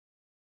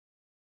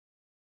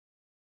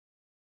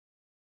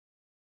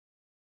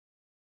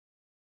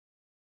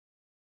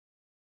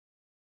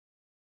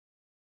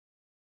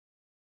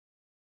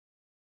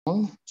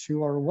now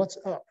to our What's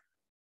Up.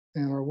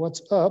 And our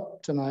What's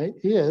Up tonight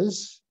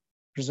is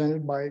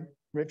presented by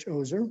Rich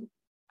Ozer,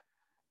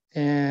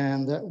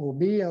 and that will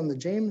be on the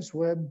James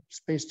Webb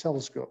Space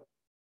Telescope.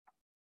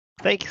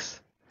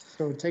 Thanks.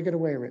 So take it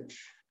away, Rich.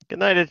 Good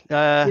night.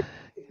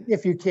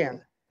 If you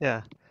can.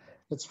 Yeah.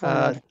 That's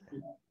fine.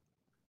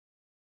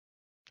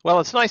 Well,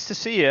 it's nice to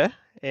see you,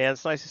 and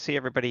it's nice to see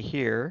everybody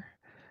here.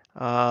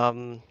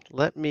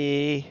 Let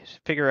me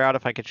figure out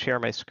if I could share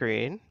my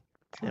screen,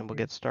 and we'll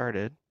get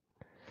started.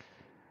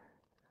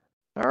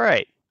 All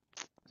right.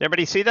 Does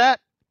everybody see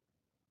that?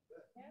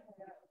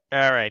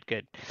 All right,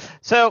 good.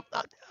 So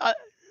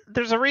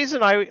there's a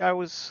reason I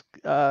was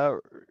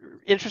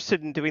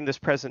interested in doing this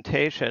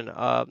presentation.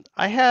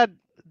 I had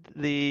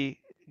the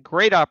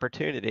great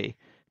opportunity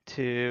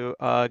to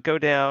go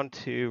down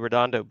to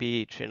Redondo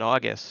Beach in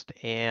August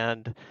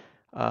and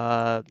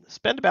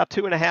spend about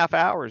 2.5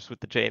 hours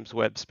with the James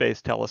Webb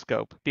Space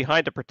Telescope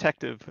behind a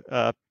protective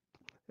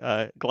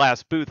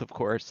glass booth, of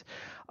course.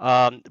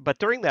 But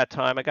during that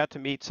time, I got to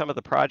meet some of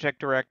the project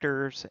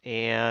directors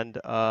and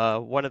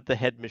one of the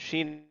head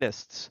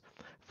machinists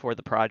for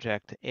the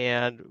project.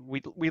 And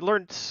we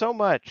learned so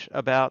much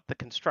about the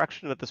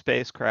construction of the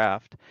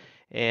spacecraft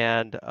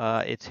and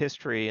its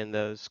history in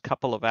those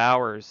couple of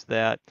hours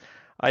that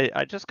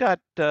I just got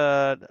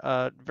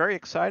very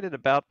excited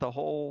about the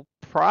whole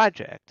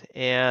project.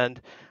 And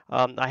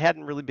I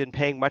hadn't really been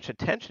paying much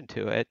attention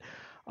to it.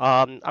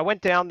 I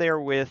went down there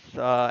with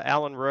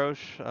Alan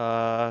Roche,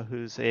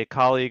 who's a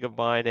colleague of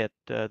mine at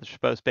the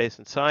Chabot Space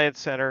and Science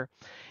Center,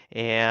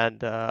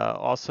 and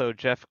also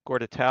Jeff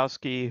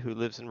Gordotowski, who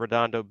lives in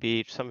Redondo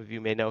Beach. Some of you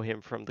may know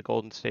him from the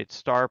Golden State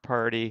Star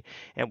Party.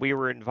 And we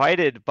were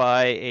invited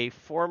by a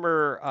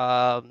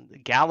former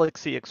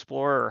Galaxy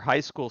Explorer high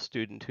school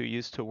student who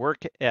used to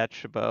work at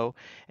Chabot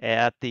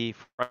at the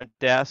front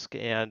desk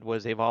and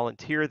was a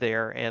volunteer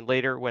there, and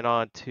later went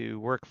on to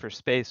work for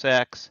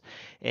SpaceX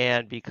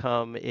and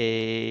become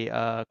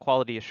a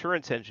quality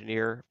assurance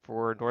engineer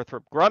for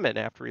Northrop Grumman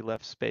after he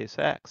left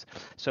SpaceX.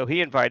 So he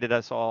invited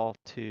us all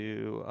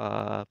to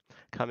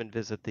come and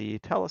visit the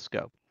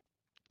telescope.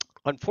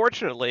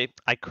 Unfortunately,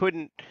 I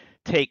couldn't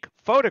take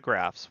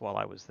photographs while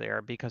I was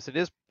there because it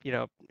is,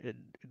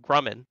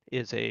 Grumman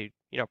is a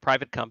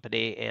private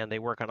company, and they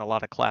work on a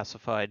lot of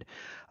classified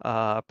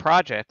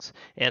projects,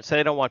 and so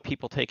they don't want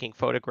people taking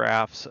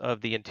photographs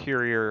of the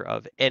interior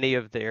of any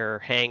of their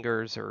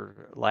hangars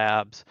or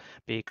labs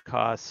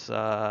because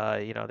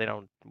they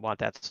don't want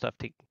that stuff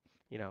to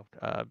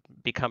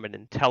become an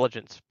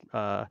intelligence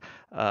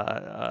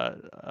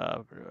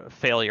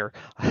failure.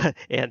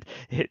 And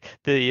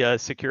the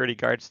security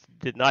guards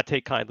did not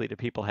take kindly to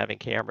people having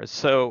cameras.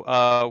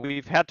 So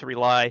we've had to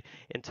rely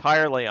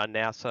entirely on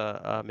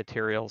NASA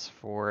materials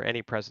for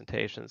any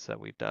presentations that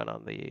we've done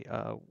on the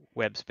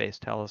Webb Space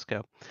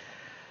Telescope.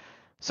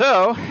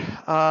 So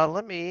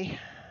let me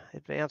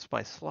advance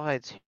my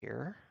slides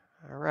here.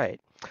 All right.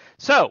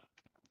 So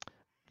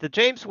the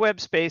James Webb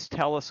Space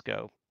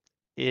Telescope,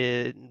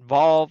 it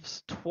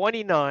involves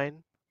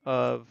 29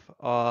 of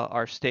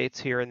our states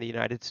here in the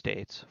United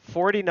States,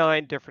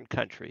 49 different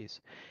countries,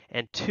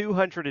 and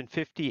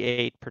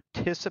 258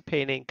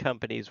 participating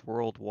companies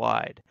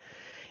worldwide.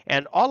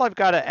 And all I've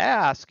got to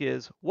ask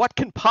is, what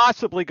can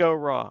possibly go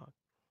wrong?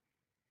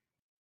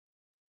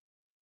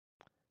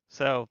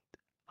 So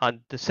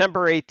on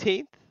December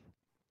 18th,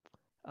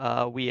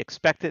 we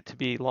expect it to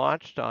be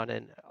launched on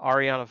an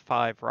Ariane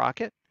 5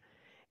 rocket.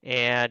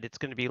 And it's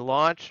going to be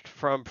launched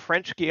from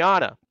French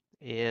Guiana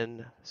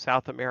in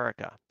South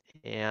America.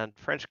 And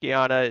French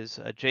Guiana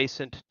is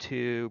adjacent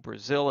to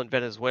Brazil and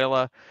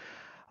Venezuela.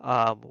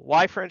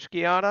 Why French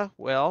Guiana?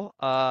 Well,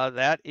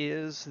 that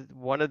is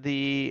one of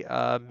the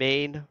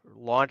main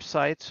launch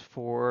sites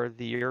for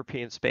the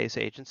European Space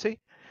Agency.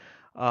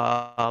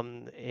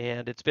 And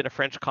it's been a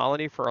French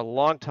colony for a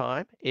long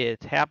time.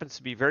 It happens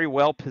to be very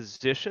well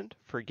positioned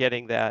for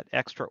getting that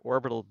extra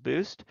orbital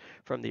boost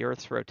from the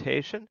Earth's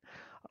rotation.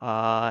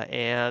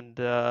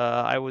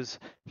 I was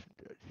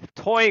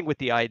toying with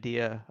the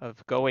idea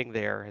of going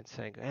there and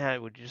saying, it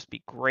would just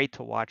be great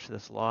to watch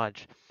this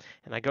launch.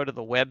 And I go to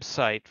the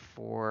website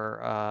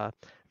for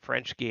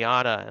French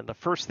Guiana, and the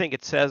first thing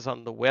it says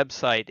on the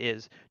website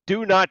is,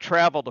 do not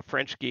travel to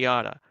French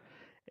Guiana.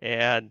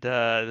 And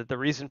the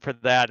reason for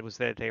that was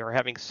that they were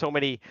having so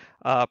many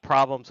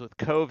problems with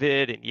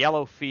COVID and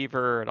yellow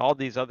fever and all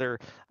these other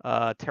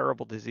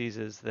terrible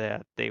diseases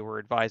that they were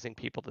advising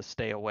people to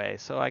stay away.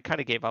 So I kind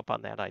of gave up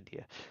on that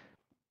idea.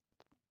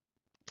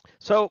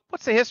 So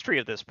what's the history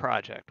of this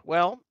project?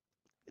 Well,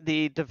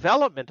 the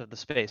development of the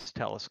Space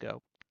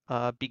Telescope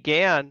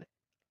began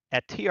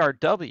at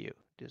TRW.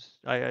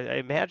 I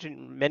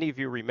imagine many of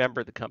you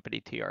remember the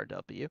company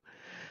TRW.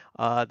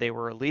 They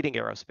were a leading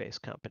aerospace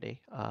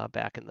company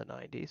back in the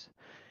 90s.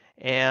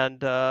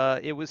 And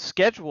it was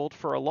scheduled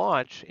for a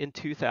launch in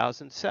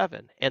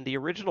 2007. And the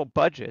original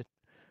budget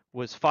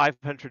was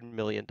 $500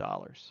 million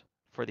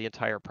for the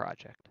entire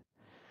project.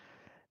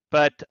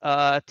 But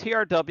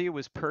TRW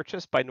was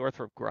purchased by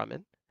Northrop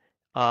Grumman.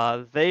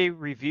 they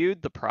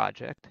reviewed the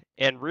project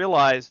and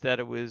realized that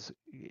it was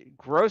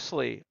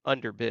grossly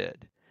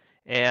underbid.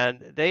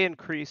 And they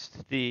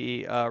increased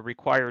the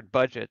required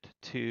budget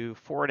to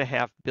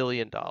 $4.5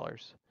 billion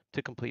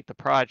to complete the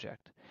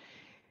project.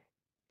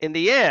 In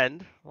the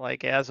end,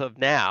 like as of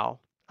now,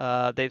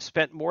 they've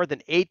spent more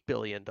than $8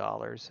 billion,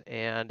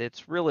 and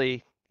it's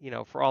really,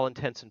 for all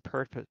intents and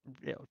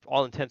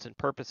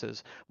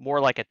purposes, more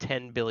like a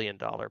 $10 billion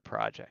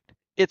project.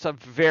 It's a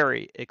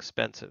very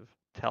expensive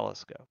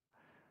telescope.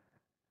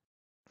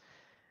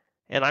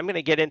 And I'm going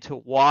to get into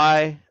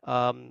why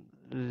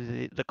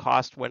the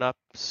cost went up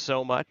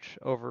so much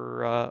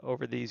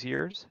over these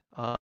years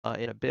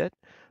in a bit.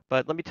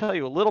 But let me tell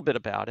you a little bit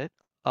about it.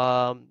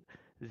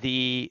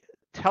 The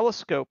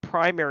telescope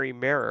primary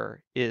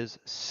mirror is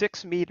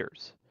 6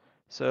 meters.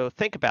 So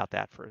think about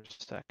that for a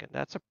second.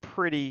 That's a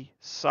pretty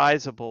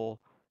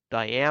sizable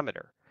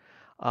diameter.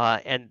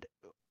 And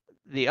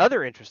the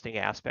other interesting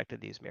aspect of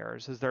these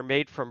mirrors is they're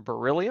made from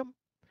beryllium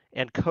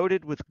and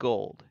coated with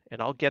gold,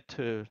 and I'll get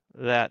to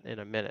that in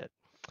a minute.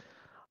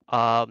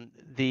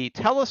 The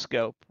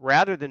telescope,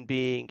 rather than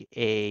being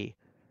a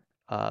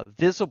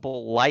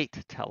visible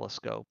light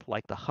telescope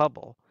like the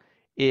Hubble,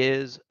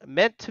 is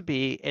meant to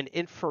be an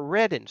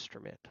infrared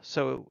instrument.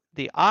 So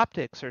the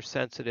optics are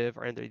sensitive,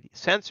 or the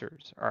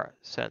sensors are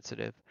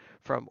sensitive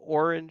from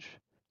orange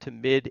to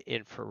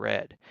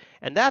mid-infrared.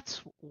 And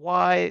that's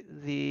why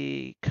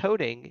the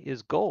coating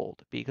is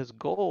gold, because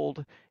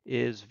gold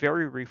is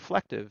very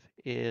reflective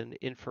in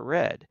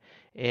infrared.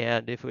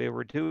 And if we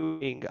were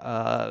doing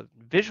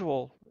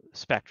visual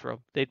spectrum,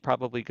 they'd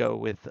probably go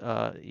with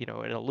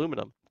an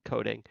aluminum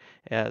coating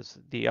as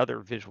the other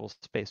visual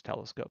space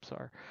telescopes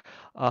are.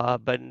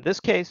 But in this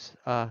case,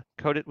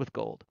 coat it with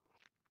gold.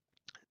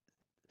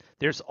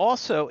 There's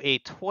also a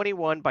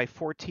 21 by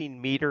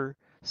 14 meter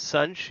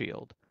sun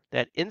shield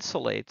that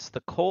insulates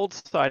the cold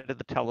side of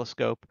the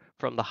telescope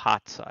from the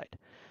hot side.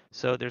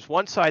 So there's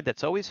one side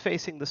that's always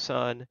facing the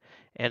sun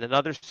and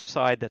another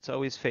side that's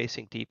always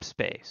facing deep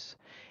space.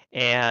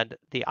 And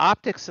the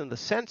optics and the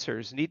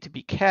sensors need to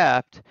be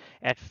kept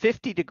at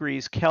 50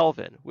 degrees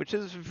Kelvin, which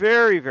is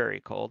very,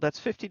 very cold. That's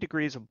 50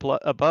 degrees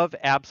above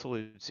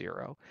absolute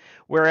zero.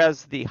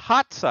 Whereas the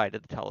hot side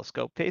of the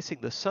telescope facing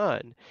the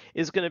sun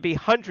is going to be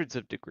hundreds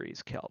of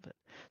degrees Kelvin.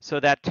 So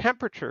that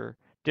temperature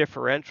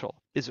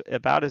differential is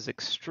about as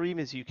extreme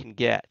as you can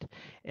get.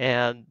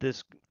 And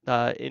this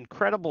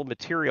incredible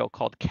material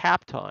called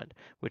Kapton,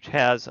 which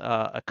has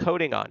a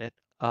coating on it,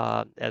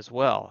 as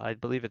well. I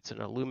believe it's an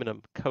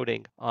aluminum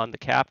coating on the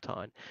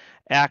Kapton,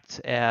 acts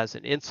as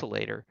an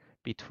insulator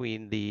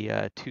between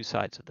the two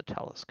sides of the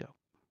telescope.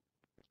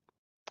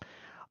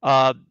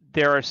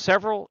 There are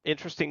several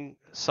interesting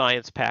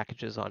science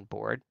packages on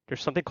board.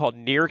 There's something called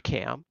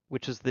NIRCam,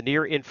 which is the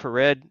near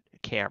infrared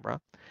camera,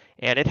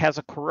 and it has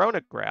a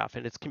coronagraph,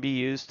 and it can be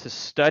used to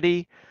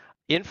study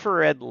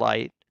infrared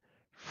light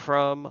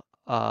from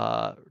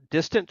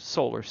distant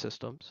solar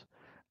systems,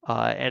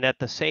 and at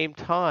the same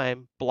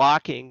time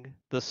blocking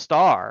the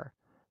star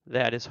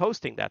that is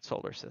hosting that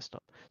solar system.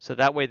 So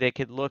that way they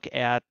could look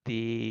at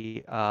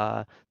the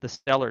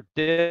stellar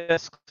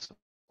disks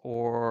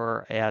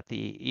or at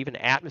the even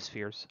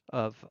atmospheres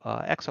of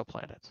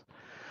exoplanets.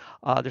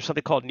 There's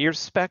something called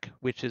NIRSpec,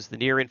 which is the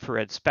near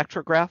infrared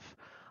spectrograph.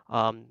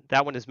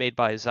 That one is made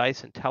by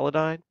Zeiss and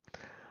Teledyne.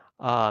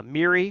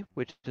 MIRI,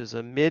 which is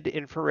a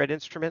mid-infrared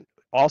instrument,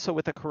 also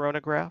with a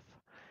coronagraph,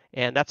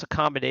 and that's a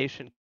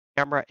combination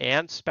camera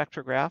and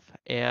spectrograph,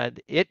 and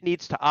it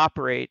needs to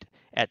operate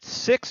at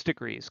 6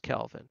 degrees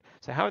Kelvin.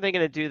 So how are they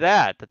going to do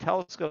that? The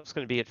telescope's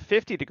going to be at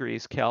 50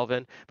 degrees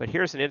Kelvin, but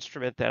here's an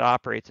instrument that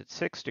operates at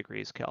 6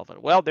 degrees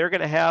Kelvin. Well, they're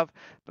going to have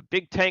a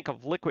big tank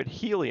of liquid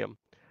helium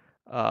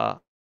on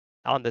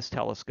this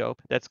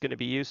telescope that's going to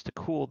be used to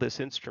cool this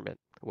instrument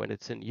when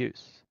it's in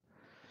use.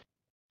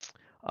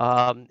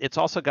 It's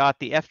also got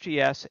the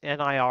FGS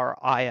NIR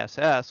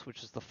ISS,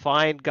 which is the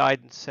fine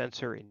guidance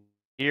sensor in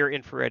near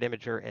infrared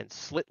imager and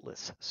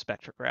slitless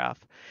spectrograph.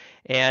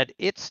 And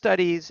it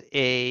studies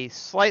a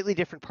slightly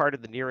different part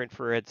of the near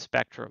infrared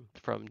spectrum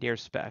from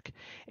NIRSpec.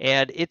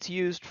 And it's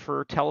used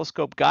for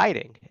telescope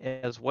guiding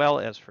as well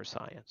as for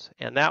science.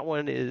 And that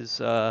one is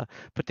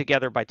put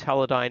together by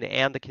Teledyne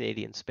and the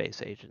Canadian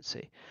Space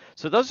Agency.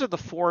 So those are the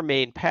four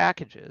main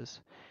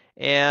packages.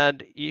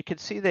 And you can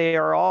see they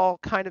are all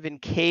kind of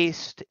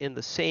encased in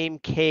the same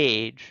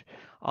cage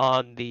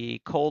on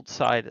the cold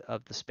side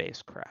of the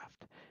spacecraft.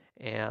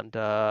 And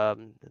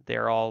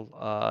they're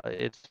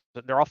all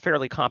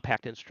fairly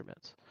compact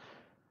instruments.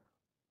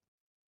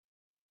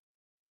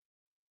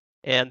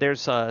 And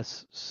there's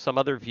some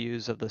other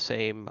views of the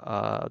same,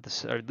 or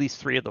at least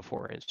three of the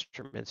four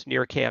instruments: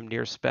 NIRCam,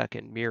 NIRSpec,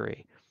 and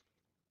MIRI.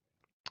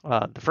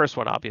 The first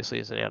one obviously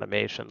is an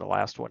animation. The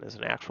last one is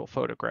an actual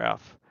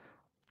photograph,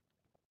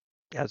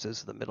 as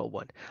is the middle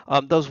one.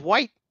 Those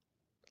white,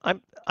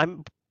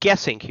 I'm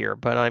guessing here,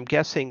 but I'm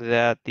guessing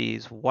that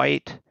these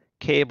white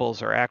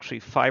cables are actually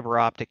fiber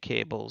optic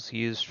cables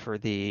used for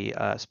the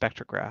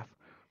spectrograph.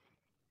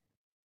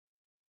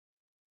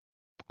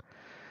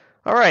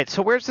 All right,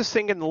 so where's this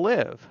thing going to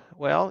live?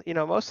 Well,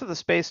 most of the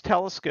space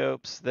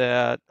telescopes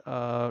that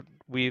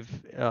we've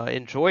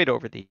enjoyed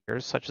over the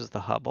years, such as the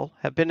Hubble,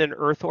 have been in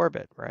Earth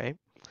orbit, right?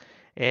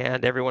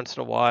 And every once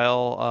in a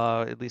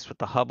while, at least with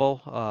the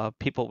Hubble,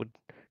 people would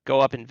go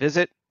up and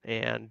visit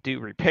and do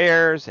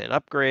repairs and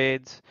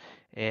upgrades.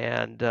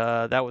 And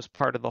that was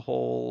part of the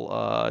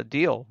whole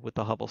deal with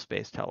the Hubble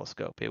Space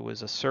Telescope. It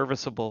was a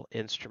serviceable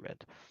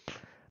instrument.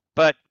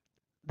 But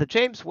the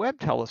James Webb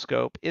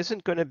Telescope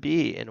isn't going to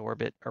be in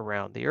orbit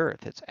around the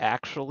Earth. It's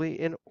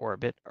actually in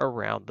orbit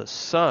around the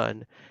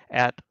Sun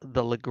at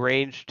the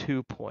Lagrange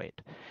 2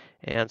 point.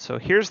 And so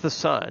here's the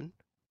Sun,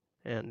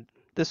 and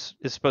this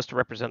is supposed to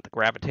represent the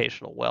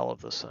gravitational well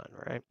of the Sun,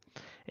 right?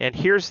 And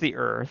here's the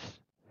Earth,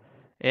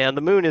 and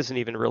the Moon isn't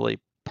even really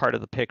part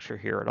of the picture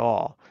here at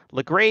all.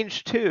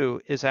 Lagrange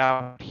 2 is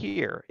out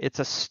here. It's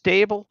a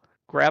stable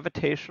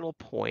gravitational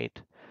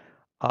point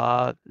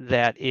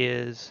that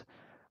is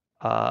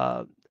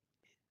uh,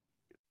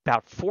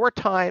 about 4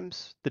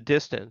 times the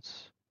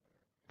distance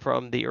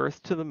from the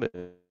Earth to the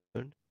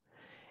Moon,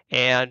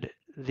 and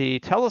the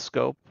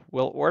telescope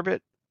will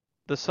orbit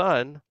the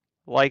Sun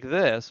like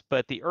this,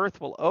 but the Earth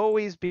will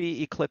always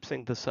be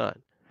eclipsing the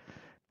Sun.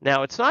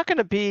 Now, it's not going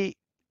to be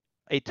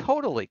a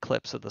total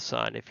eclipse of the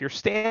Sun. If you're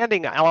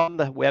standing on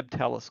the Webb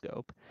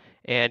telescope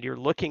and you're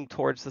looking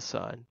towards the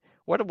Sun,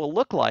 what it will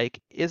look like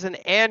is an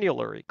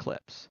annular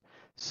eclipse.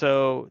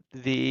 So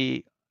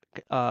the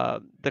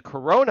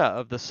corona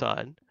of the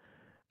Sun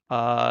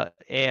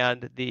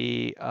and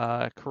the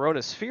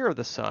coronosphere of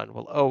the Sun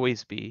will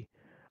always be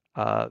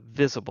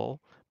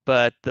visible,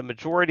 but the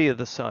majority of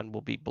the Sun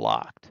will be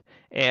blocked.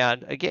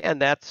 And again,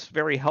 that's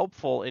very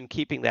helpful in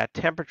keeping that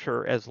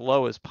temperature as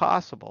low as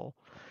possible.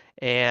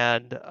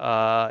 And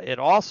it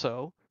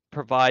also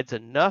provides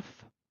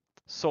enough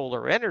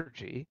solar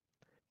energy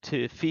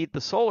to feed the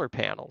solar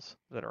panels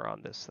that are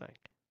on this thing.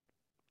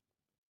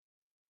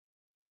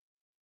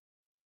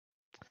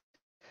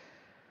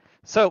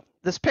 So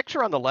this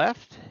picture on the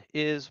left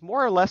is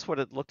more or less what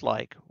it looked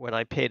like when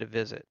I paid a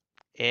visit.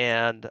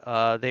 And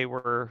they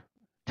were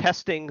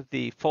testing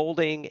the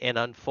folding and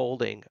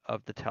unfolding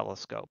of the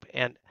telescope.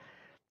 And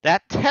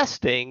that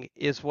testing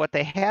is what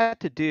they had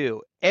to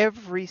do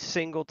every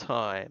single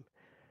time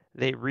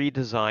they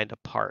redesigned a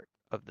part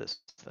of this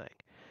thing.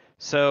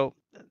 So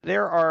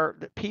there are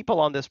people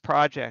on this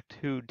project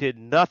who did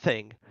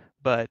nothing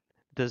but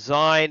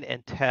design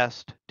and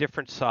test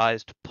different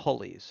sized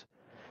pulleys,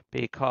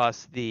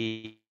 because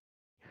the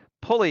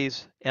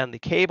pulleys and the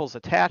cables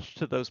attached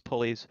to those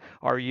pulleys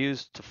are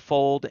used to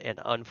fold and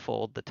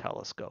unfold the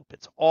telescope.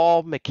 It's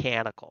all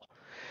mechanical.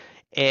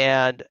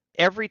 And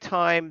every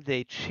time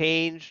they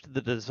changed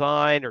the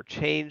design or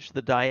changed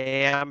the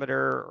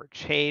diameter or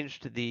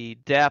changed the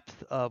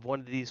depth of one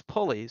of these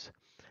pulleys,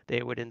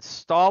 they would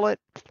install it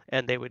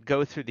and they would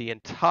go through the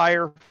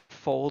entire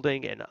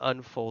folding and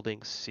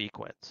unfolding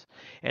sequence.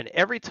 And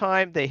every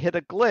time they hit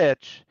a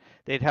glitch,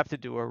 they'd have to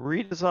do a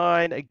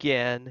redesign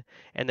again,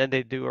 and then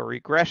they'd do a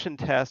regression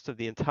test of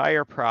the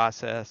entire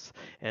process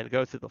and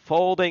go through the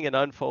folding and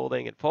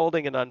unfolding and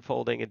folding and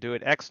unfolding and do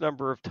it X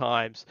number of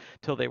times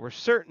till they were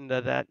certain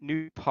that that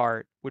new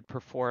part would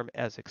perform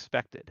as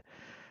expected.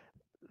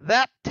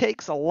 That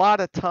takes a lot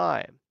of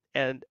time.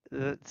 And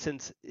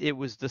since it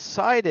was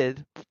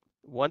decided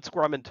once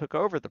Grumman took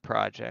over the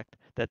project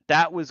that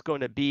that was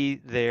going to be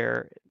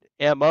their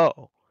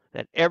MO,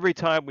 that every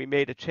time we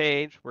made a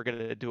change, we're going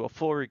to do a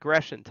full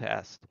regression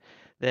test,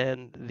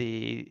 then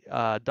the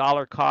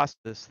dollar cost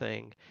of this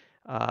thing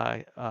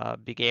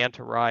began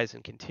to rise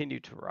and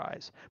continued to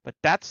rise. But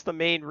that's the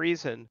main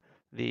reason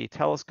the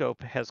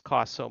telescope has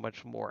cost so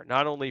much more,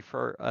 not only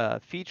for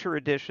feature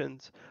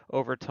additions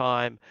over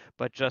time,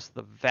 but just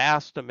the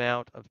vast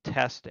amount of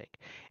testing.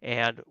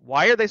 And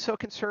why are they so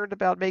concerned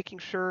about making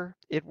sure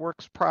it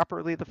works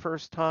properly the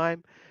first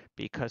time?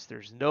 Because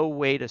there's no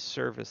way to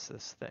service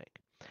this thing.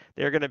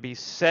 They're going to be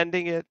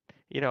sending it,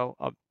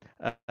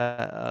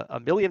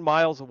 a million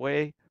miles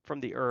away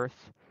from the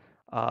Earth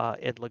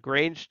in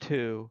Lagrange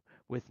 2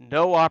 with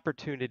no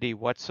opportunity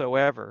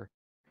whatsoever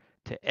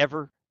to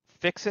ever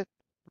fix it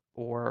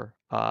or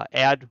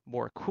add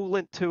more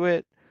coolant to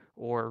it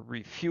or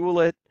refuel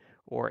it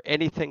or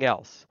anything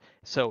else.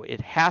 So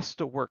it has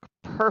to work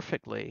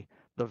perfectly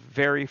the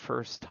very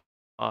first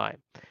time.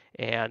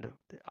 And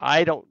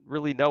I don't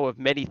really know of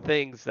many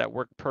things that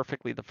work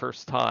perfectly the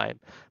first time,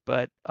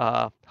 but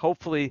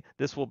hopefully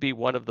this will be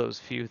one of those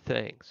few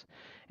things.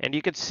 And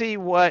you can see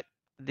what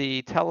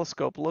the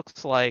telescope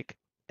looks like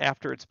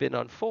after it's been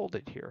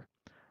unfolded here.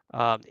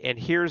 And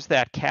here's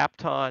that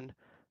Kapton.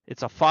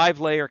 It's a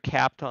 5-layer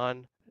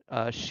Kapton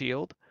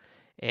shield.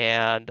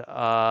 And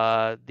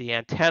the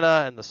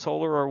antenna and the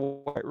solar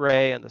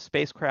array and the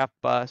spacecraft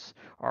bus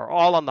are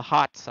all on the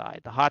hot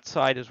side. The hot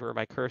side is where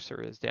my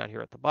cursor is down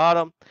here at the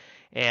bottom.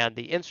 And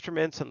the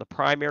instruments and the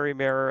primary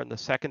mirror and the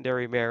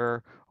secondary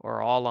mirror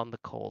are all on the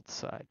cold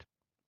side.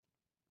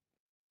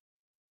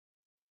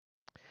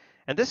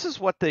 And this is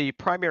what the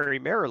primary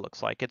mirror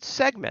looks like. It's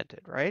segmented,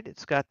 right?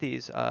 It's got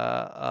these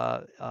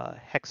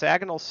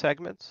hexagonal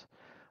segments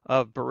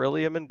of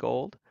beryllium and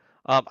gold.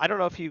 I don't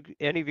know if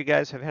any of you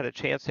guys have had a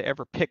chance to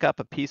ever pick up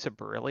a piece of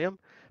beryllium,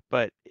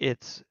 but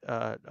it's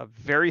a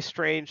very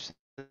strange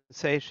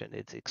sensation.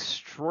 It's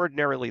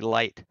extraordinarily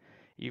light.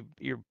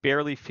 You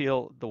barely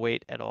feel the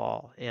weight at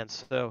all. And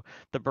so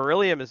the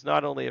beryllium is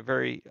not only a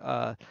very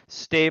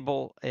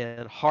stable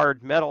and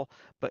hard metal,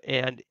 but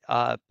and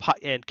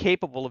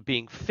capable of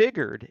being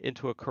figured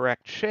into a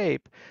correct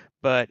shape,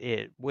 but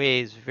it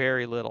weighs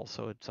very little,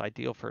 so it's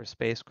ideal for a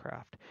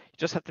spacecraft. You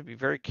just have to be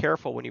very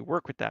careful when you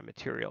work with that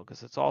material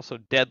because it's also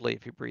deadly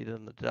if you breathe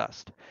in the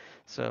dust.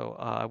 So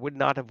I would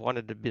not have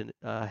wanted to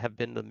have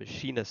been the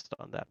machinist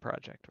on that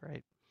project,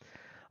 right?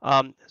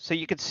 So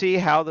you can see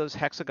how those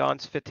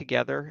hexagons fit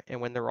together,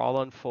 and when they're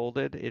all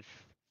unfolded, it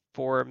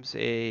forms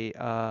a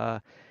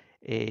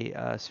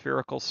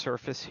spherical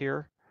surface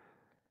here.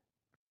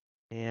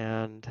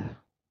 And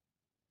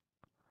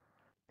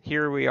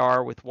here we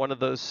are with one of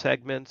those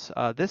segments.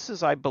 This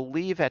is, I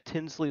believe, at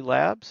Tinsley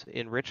Labs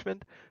in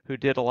Richmond, who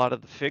did a lot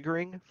of the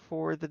figuring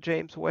for the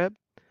James Webb.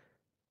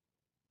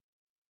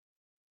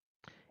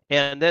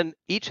 And then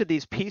each of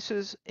these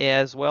pieces,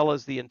 as well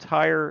as the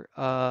entire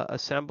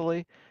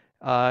assembly,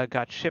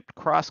 got shipped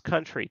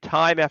cross-country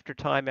time after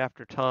time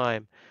after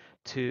time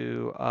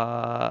to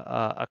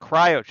a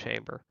cryo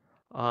chamber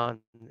on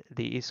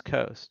the East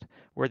Coast,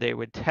 where they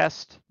would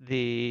test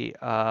the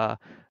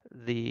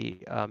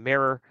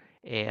mirror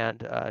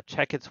and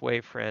check its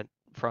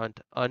wavefront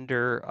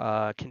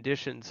under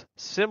conditions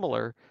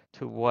similar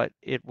to what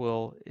it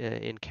will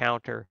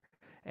encounter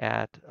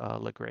at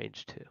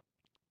Lagrange 2.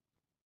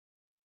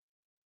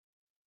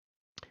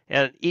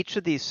 And each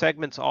of these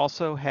segments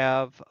also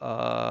have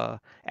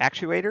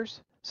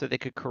actuators, so they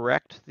could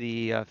correct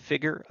the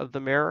figure of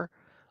the mirror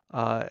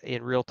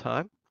in real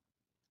time.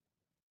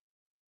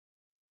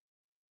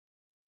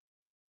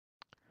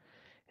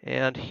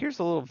 And here's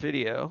a little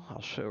video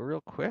I'll show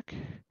real quick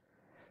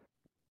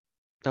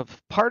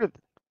of part of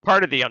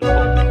the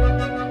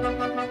unfolding.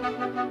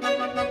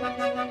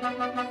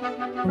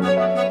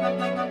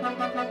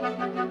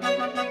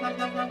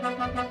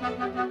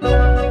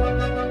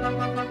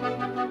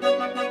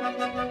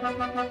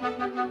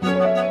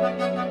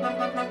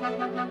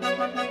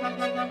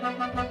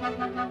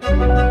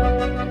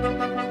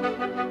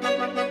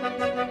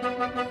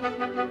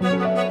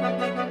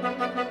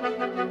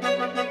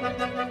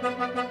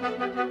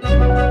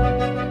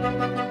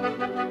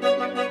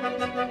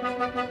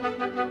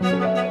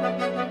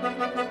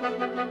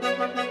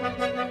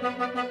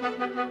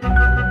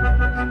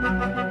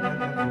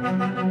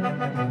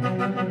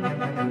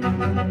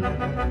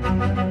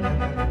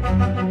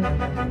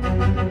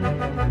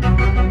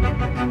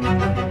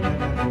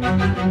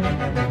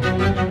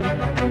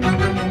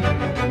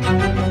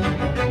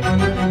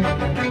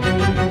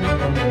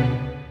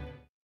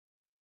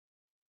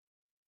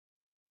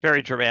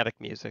 Very dramatic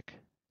music.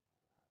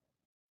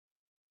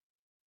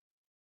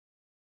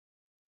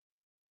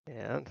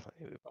 And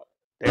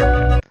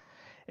there we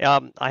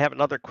go. I have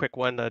another quick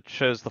one that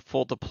shows the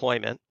full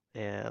deployment.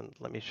 And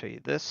let me show you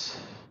this.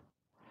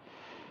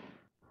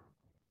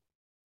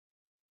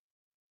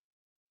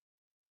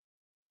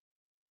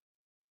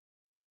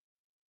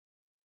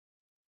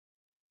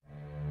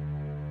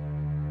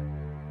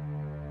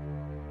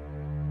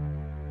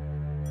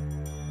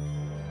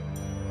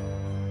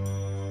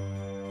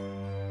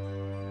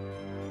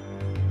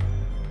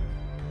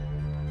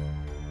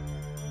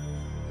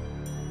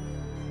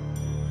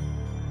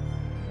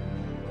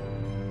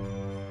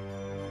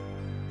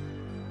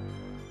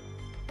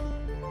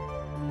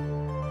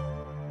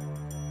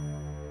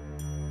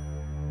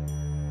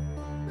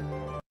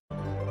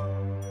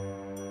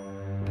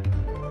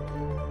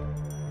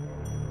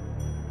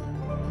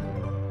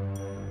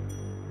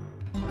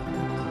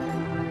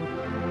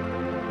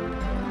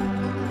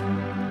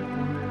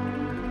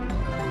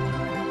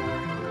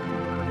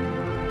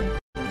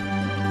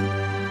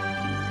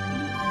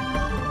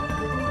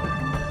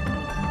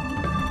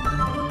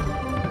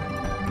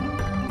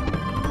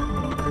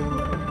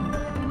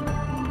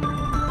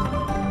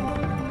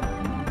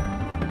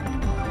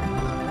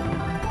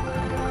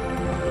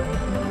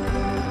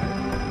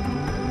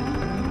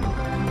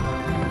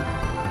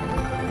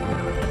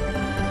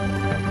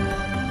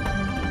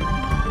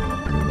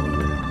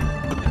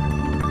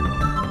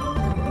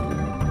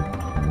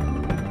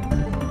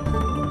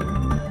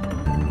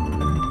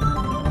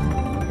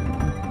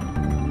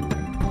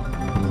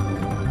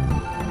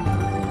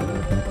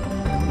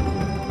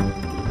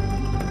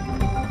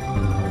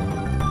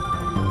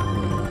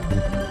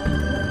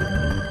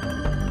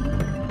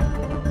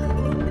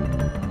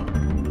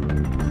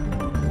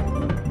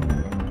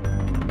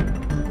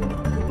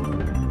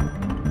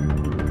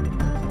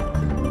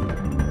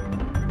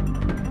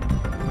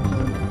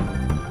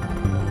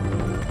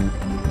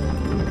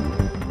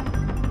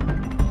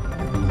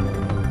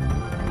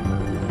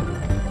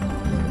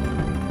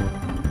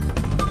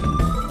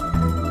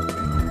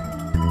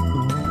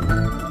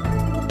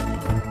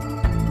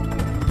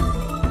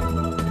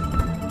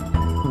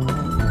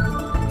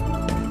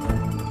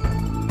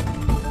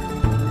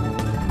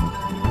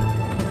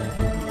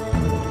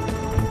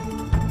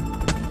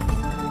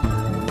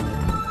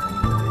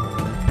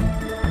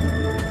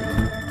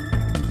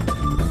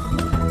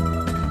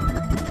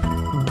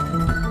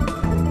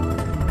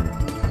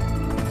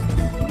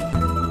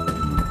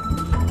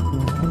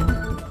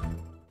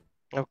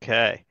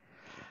 Okay.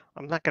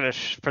 I'm not going to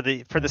for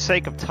the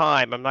sake of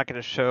time, I'm not going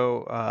to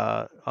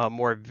show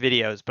more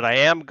videos, but I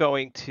am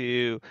going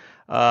to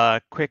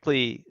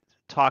quickly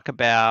talk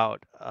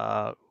about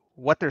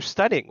what they're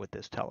studying with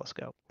this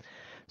telescope.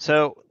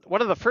 So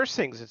one of the first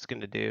things it's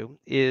going to do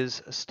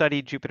is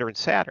study Jupiter and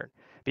Saturn,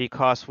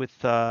 because with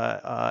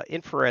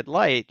infrared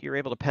light, you're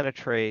able to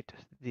penetrate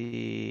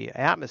the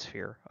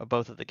atmosphere of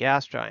both of the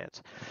gas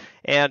giants.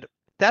 And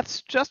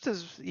that's just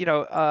as,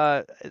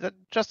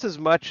 just as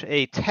much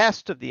a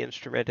test of the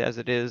instrument as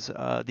it is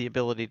the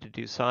ability to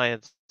do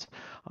science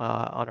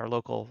on our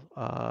local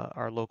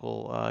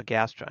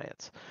gas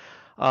giants.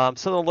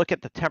 So they'll look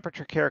at the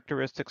temperature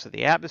characteristics of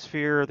the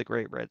atmosphere, the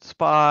great red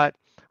spot,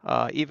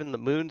 even the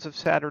moons of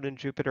Saturn and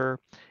Jupiter,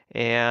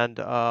 and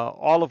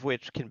all of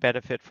which can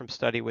benefit from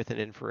study with an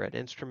infrared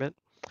instrument.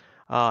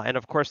 And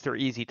of course, they're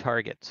easy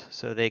targets,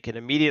 so they can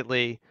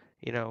immediately,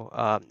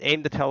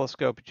 aim the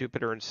telescope at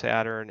Jupiter and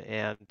Saturn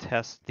and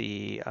test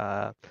the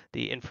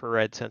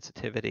infrared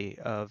sensitivity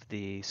of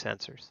the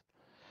sensors.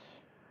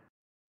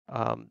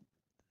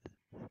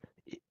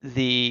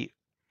 The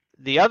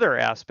the other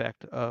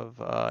aspect of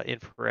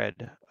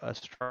infrared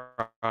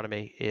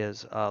astronomy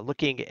is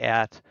looking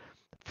at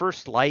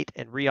first light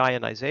and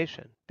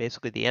reionization,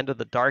 basically the end of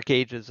the dark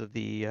ages of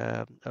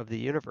the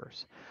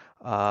universe.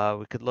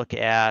 We could look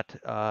at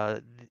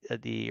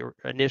the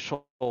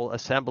initial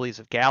assemblies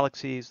of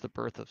galaxies, the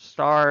birth of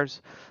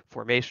stars,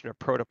 formation of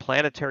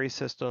protoplanetary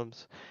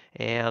systems,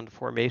 and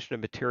formation of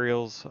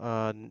materials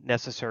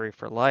necessary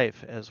for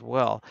life as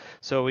well.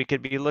 So we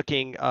could be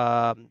looking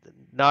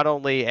not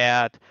only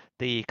at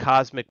the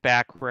cosmic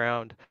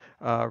background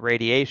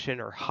radiation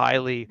or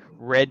highly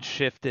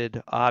redshifted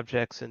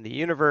objects in the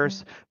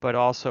universe, but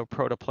also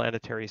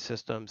protoplanetary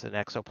systems and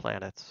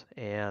exoplanets,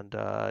 and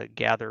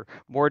gather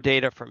more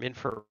data from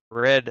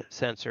infrared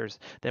sensors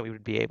than we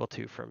would be able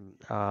to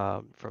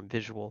from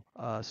visual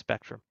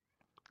spectrum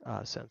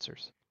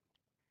sensors.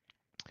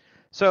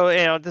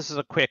 So, this is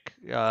a quick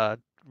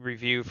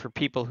review for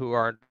people who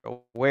aren't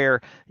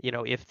aware.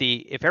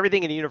 If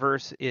everything in the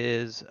universe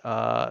is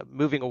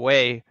moving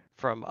away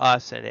from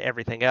us and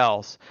everything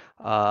else,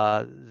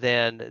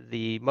 then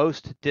the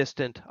most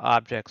distant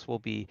objects will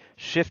be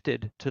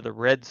shifted to the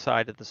red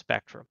side of the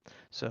spectrum.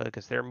 So,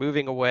 because they're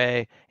moving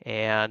away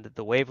and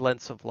the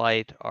wavelengths of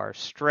light are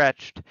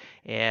stretched,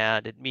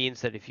 and it means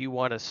that if you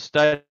want to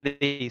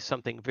study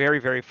something very,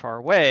 very far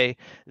away,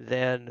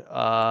 then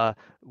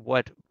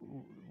what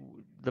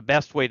the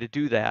best way to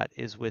do that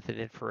is with an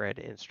infrared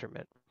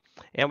instrument.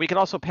 And we can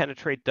also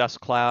penetrate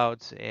dust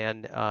clouds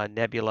and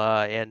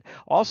nebula, and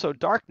also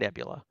dark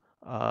nebula.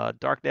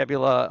 Dark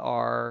nebula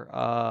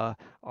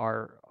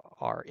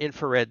are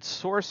infrared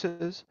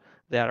sources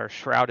that are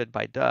shrouded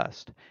by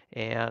dust.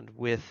 And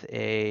with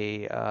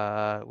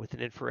an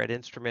infrared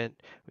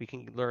instrument, we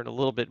can learn a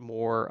little bit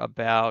more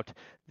about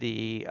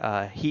the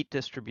heat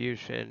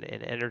distribution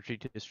and energy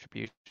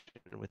distribution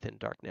within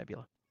dark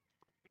nebula.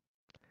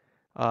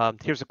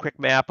 Here's a quick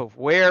map of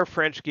where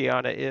French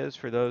Guiana is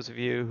for those of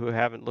you who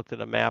haven't looked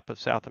at a map of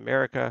South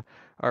America,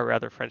 or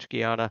rather French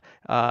Guiana,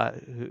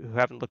 who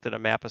haven't looked at a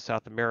map of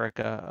South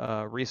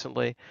America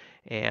recently.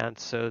 And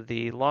so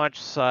the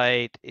launch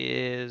site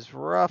is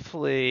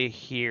roughly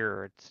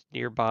here. It's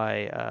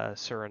nearby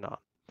Suriname.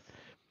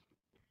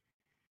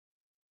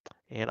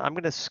 And I'm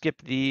going to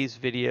skip these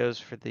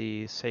videos for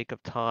the sake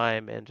of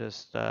time and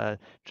just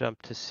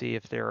jump to see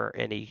if there are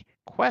any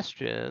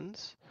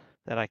questions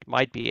that I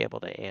might be able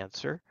to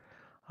answer.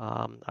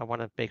 I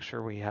want to make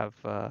sure we have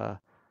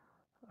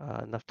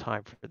enough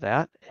time for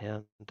that,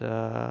 and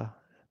then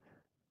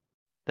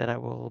I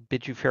will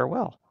bid you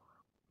farewell.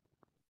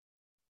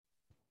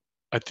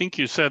 I think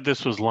you said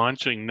this was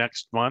launching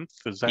next month.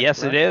 Is that Yes,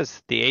 correct? it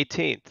is, the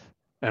 18th.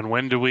 And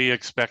when do we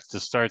expect to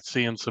start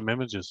seeing some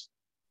images?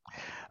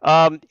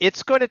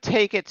 It's going to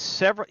take it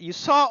several. You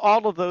saw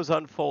all of those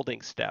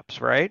unfolding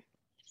steps, right?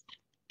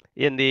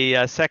 In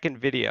the second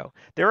video,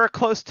 there are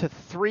close to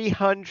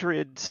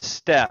 300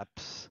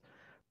 steps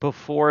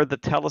before the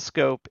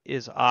telescope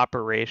is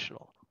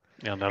operational.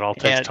 Yeah, that all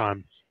takes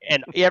time.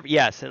 And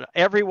yes, and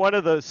every one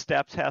of those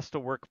steps has to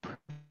work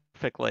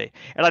perfectly.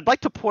 And I'd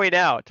like to point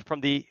out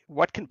from the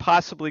what can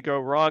possibly go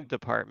wrong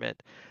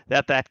department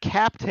that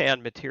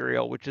captan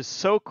material, which is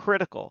so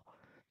critical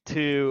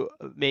to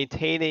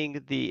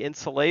maintaining the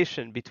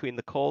insulation between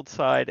the cold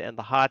side and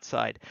the hot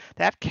side,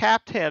 that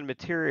captan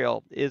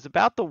material is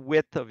about the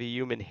width of a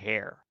human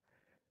hair.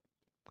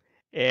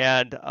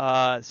 And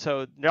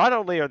so not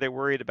only are they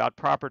worried about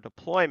proper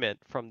deployment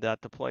from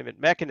that deployment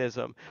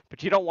mechanism,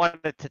 but you don't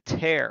want it to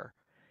tear.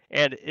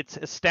 And it's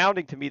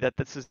astounding to me that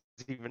this is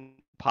even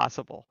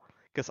possible,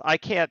 because I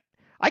can't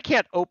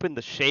open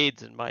the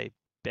shades in my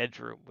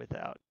bedroom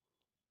without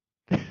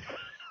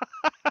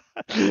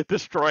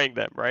destroying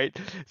them, right?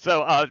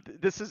 So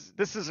this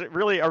is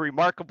really a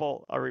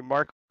remarkable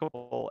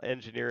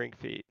engineering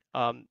feat.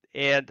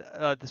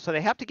 So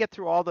they have to get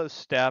through all those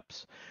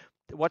steps.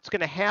 what's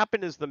going to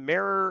happen is the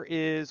mirror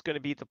is going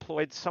to be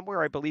deployed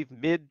somewhere, I believe,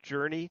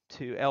 mid-journey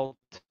to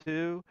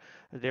L2.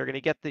 They're going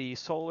to get the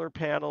solar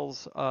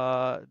panels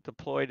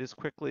deployed as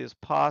quickly as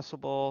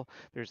possible.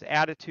 There's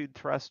attitude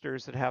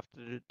thrusters that have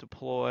to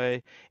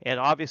deploy, and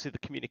obviously the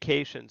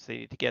communications they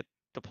need to get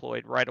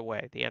deployed right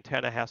away. The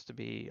antenna has to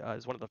be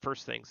is one of the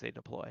first things they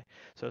deploy.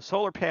 So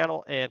solar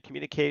panel and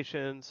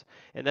communications,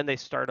 and then they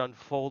start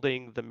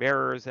unfolding the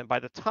mirrors. And by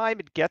the time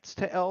it gets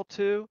to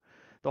L2,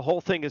 the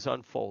whole thing is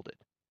unfolded.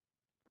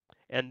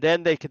 And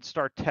then they could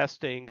start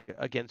testing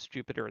against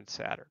Jupiter and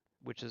Saturn,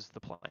 which is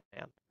the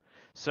plan.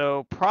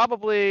 So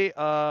probably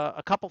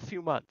a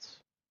few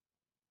months,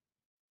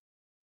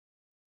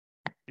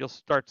 you'll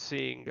start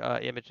seeing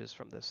images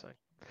from this thing.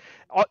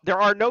 There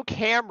are no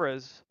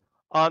cameras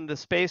on the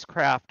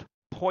spacecraft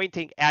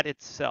pointing at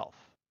itself.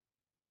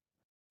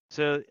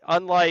 So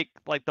unlike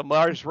like the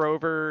Mars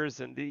rovers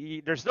and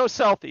there's no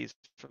selfies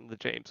from the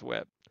James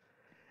Webb.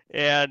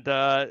 And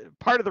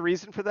part of the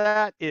reason for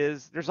that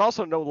is there's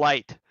also no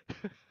light.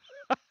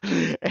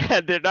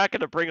 And they're not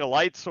going to bring a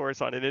light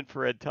source on an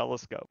infrared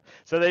telescope.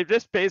 So they've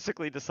just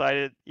basically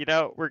decided,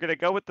 we're going to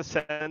go with the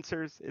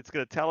sensors. It's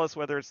going to tell us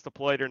whether it's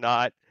deployed or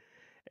not,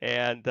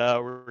 and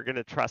we're going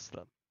to trust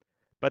them.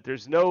 But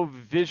there's no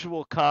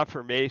visual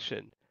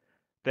confirmation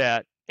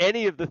that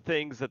any of the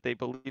things that they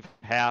believe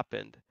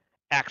happened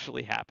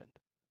actually happened,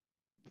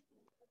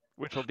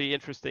 which will be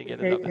interesting in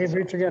and of itself. Hey,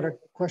 Richard, I got a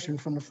question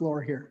from the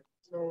floor here.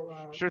 So,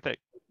 Sure thing.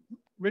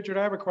 Richard,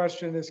 I have a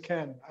question. This is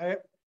Ken.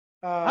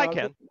 Hi,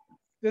 Ken.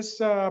 This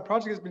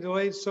project has been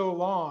delayed so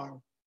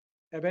long.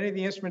 Have any of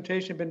the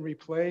instrumentation been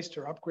replaced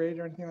or upgraded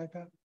or anything like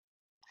that?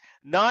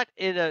 Not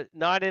in a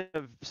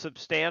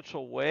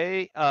substantial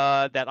way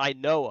that I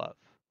know of.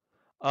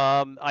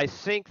 I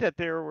think that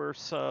there were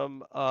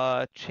some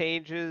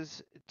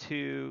changes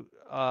to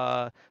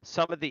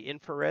some of the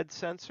infrared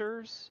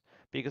sensors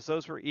because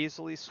those were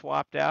easily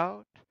swapped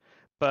out.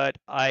 But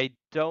I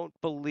don't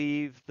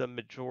believe the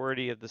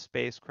majority of the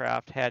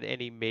spacecraft had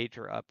any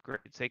major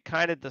upgrades. They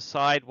kind of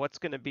decide what's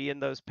going to be in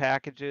those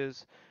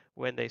packages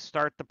when they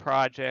start the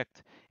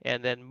project,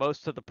 and then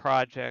most of the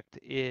project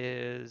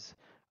is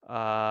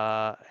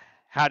how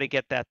to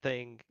get that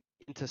thing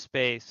into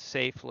space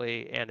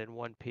safely and in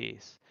one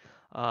piece.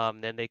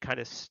 Then they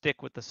kind of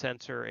stick with the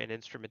sensor and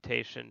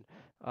instrumentation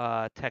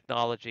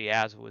technology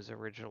as it was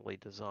originally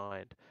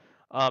designed.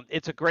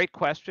 It's a great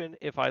question.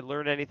 If I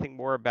learn anything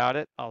more about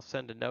it, I'll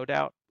send a note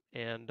out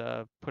and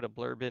put a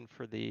blurb in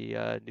for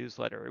the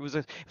newsletter. It was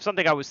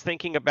something I was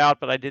thinking about,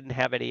 but I didn't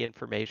have any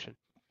information.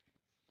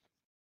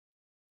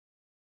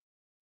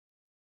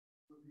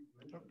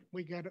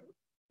 We got it.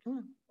 Come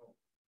on.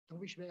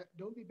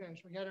 Don't be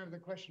benched. We got another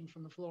question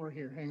from the floor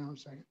here. Hang on a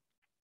second.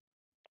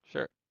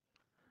 Sure.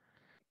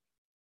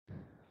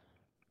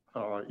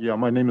 Yeah,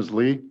 my name is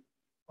Lee.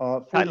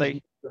 Hi,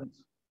 Lee.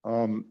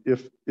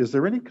 Is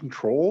there any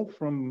control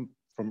from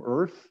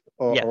Earth,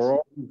 Yes.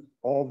 or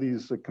all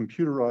these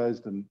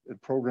computerized and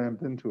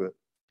programmed into it?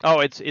 Oh,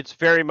 it's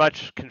very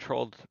much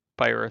controlled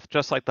by Earth,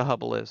 just like the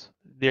Hubble is.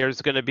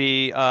 There's going to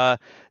be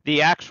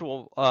the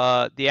actual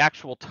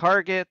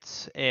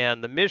targets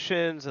and the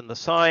missions and the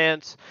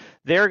science.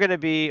 They're going to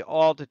be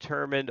all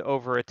determined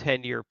over a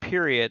 10-year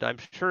period. I'm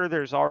sure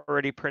there's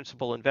already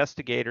principal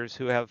investigators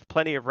who have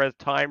plenty of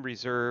time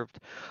reserved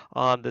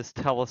on this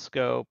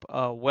telescope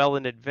well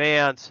in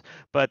advance,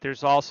 but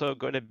there's also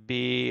going to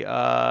be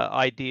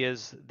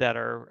ideas that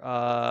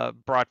are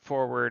brought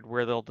forward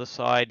where they'll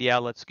decide, yeah,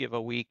 let's give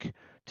a week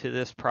to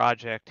this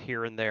project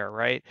here and there,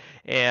 right?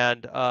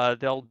 And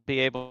they'll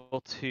be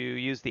able to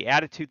use the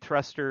attitude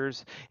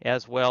thrusters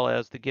as well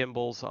as the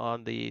gimbals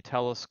on the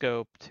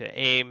telescope to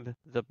aim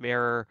the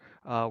mirror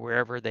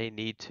wherever they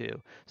need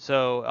to.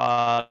 So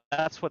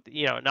that's what,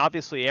 and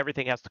obviously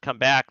everything has to come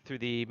back through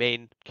the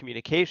main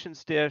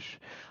communications dish.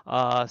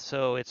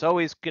 So it's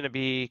always going to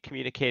be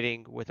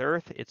communicating with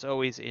Earth. It's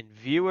always in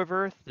view of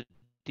Earth. The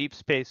Deep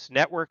Space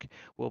Network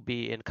will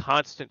be in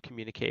constant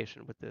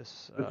communication with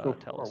this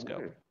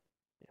telescope.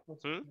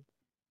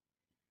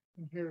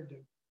 Compared to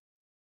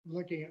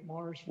looking at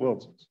Mars, for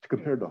instance.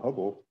 Compared to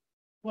Hubble.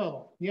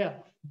 Well, yeah,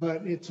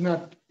 but it's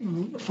not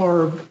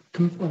far.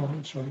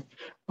 I'm sorry.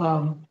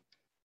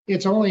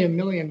 It's only 1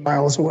 million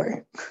miles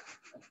away.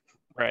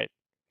 Right.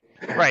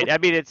 Right. I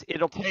mean,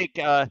 it'll take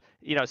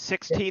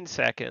 16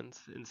 seconds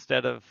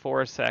instead of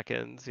 4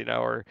 seconds.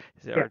 Or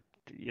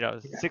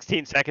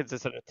 16 seconds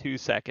instead of 2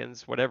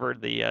 seconds, whatever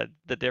the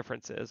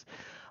difference is.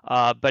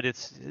 But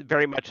it's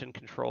very much in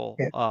control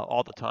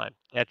all the time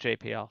at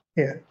JPL.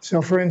 Yeah.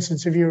 So, for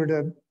instance, if you were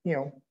to,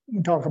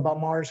 talk about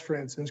Mars, for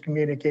instance,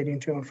 communicating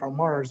to and from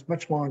Mars,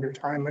 much longer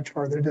time, much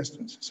farther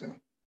distance. So.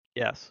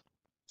 Yes.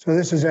 So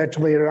this is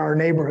actually in our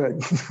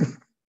neighborhood.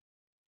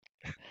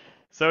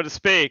 So to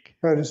speak.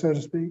 So to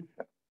speak.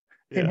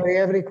 Yeah. Anybody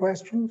have any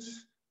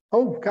questions?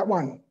 Oh, got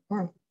one.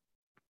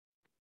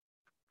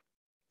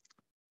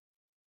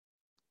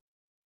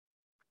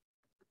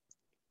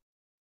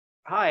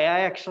 Hi,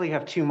 I actually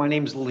have two. My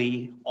name's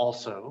Lee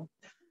also.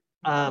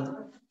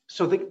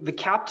 So the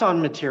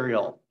Kapton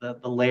material, the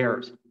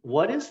layers,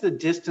 what is the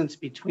distance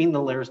between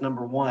the layers,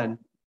 number one?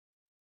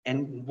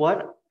 And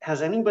what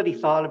has anybody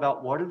thought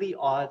about what are the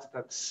odds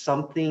that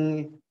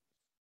something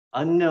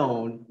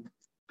unknown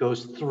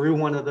goes through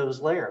one of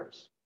those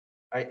layers?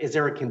 Right? Is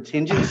there a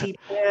contingency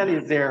plan?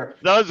 Is there?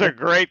 Those are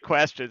great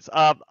questions.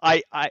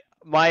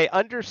 My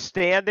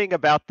understanding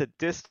about the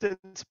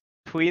distance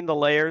between the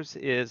layers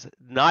is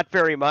not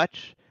very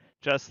much,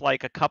 just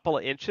like a couple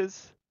of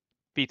inches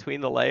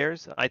between the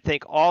layers. I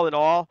think all in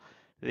all,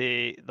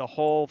 the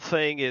whole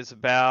thing is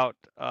about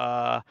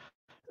 8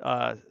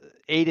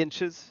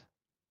 inches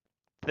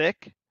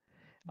thick.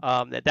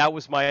 That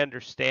was my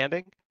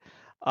understanding.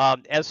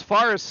 As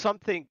far as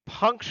something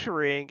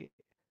puncturing,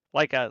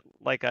 like a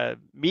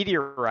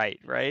meteorite,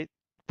 right?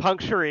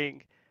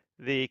 Puncturing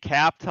the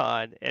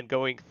Kapton and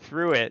going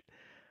through it.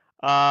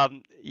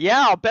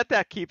 Yeah, I'll bet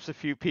that keeps a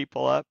few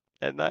people up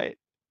at night.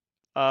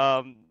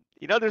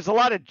 There's a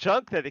lot of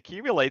junk that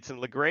accumulates in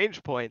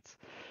Lagrange points,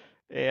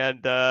 and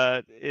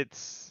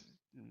it's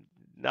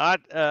not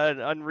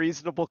an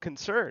unreasonable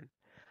concern.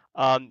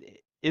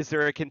 Is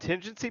there a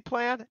contingency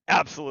plan?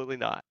 Absolutely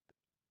not.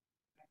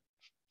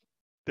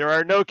 There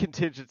are no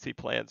contingency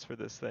plans for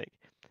this thing.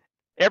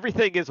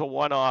 Everything is a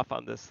one-off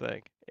on this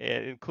thing,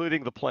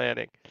 including the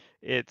planning.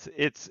 It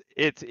is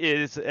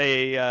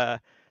a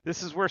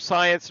this is where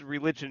science and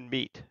religion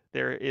meet.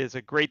 There is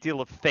a great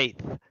deal of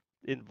faith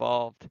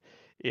involved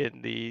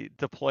in the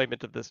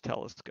deployment of this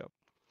telescope.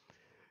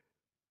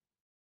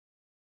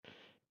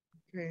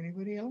 Okay,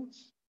 anybody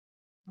else?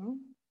 No?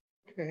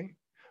 Okay.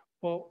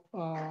 Well,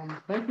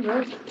 thank you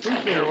guys.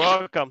 Appreciate You're it.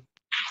 welcome.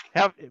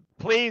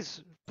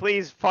 Please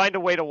find a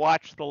way to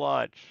watch the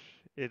launch.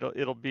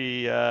 It'll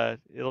be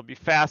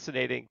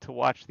fascinating to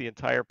watch the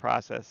entire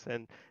process,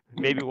 and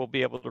maybe we'll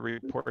be able to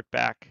report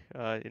back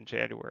in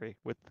January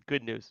with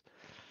good news.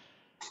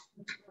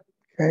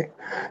 Okay,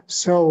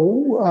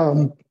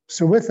 so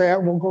with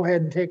that, we'll go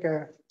ahead and take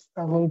a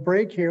little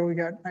break here. We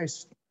got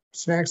nice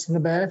snacks in the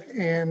back,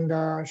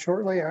 and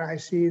shortly I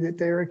see that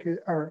Arik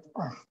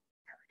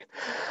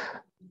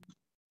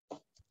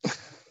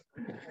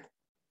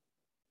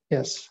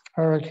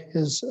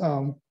is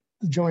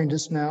joined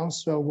us now,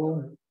 so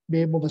we'll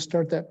be able to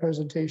start that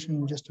presentation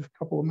in just a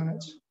couple of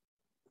minutes.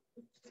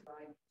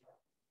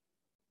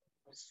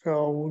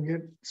 So we'll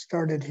get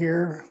started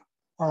here.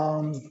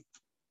 I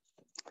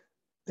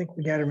think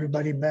we got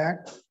everybody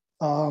back.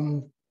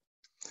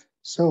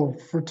 So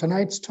for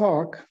tonight's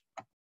talk,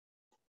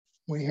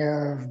 we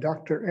have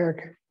Dr.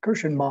 Arik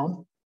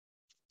Kershenbaum,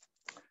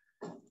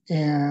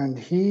 and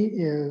he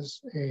is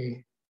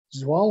a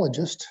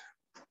zoologist,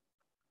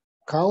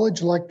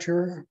 college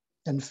lecturer,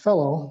 and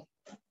fellow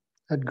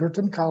at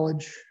Girton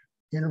College,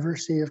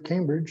 University of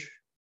Cambridge,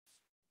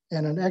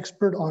 and an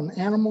expert on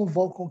animal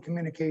vocal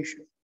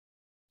communication,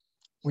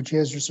 which he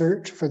has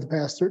researched for the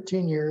past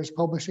 13 years,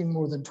 publishing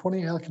more than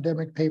 20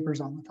 academic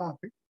papers on the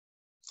topic.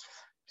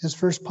 His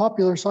first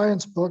popular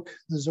science book,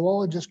 The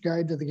Zoologist's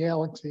Guide to the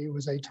Galaxy,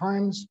 was a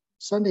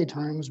Sunday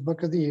Times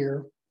Book of the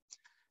Year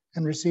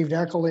and received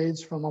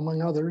accolades from,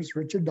 among others,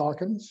 Richard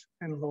Dawkins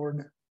and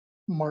Lord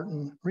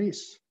Martin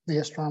Rees, the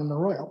Astronomer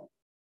Royal.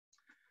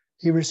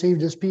 He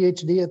received his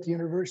PhD at the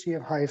University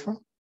of Haifa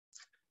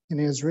in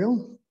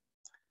Israel.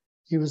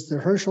 He was the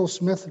Herschel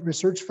Smith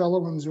Research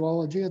Fellow in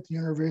Zoology at the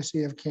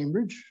University of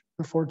Cambridge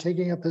before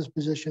taking up his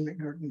position at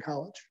Girton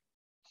College.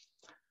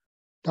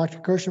 Dr.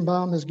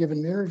 Kershenbaum has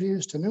given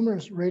interviews to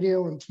numerous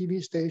radio and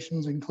TV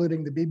stations,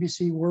 including the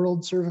BBC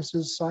World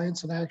Service's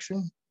Science in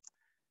Action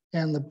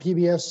and the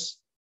PBS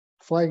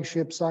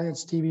flagship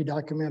science TV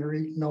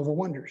documentary, Nova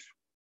Wonders.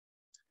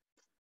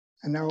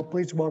 And now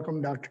please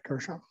welcome Dr.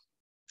 Kershenbaum.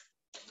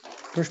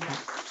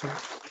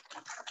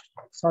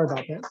 Sorry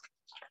about that.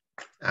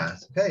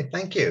 That's okay,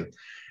 thank you.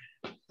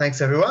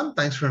 Thanks everyone,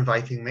 thanks for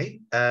inviting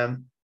me. I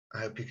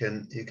hope you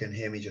can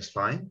hear me just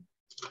fine.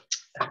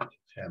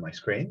 Share my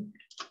screen.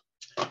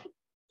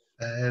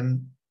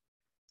 And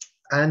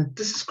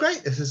this is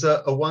great. This is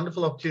a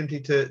wonderful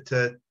opportunity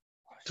to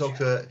talk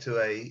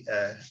to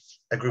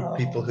a group of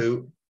people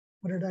who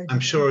What did I do? I'm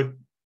sure,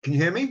 can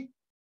you hear me?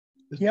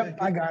 Yep,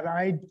 I got it.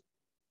 I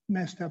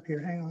messed up here.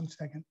 Hang on a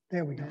second.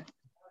 There we go.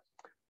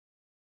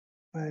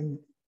 I'm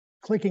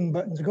clicking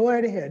buttons. Go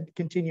right ahead.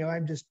 Continue.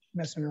 I'm just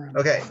messing around.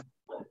 Okay.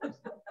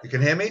 You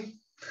can hear me?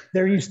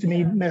 They're used to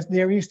me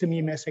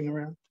messing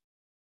around.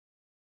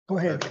 Go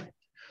ahead, Okay.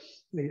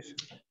 please.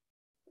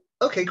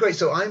 Okay, great.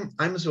 So I'm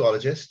a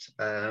zoologist,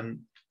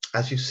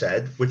 as you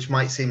said, which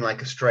might seem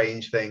like a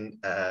strange thing,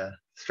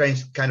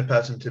 strange kind of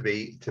person to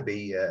be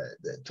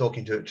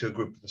talking to a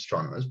group of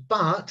astronomers,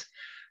 but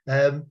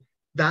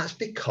that's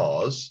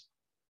because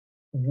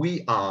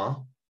we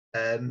are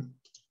at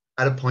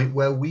a point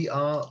where we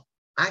are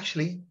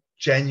actually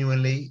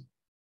genuinely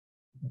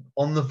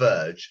on the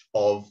verge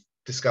of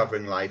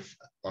discovering life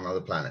on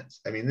other planets.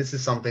 I mean, this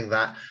is something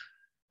that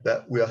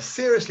we are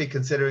seriously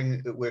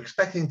considering, that we're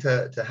expecting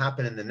to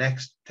happen in the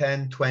next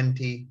 10,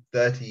 20,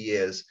 30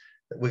 years,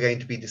 that we're going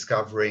to be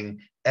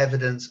discovering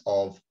evidence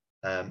of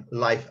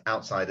life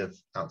outside of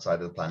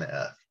the planet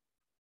Earth.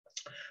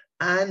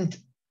 And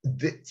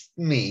this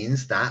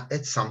means that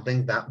it's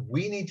something that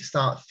we need to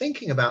start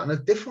thinking about in a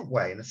different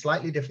way, in a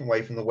slightly different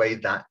way from the way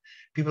that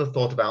people have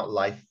thought about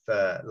life,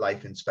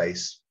 life in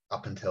space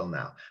up until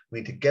now. We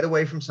need to get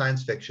away from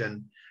science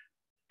fiction,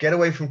 get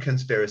away from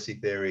conspiracy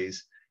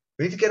theories.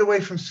 We need to get away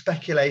from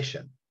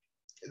speculation.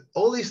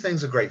 All these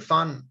things are great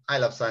fun. I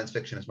love science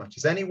fiction as much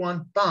as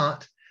anyone,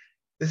 but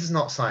this is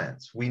not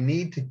science. We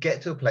need to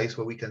get to a place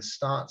where we can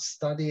start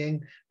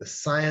studying the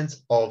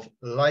science of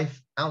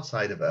life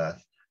outside of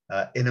Earth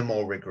in a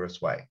more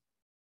rigorous way.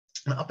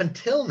 And up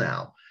until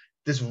now,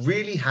 this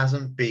really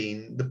hasn't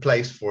been the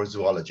place for a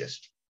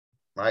zoologist,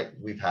 right?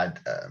 We've had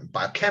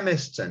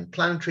biochemists and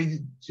planetary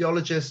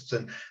geologists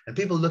and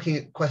people looking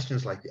at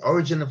questions like the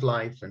origin of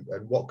life and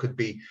what could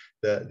be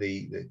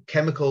the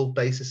chemical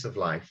basis of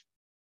life.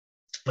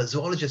 But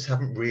zoologists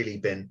haven't really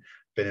been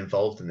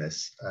involved in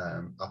this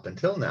up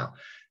until now.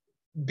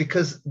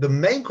 Because the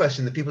main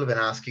question that people have been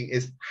asking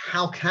is,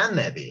 how can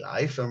there be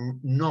life? And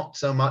not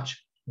so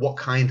much, what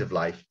kind of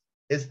life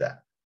is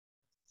there?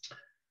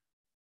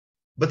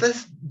 But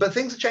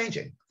things are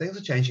changing. Things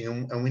are changing,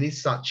 and we need to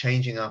start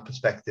changing our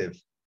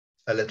perspective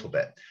a little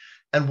bit.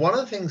 And one of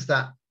the things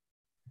that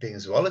being a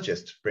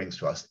zoologist brings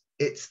to us,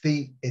 it's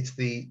the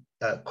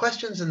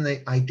questions and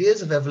the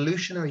ideas of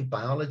evolutionary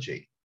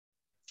biology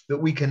that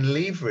we can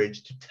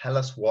leverage to tell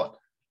us what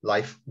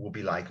life will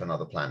be like on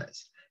other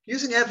planets.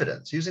 Using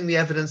evidence, using the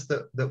evidence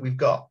that we've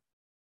got.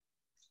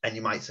 And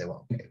you might say,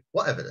 well, okay,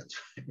 what evidence?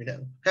 We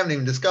haven't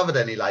even discovered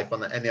any life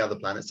on any other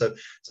planet, so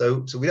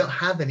we don't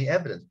have any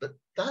evidence. But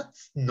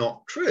that's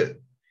not true.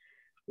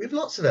 We have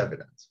lots of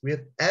evidence. We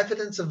have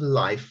evidence of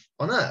life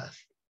on Earth.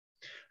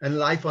 And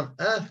life on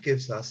Earth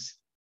gives us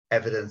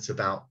evidence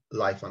about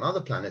life on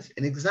other planets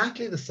in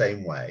exactly the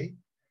same way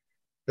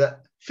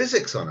that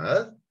physics on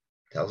Earth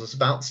tells us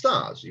about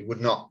stars. You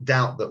would not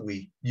doubt that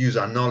we use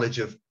our knowledge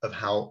of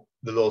how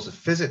the laws of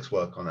physics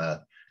work on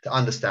Earth to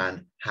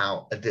understand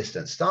how a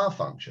distant star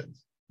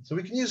functions. So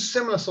we can use a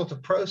similar sort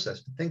of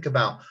process to think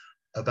about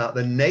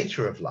the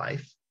nature of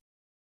life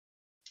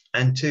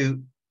and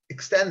to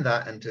extend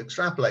that and to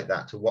extrapolate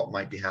that to what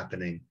might be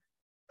happening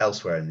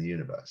elsewhere in the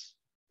universe.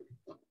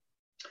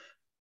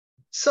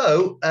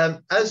 So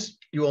as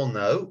you all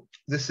know,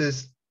 this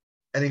is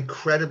an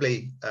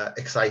incredibly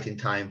exciting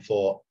time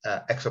for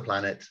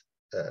exoplanet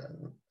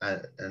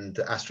and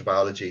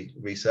astrobiology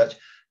research.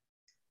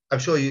 I'm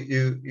sure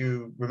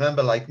you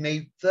remember, like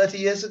me, 30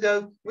 years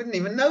ago, we didn't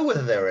even know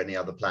whether there were any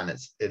other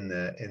planets in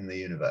the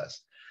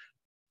universe.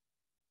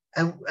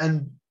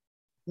 And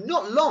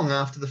not long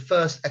after the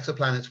first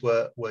exoplanets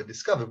were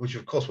discovered, which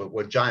of course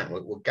were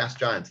gas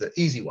giants, the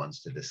easy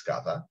ones to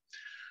discover,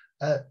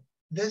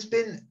 there's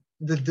been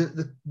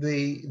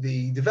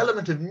the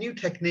development of new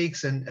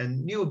techniques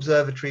and new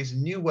observatories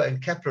and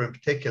and Kepler in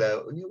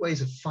particular, new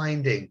ways of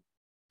finding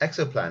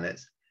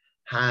exoplanets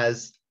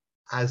has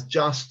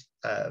just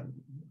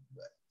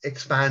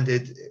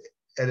expanded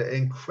at an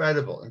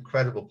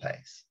incredible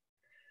pace.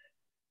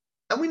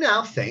 And we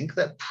now think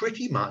that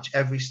pretty much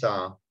every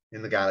star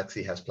in the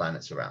galaxy has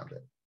planets around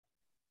it.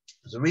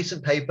 There's a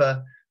recent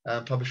paper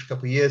published a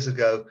couple of years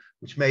ago,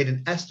 which made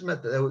an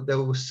estimate that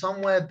there was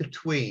somewhere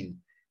between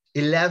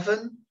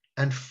 11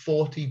 and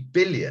 40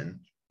 billion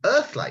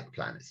Earth-like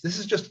planets. This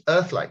is just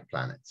Earth-like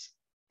planets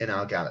in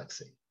our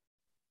galaxy.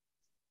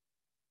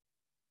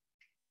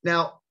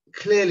 Now,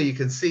 clearly you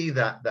can see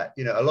that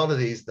a lot of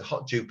these, the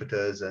hot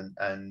Jupiters and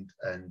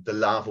the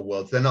lava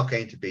worlds, they're not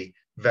going to be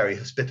very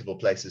hospitable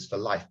places for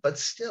life, but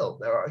still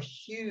there are a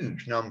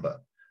huge number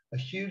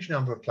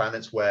of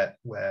planets where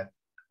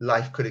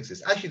life could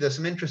exist. Actually, there's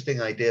some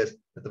interesting ideas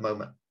at the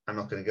moment I'm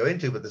not going to go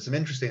into, but there's some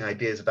interesting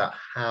ideas about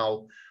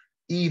how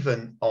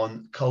even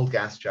on cold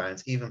gas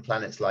giants, even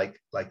planets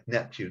like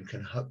Neptune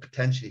can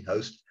potentially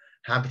host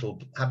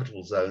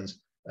habitable zones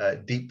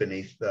deep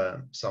beneath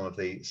some of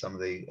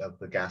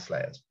the gas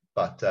layers.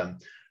 But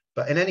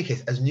in any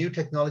case, as new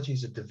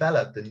technologies are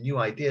developed and new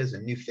ideas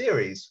and new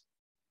theories,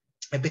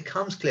 it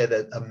becomes clear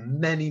that there are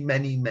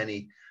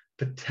many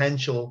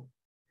potential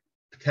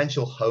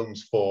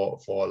homes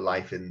for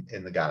life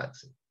in the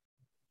galaxy.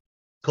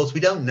 Of course, we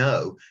don't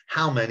know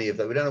how many of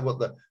them. We don't know what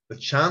the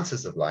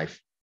chances of life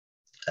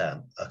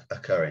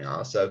occurring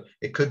are. So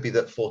it could be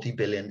that 40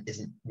 billion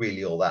isn't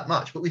really all that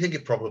much, but we think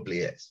it probably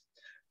is.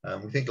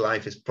 We think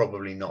life is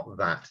probably not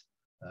that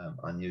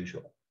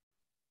unusual.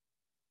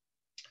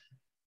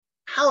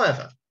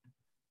 However,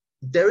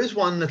 there is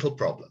one little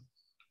problem.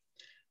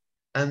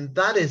 And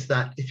that is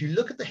that if you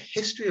look at the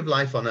history of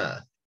life on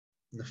Earth,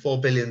 the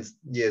 4.5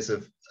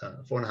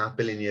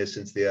 billion years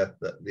since the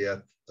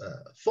Earth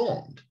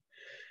formed,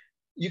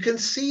 you can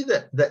see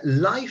that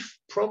life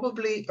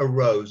probably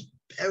arose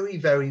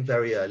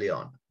very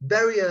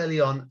early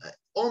on,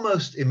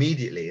 almost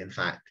immediately, in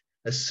fact,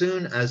 as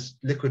soon as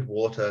liquid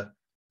water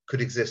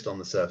could exist on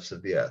the surface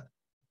of the Earth.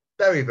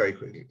 Very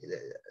quickly,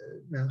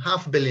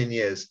 500 million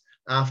years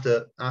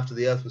after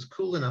the Earth was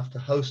cool enough to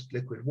host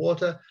liquid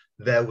water,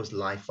 there was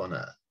life on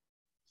Earth.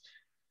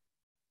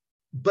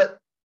 But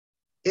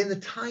in the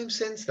time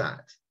since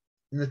that,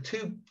 in the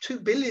 2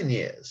 billion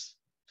years,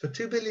 for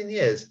 2 billion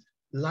years,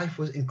 life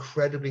was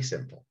incredibly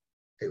simple.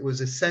 It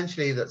was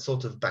essentially that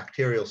sort of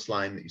bacterial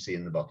slime that you see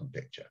in the bottom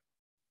picture.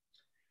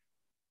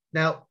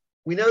 Now,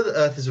 we know that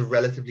Earth is a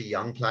relatively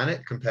young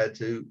planet compared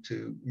to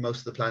most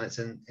of the planets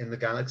in the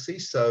galaxy.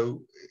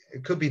 So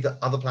it could be that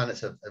other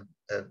planets are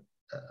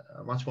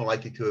much more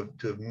likely to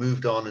have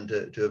moved on and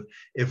to have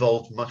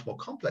evolved much more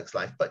complex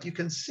life. But you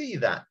can see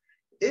that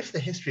if the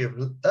history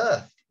of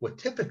Earth were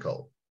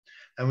typical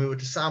and we were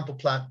to sample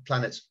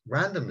planets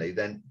randomly,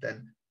 then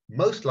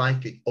most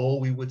likely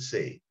all we would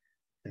see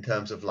in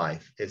terms of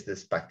life is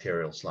this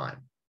bacterial slime.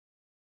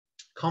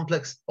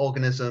 Complex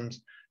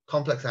organisms,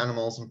 complex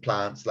animals and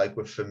plants like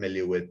we're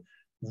familiar with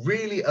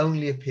really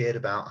only appeared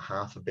about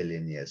 500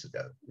 million years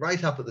ago,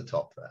 right up at the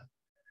top there.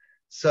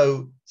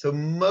 So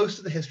most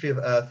of the history of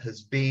Earth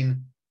has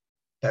been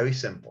very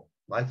simple.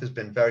 Life has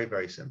been very,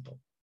 very simple.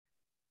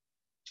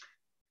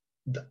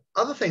 The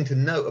other thing to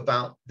note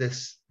about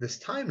this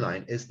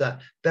timeline is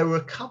that there were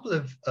a couple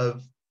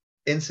of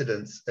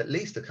incidents, at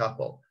least a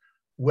couple,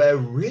 where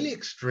really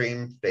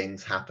extreme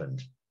things happened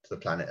to the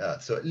planet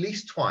Earth. So at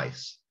least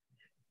twice,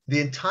 the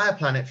entire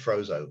planet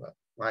froze over,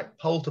 right?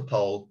 Pole to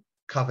pole,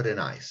 covered in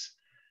ice.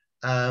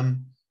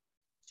 And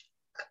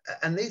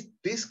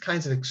these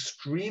kinds of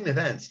extreme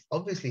events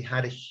obviously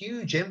had a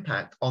huge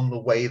impact on the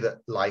way that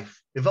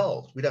life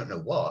evolved. We don't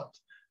know what,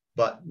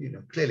 but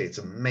clearly it's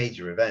a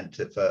major event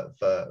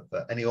for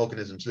any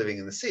organisms living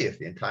in the sea if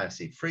the entire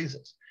sea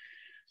freezes.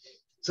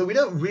 So we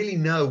don't really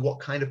know what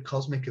kind of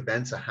cosmic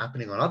events are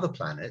happening on other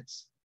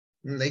planets.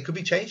 They could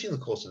be changing the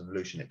course of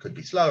evolution. It could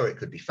be slower, it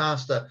could be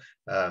faster.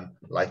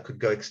 Life could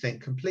go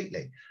extinct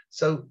completely.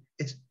 So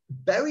it's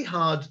very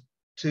hard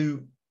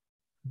to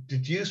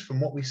deduce from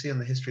what we see on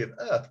the history of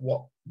Earth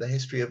what the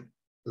history of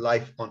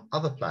life on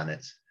other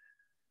planets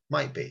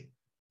might be.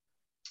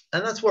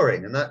 And that's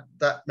worrying. And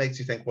that makes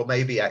you think, well,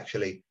 maybe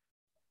actually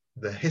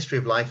the history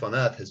of life on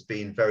Earth has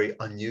been very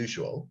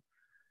unusual.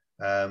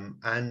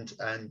 And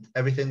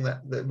everything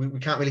that we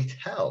can't really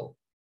tell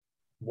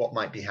what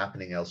might be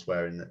happening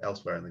elsewhere in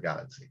the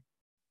galaxy.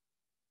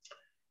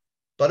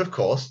 But of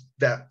course,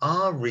 there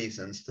are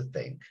reasons to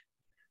think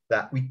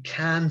that we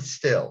can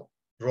still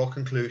draw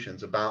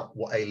conclusions about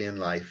what alien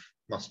life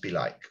must be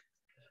like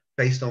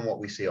based on what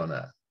we see on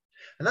Earth.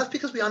 And that's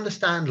because we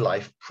understand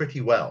life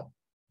pretty well.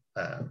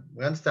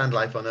 We understand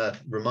life on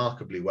Earth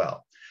remarkably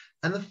well.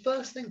 And the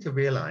first thing to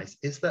realize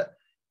is that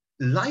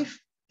life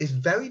is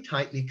very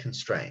tightly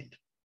constrained.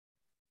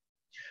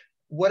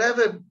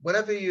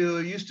 Whatever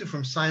you're used to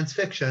from science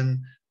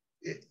fiction,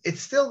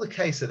 it's still the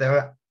case that there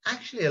are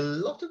actually a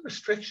lot of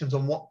restrictions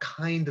on what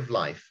kind of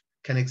life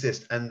can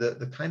exist and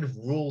the kind of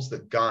rules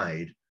that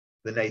guide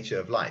the nature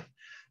of life.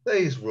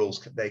 These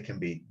rules, they can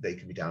be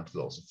down to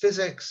laws of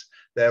physics.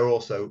 There are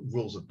also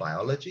rules of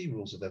biology,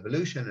 rules of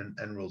evolution,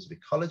 and rules of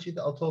ecology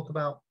that I'll talk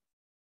about.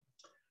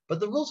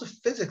 But the rules of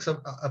physics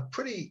are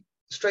pretty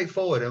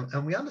straightforward,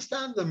 and we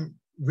understand them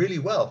really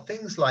well.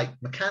 Things like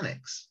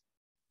mechanics,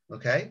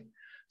 okay?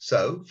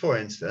 So, for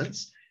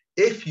instance,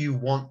 if you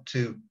want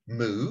to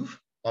move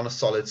on a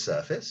solid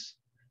surface,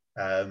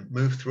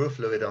 move through a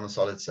fluid on a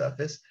solid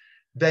surface,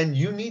 then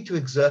you need to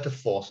exert a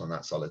force on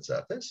that solid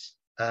surface,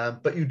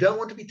 but you don't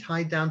want to be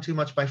tied down too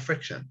much by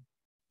friction.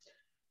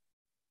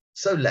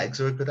 So legs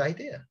are a good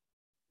idea.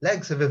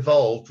 Legs have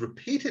evolved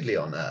repeatedly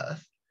on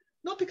Earth,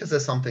 not because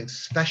there's something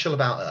special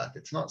about Earth.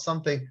 It's not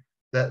something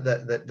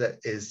that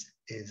is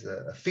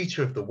a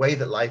feature of the way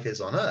that life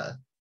is on Earth.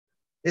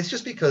 It's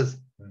just because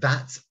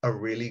that's a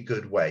really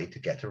good way to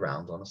get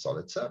around on a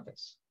solid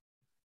surface.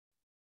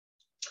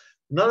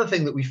 Another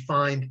thing that we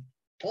find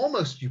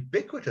almost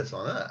ubiquitous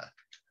on Earth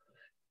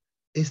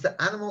is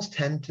that animals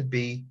tend to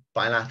be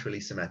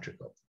bilaterally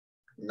symmetrical.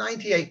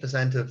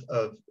 98%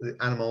 of the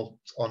animals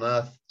on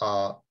Earth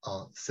are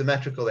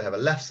symmetrical. They have a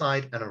left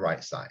side and a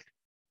right side.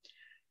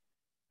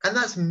 And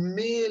that's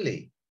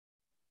merely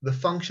the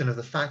function of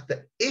the fact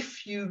that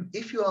if you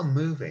are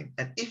moving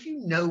and if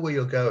you know where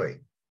you're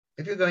going,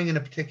 if you're going in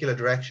a particular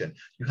direction,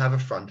 you have a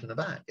front and a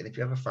back. And if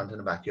you have a front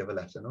and a back, you have a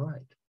left and a right.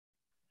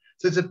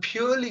 So it's a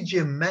purely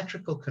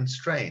geometrical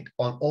constraint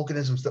on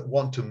organisms that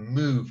want to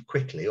move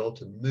quickly or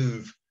to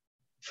move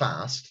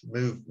fast,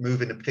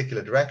 move in a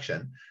particular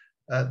direction,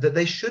 that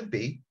they should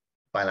be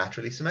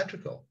bilaterally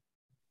symmetrical.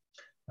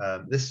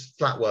 This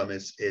flatworm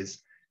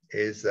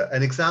is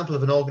an example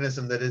of an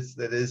organism that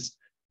is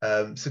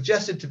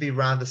suggested to be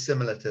rather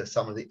similar to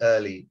some of the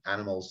early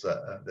animals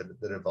that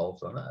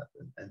evolved on Earth.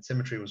 And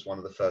symmetry was one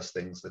of the first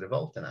things that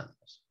evolved in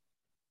animals.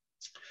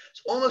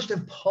 It's almost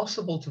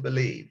impossible to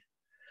believe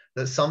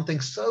that something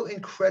so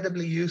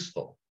incredibly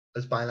useful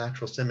as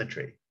bilateral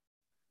symmetry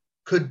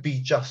could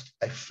be just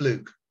a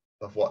fluke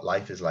of what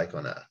life is like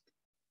on Earth.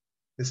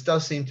 This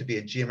does seem to be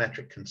a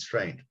geometric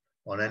constraint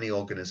on any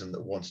organism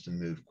that wants to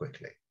move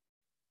quickly.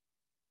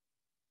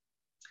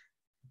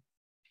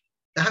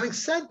 Now, having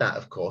said that,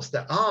 of course,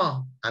 there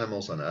are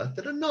animals on Earth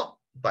that are not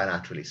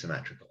bilaterally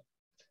symmetrical.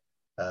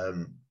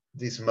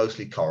 These are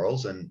mostly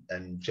corals and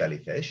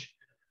jellyfish,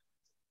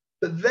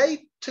 but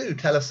they too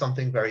tell us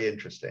something very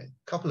interesting,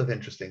 a couple of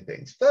interesting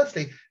things.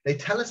 Firstly, they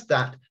tell us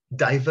that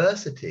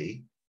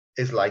diversity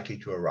is likely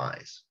to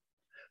arise.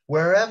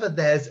 Wherever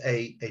there's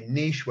a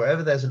niche,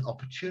 wherever there's an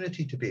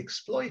opportunity to be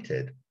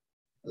exploited,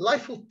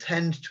 life will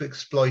tend to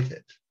exploit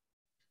it.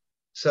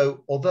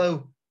 So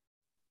although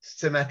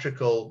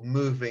symmetrical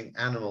moving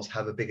animals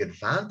have a big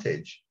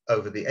advantage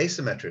over the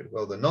asymmetric,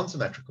 well, the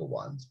non-symmetrical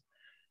ones,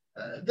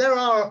 there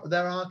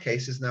are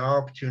cases and there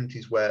are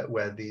opportunities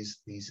where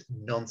these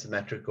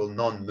non-symmetrical,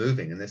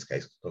 non-moving, in this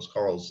case, of course,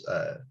 corals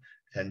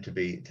tend to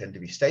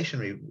be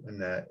stationary in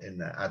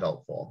their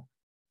adult form,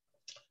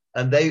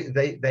 and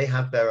they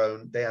have their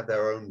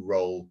own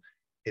role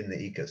in the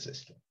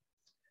ecosystem.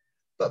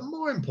 But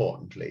more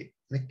importantly,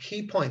 the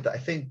key point that I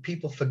think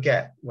people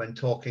forget when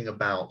talking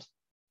about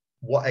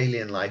what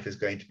alien life is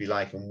going to be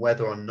like and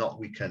whether or not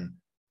we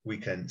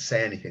can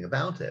say anything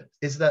about it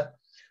is that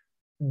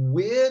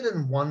weird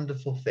and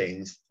wonderful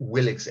things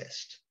will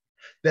exist.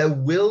 There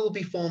will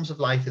be forms of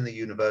life in the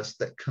universe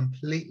that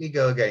completely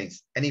go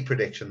against any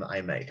prediction that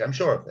I make. I'm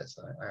sure of this.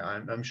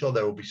 I'm sure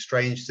there will be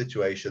strange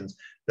situations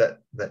that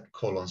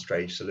call on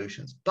strange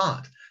solutions,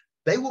 but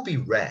they will be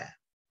rare.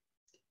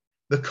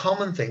 The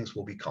common things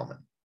will be common.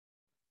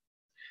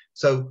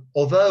 So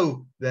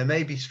although there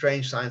may be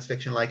strange science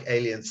fiction like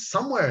aliens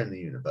somewhere in the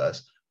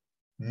universe,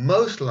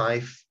 most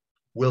life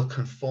will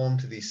conform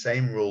to these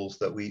same rules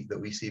that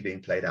we see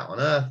being played out on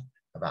Earth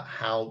about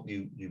how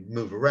you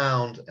move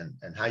around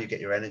and how you get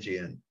your energy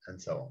and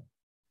so on.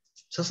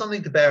 So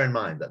something to bear in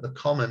mind, that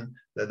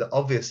the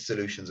obvious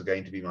solutions are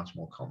going to be much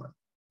more common.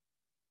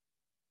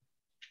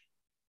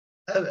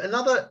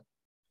 Another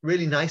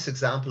really nice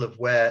example of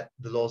where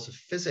the laws of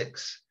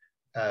physics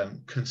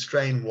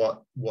constrain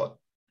what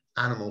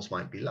animals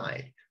might be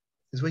like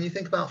is when you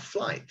think about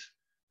flight.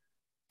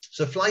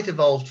 So flight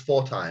evolved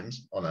 4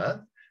 times on Earth,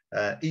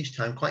 each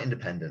time quite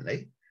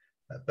independently.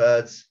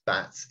 Birds,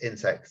 bats,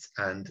 insects,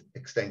 and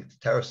extinct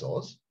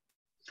pterosaurs.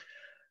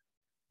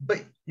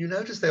 But you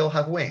notice they all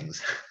have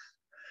wings.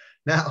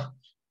 Now,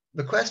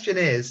 the question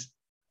is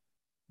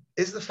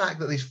the fact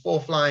that these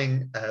 4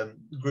 flying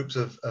groups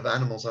of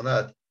animals on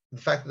Earth,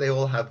 the fact that they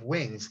all have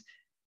wings,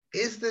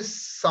 is this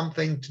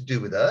something to do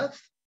with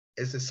Earth?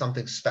 Is this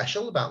something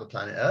special about the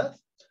planet Earth?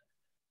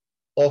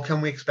 Or can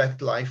we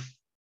expect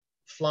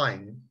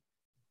flying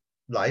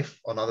life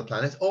on other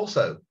planets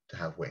also to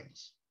have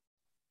wings?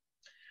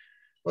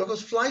 Well, of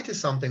course, flight is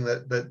something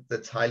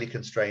that's highly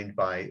constrained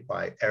by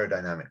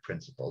aerodynamic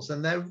principles.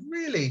 And there are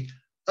really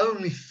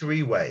only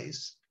 3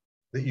 ways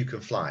that you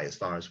can fly as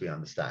far as we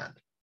understand.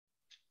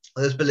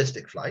 There's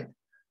ballistic flight.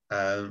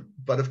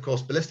 But of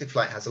course, ballistic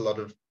flight has a lot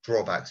of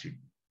drawbacks. You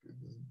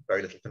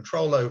very little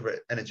control over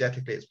it.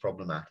 Energetically, it's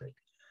problematic.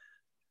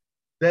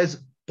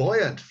 There's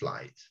buoyant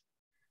flight.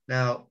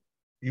 Now,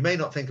 you may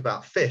not think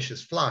about fish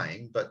as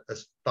flying, but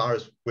as far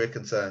as we're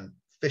concerned,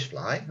 fish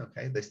fly.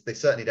 Okay, they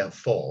certainly don't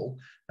fall.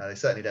 They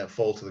certainly don't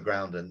fall to the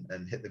ground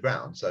and hit the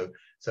ground. So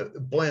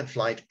buoyant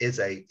flight is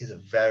a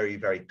very,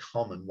 very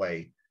common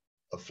way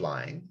of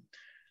flying.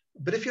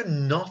 But if you're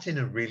not in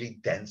a really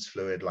dense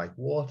fluid like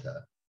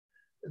water,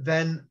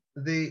 then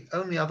the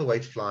only other way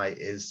to fly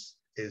is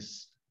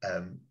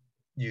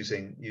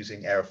using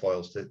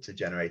aerofoils to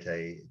generate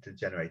a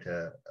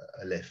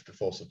lift, a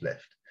force of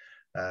lift,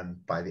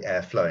 by the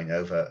air flowing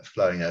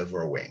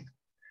over a wing.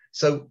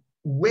 So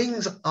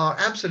wings are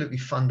absolutely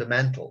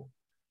fundamental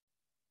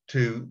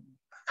to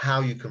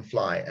how you can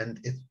fly, and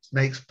it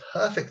makes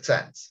perfect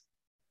sense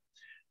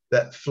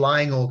that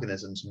flying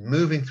organisms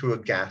moving through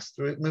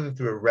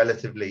a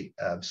relatively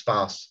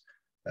sparse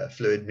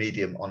fluid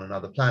medium on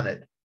another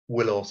planet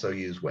will also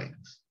use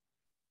wings.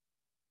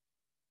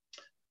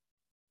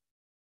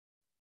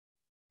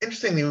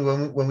 Interestingly,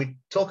 when we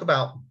talk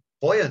about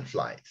buoyant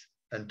flight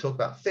and talk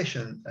about fish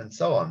and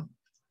so on,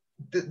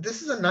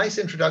 this is a nice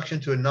introduction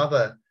to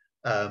another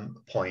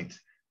point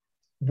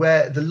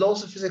where the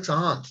laws of physics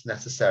aren't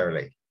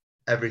necessarily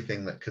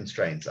everything that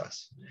constrains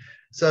us.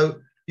 So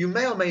you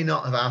may or may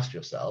not have asked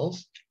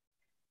yourselves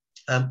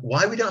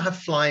why we don't have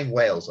flying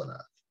whales on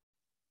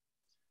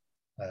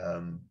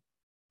Earth.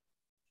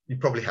 You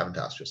probably haven't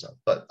asked yourself,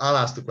 but I'll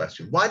ask the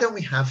question. Why don't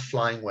we have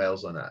flying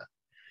whales on Earth?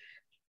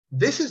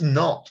 This is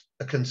not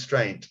a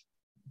constraint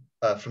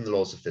from the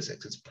laws of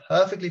physics. It's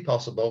perfectly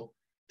possible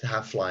to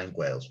have flying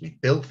whales. We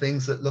built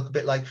things that look a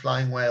bit like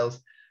flying whales.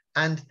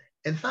 And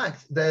in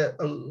fact, there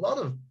are a lot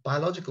of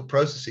biological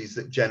processes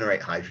that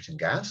generate hydrogen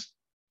gas.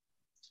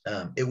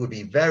 It would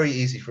be very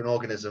easy for an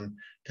organism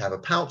to have a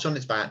pouch on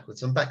its back with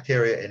some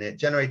bacteria in it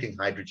generating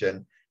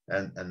hydrogen,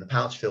 and the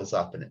pouch fills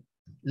up and it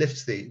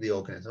lifts the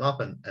organism up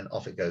and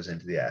off it goes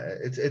into the air.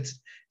 It's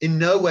in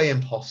no way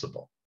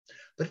impossible,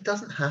 but it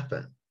doesn't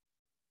happen.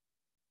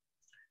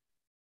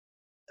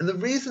 And the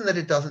reason that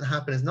it doesn't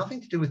happen is nothing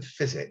to do with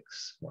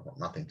physics. Well, not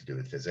nothing to do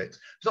with physics.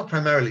 It's not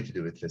primarily to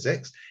do with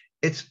physics.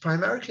 It's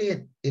primarily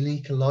an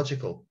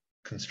ecological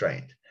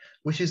constraint,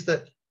 which is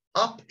that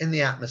up in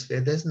the atmosphere,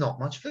 there's not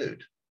much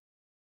food,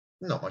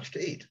 not much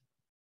to eat.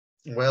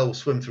 A whale will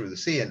swim through the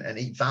sea and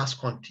eat vast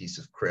quantities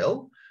of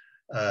krill,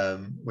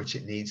 which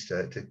it needs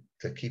to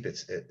keep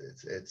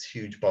its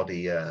huge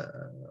body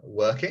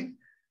working.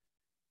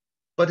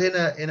 But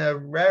in a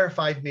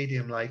rarefied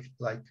medium like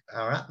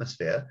our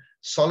atmosphere,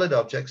 solid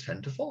objects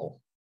tend to fall.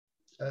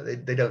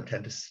 They don't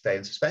tend to stay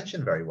in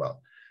suspension very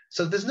well.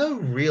 So there's no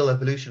real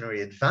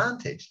evolutionary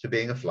advantage to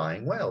being a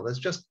flying whale. There's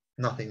just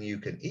nothing you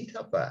can eat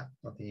up there,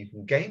 nothing you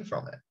can gain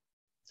from it.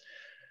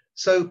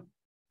 So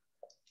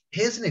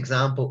here's an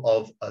example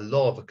of a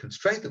law, of a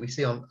constraint that we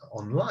see on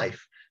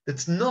life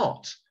that's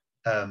not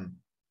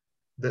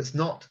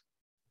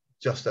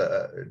just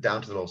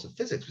down to the laws of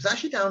physics. It's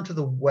actually down to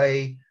the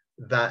way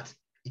that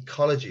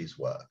ecologies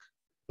work,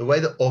 the way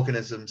that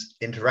organisms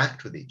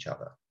interact with each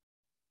other.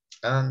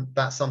 And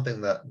that's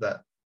something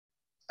that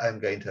I'm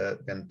going to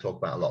talk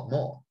about a lot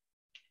more.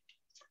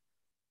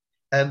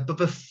 But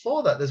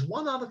before that, there's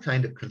one other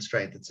kind of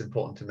constraint that's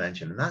important to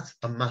mention, and that's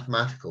a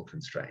mathematical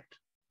constraint.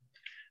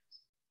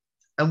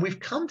 And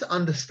we've come to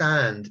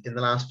understand in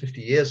the last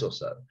 50 years or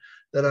so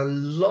that a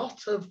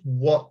lot of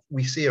what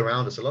we see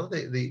around us, a lot of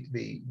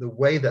the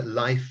way that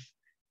life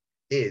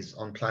is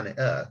on planet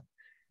Earth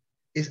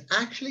is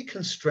actually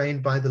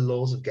constrained by the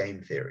laws of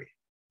game theory.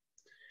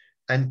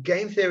 And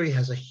game theory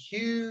has a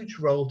huge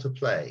role to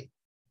play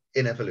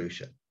in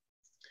evolution.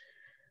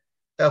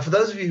 Now, for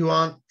those of you who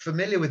aren't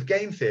familiar with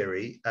game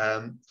theory,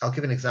 I'll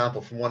give an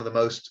example from one of the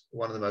most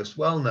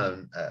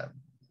well-known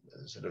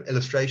sort of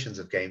illustrations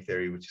of game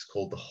theory, which is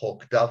called the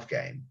hawk-dove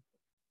game.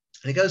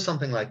 And it goes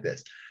something like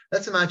this.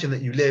 Let's imagine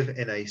that you live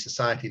in a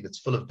society that's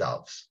full of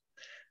doves,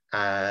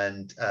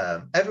 and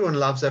everyone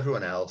loves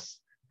everyone else.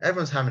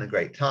 Everyone's having a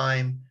great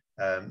time.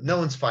 No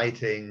one's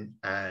fighting,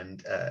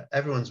 and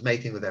everyone's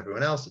mating with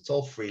everyone else. It's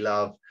all free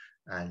love,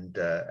 and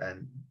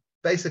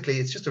basically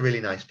it's just a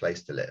really nice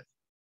place to live.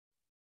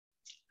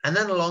 And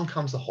then along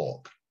comes the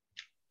hawk.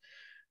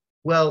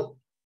 Well,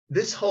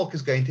 this hawk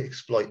is going to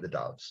exploit the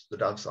doves. The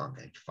doves aren't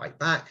going to fight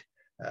back.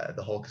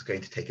 The hawk is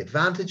going to take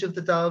advantage of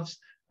the doves,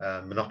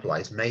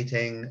 monopolize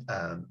mating,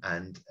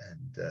 and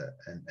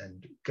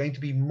going to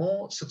be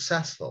more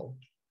successful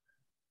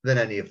than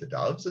any of the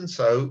doves. And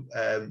so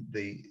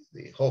the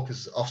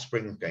hawk's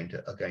offspring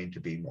are going to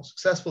be more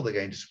successful. They're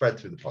going to spread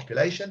through the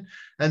population.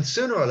 And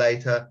sooner or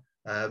later,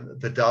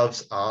 the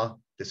doves are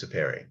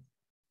disappearing.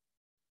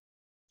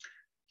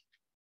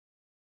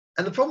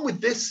 And the problem with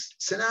this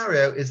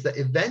scenario is that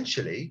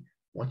eventually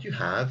what you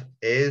have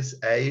is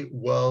a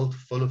world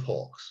full of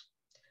hawks,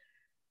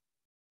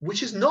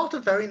 which is not a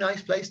very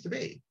nice place to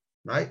be,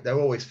 right? They're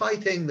always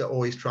fighting. They're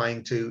always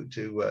trying to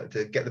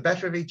get the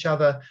better of each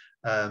other,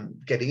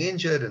 getting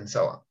injured and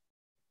so on.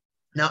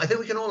 Now, I think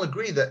we can all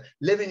agree that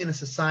living in a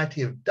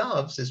society of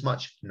doves is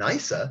much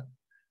nicer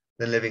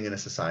than living in a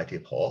society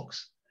of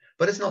hawks,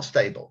 but it's not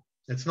stable.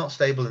 It's not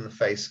stable in the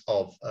face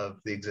of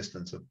the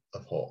existence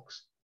of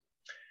hawks.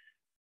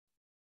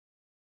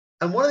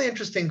 And one of the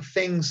interesting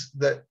things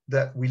that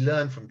we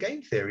learn from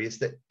game theory is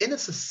that in a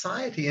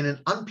society, in an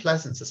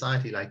unpleasant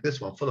society like this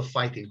one, full of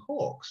fighting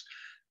hawks,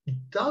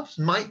 doves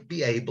might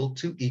be able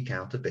to eke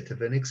out a bit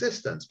of an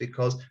existence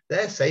because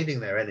they're saving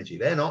their energy.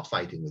 They're not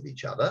fighting with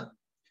each other.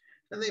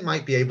 And they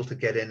might be able to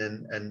get in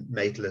and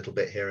mate a little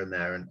bit here and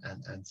there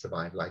and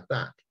survive like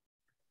that.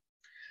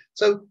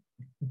 So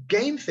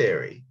game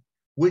theory,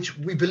 which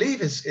we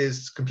believe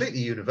is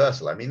completely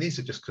universal. I mean, these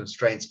are just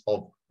constraints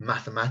of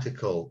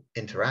mathematical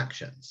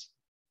interactions,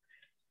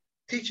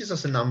 teaches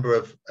us a number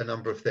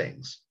of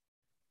things.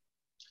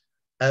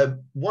 The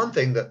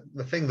thing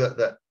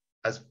that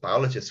as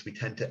biologists we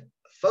tend to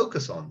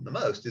focus on the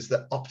most is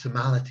that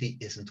optimality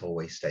isn't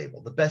always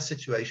stable. The best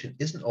situation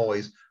isn't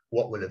always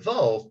what will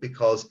evolve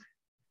because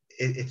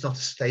it's not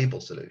a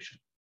stable solution.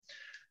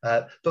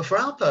 But for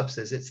our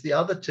purposes, it's the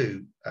other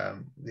two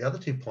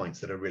points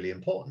that are really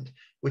important,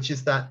 which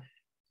is that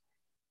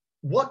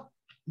what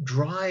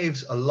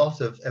drives a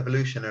lot of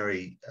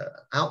evolutionary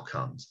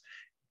outcomes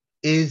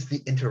is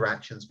the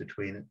interactions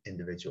between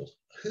individuals.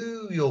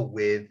 Who you're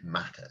with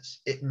matters.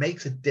 It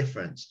makes a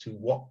difference to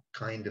what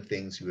kind of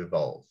things you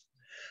evolve.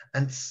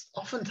 And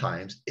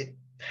oftentimes it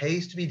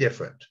pays to be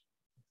different.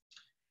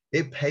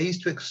 It pays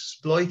to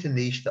exploit a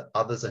niche that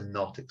others are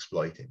not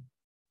exploiting.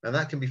 And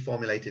that can be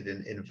formulated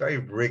in very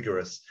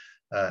rigorous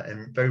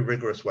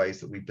ways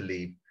that we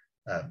believe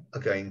are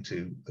going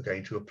to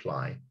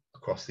apply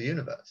across the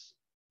universe.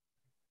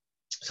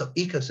 So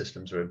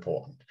ecosystems are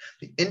important.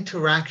 The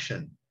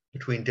interaction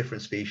between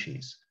different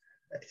species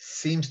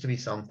seems to be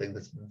something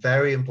that's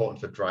very important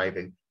for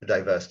driving the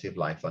diversity of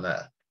life on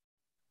Earth.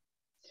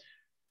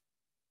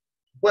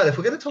 Well, if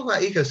we're going to talk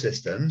about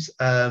ecosystems,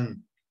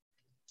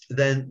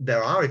 then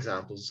there are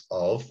examples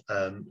of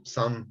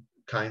some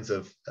kinds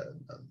of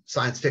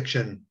science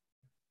fiction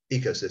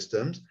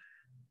ecosystems.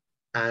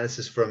 And this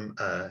is from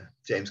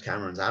James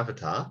Cameron's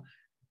Avatar.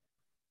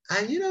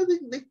 And, you know,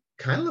 they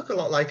kind of look a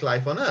lot like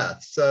life on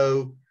Earth.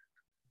 So,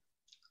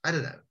 I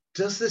don't know.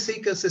 Does this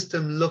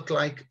ecosystem look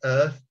like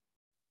Earth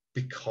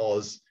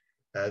because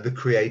the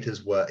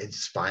creators were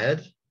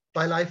inspired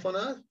by life on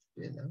Earth?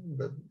 You know,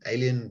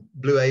 the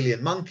blue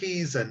alien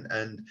monkeys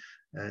and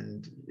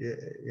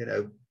you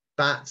know,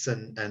 bats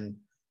and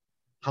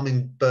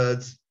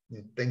hummingbirds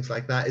and things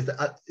like that. Is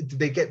that did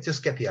they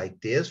just get the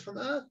ideas from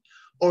Earth,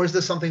 Or is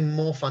there something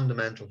more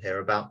fundamental here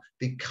about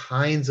the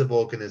kinds of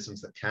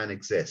organisms that can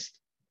exist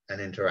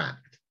and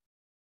interact?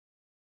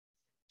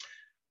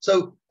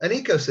 So an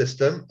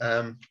ecosystem,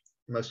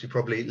 most of you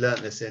probably learned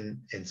this in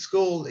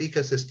school.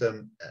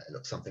 Ecosystem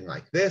looks something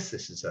like this.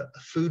 This is a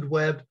food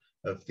web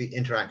of the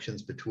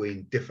interactions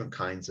between different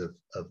kinds of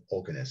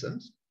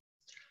organisms.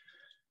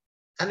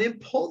 And the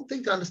important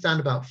thing to understand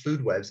about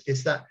food webs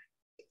is that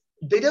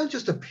they don't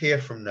just appear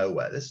from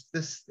nowhere.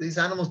 These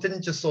animals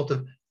didn't just sort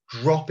of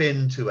drop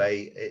into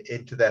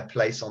their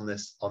place on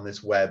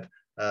this web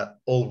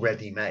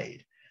already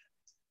made.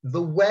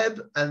 The web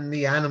and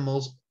the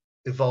animals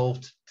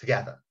evolved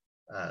together.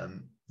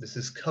 This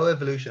is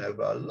coevolution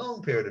over a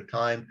long period of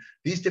time.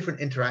 These different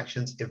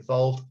interactions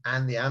evolved,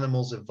 and the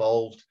animals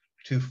evolved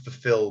to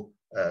fulfill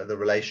the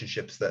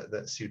relationships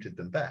that suited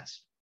them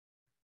best.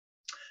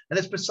 And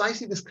it's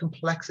precisely this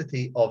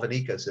complexity of an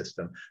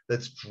ecosystem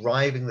that's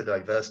driving the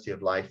diversity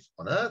of life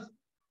on Earth.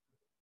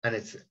 And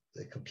it's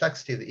the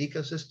complexity of the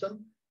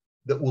ecosystem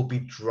that will be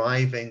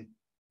driving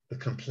the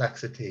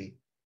complexity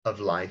of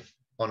life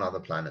on other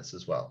planets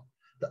as well.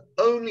 The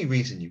only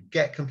reason you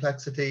get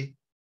complexity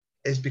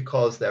is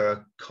because there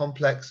are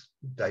complex,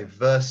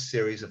 diverse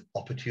series of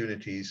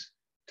opportunities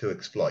to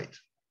exploit.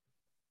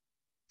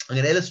 I'm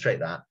going to illustrate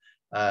that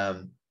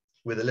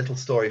with a little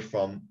story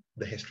from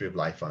the history of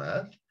life on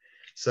Earth.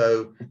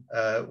 So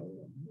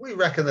we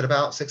reckon that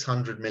about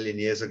 600 million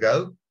years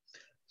ago,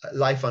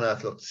 life on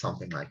Earth looked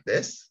something like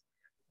this.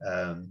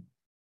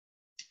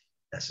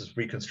 This is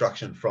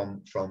reconstruction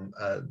from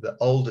the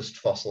oldest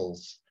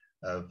fossils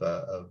of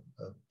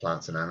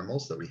plants and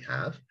animals that we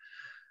have.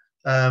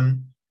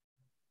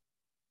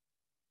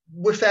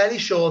 We're fairly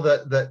sure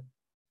that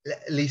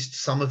at least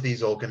some of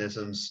these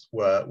organisms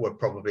were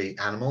probably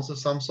animals of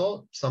some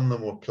sort. Some of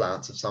them were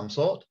plants of some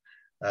sort.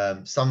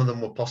 Some of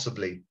them were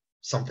possibly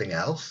something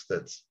else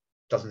that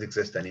doesn't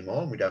exist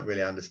anymore, and we don't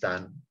really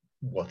understand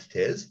what it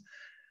is.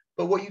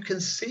 But what you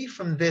can see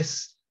from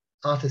this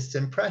artist's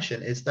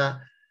impression is that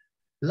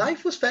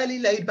life was fairly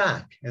laid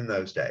back in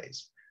those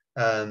days.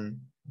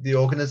 The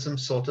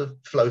organisms sort of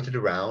floated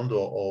around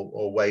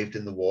or waved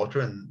in the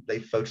water, and they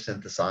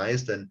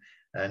photosynthesized,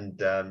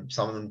 and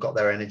some of them got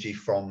their energy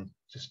from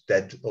just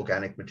dead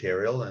organic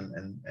material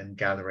and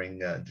gathering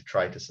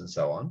detritus and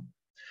so on.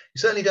 You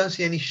certainly don't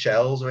see any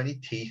shells or any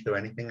teeth or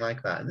anything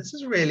like that. And this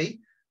is really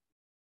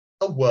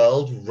a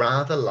world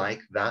rather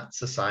like that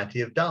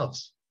society of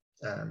doves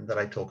that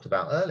I talked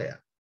about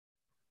earlier.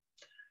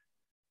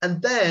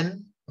 And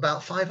then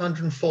about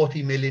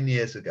 540 million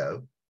years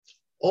ago,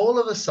 all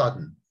of a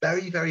sudden,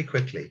 very, very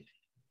quickly,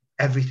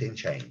 everything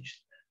changed,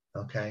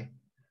 okay?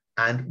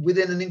 And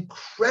within an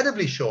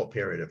incredibly short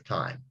period of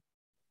time,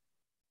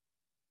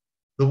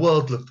 the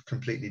world looked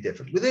completely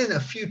different. Within a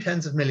few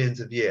tens of millions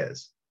of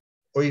years,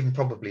 or even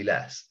probably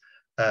less,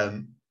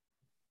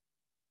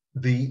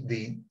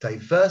 the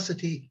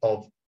diversity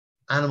of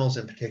animals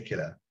in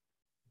particular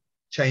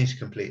changed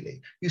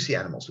completely. You see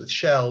animals with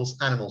shells,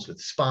 animals with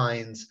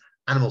spines,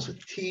 animals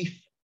with teeth,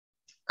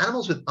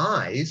 animals with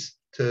eyes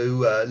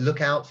to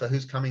look out for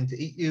who's coming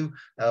to eat you,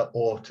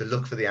 or to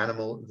look for the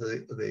animal,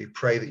 the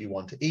prey that you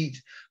want to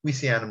eat. We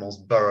see animals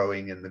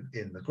burrowing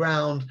in the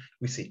ground.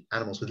 We see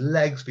animals with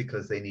legs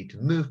because they need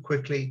to move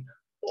quickly.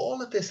 All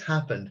of this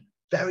happened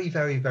very,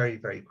 very, very,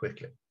 very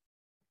quickly.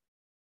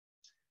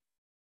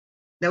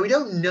 Now, we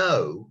don't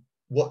know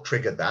what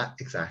triggered that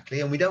exactly,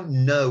 and we don't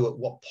know at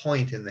what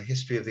point in the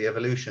history of the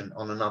evolution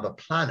on another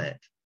planet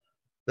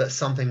that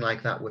something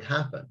like that would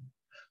happen.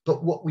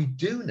 But what we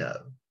do know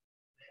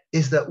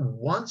is that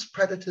once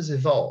predators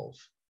evolve,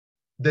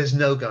 there's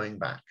no going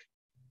back.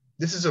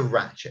 This is a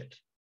ratchet.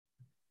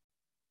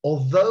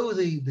 Although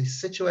the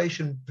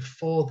situation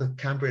before the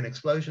Cambrian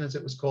explosion, as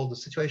it was called, the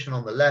situation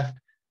on the left,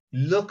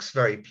 looks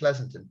very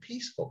pleasant and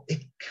peaceful,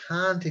 it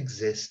can't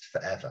exist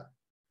forever.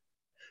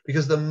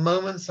 Because the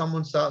moment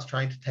someone starts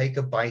trying to take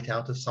a bite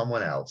out of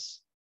someone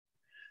else,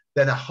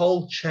 then a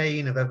whole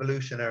chain of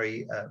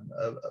evolutionary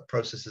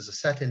processes are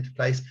set into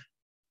place,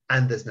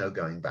 and there's no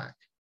going back.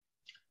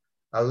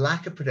 A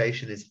lack of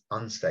predation is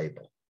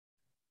unstable.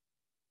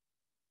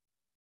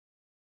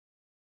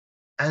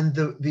 And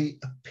the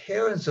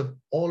appearance of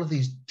all of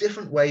these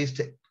different ways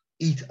to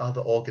eat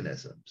other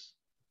organisms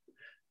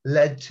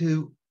led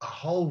to a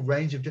whole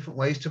range of different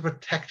ways to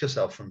protect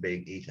yourself from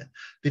being eaten.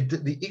 The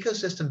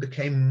ecosystem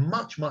became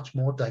much, much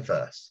more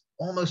diverse,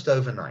 almost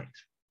overnight.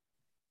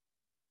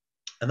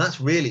 And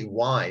that's really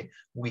why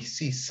we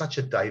see such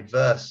a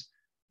diverse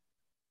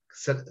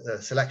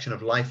selection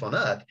of life on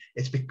Earth.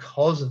 It's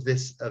because of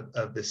this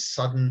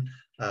sudden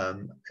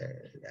and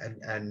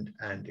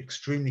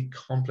extremely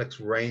complex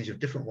range of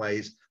different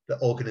ways that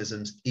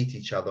organisms eat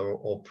each other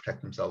or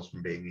protect themselves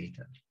from being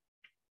eaten.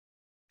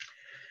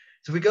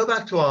 So if we go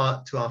back to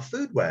our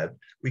food web,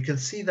 we can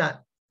see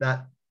that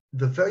the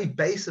very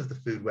base of the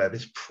food web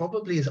is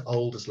probably as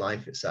old as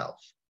life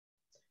itself.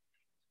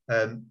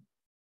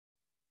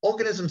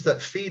 Organisms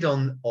that feed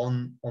on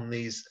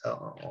this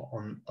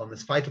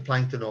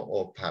phytoplankton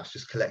or perhaps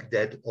just collect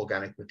dead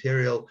organic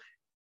material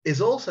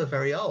is also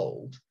very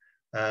old.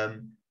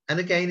 And And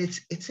again,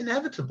 it's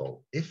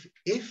inevitable.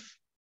 If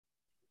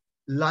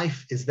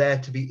life is there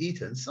to be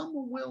eaten,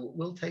 someone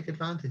will take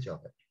advantage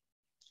of it.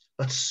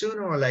 But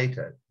sooner or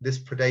later, this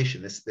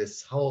predation,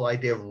 this whole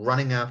idea of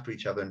running after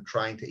each other and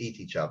trying to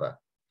eat each other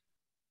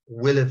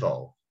will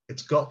evolve.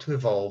 It's got to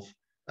evolve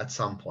at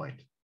some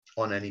point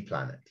on any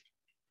planet.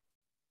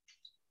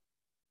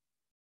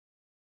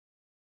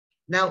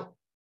 Now,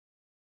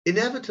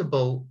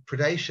 inevitable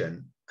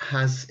predation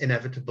has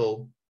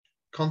inevitable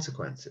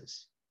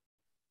consequences.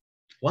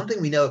 One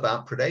thing we know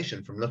about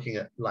predation from looking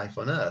at life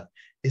on Earth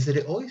is that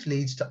it always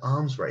leads to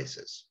arms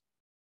races.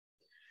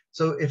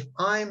 So if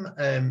I'm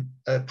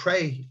a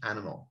prey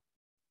animal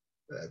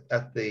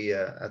at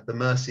the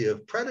mercy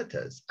of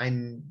predators, I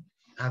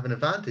have an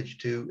advantage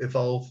to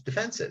evolve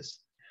defenses.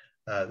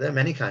 There are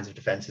many kinds of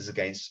defenses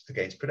against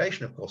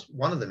predation. Of course,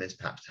 one of them is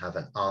perhaps to have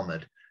an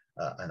armored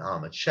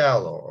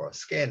shell or a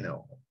skin,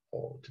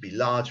 or to be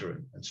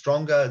larger and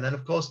stronger. And then,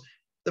 of course,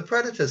 the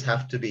predators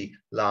have to be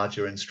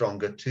larger and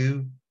stronger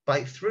to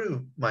bite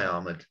through my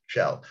armored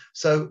shell.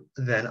 So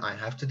then I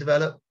have to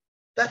develop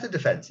better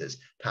defenses,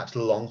 perhaps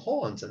long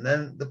horns, and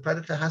then the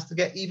predator has to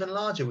get even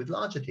larger with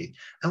larger teeth.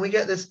 And we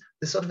get this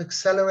sort of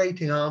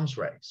accelerating arms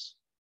race,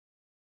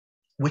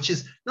 which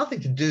is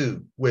nothing to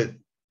do with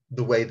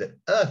the way that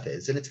Earth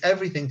is, and it's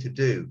everything to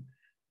do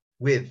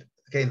with,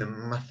 again, the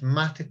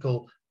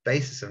mathematical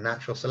basis of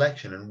natural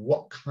selection and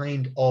what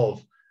kind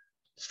of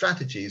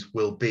strategies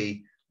will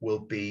be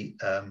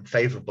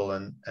favorable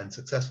and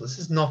successful. This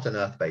is not an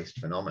Earth-based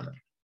phenomenon.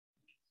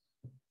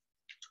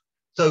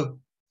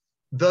 So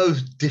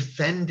those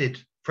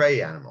defended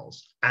prey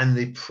animals and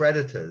the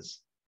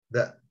predators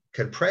that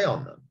can prey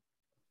on them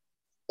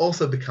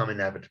also become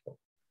inevitable.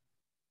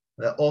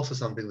 They're also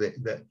something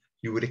that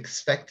you would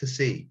expect to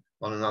see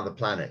on another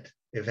planet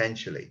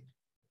eventually,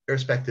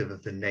 irrespective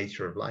of the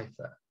nature of life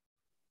there.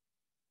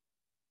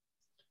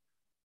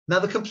 Now,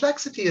 the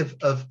complexity of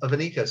an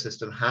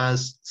ecosystem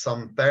has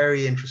some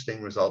very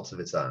interesting results of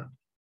its own.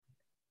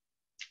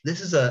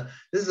 This is a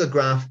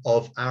graph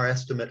of our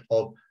estimate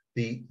of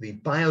the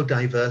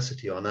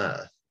biodiversity on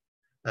Earth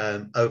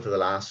over the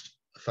last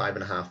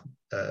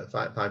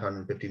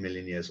 550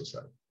 million years or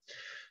so.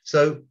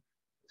 So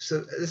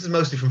this is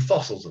mostly from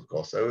fossils, of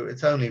course, so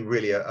it's only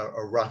really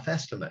a rough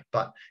estimate.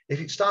 But if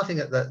you're starting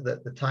at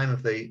the time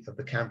of the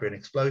Cambrian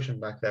explosion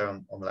back there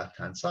on the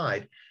left-hand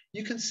side,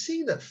 you can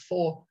see that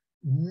for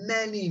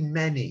many,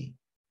 many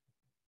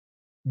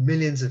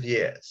millions of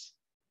years,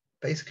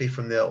 basically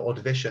from the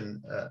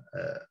Ordovician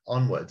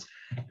onwards,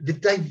 the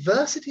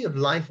diversity of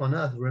life on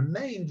Earth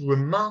remained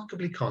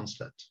remarkably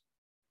constant.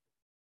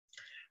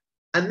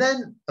 And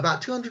then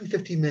about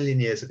 250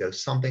 million years ago,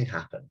 something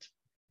happened.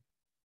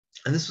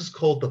 And this was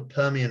called the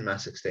Permian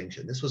mass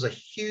extinction. This was a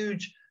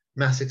huge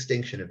mass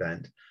extinction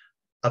event.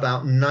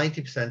 About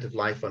 90% of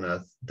life on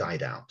Earth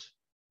died out.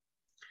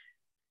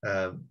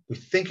 We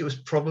think it was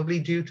probably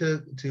due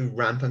to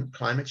rampant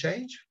climate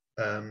change,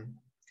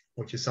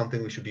 which is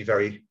something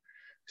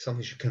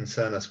something should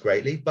concern us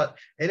greatly. But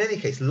in any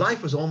case,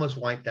 life was almost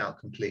wiped out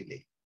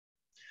completely.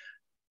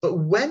 But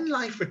when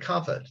life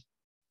recovered,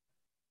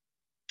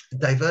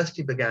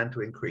 diversity began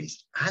to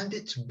increase, and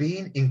it's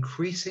been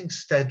increasing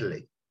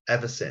steadily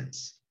ever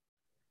since,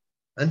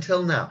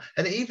 until now.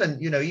 And even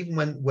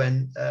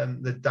when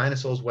the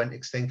dinosaurs went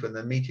extinct, when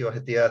the meteor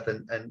hit the Earth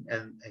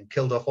and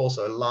killed off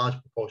also a large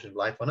proportion of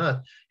life on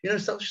Earth, so it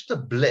was just a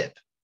blip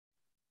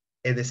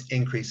in this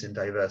increase in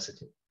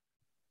diversity.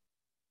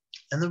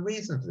 And the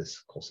reason for this,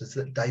 of course, is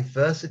that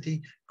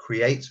diversity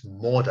creates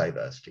more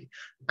diversity.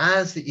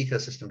 As the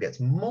ecosystem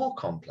gets more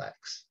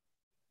complex,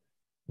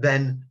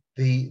 then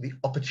the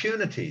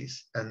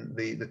opportunities and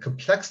the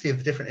complexity of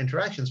the different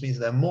interactions means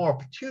there are more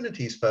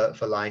opportunities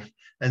for life,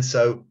 and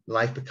so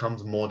life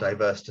becomes more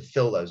diverse to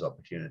fill those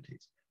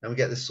opportunities. And we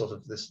get this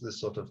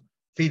sort of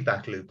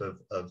feedback loop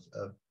of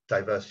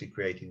diversity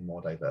creating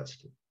more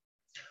diversity.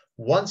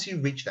 Once you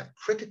reach that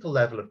critical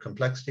level of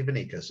complexity of an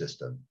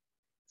ecosystem,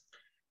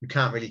 you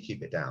can't really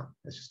keep it down.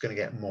 It's just going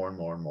to get more and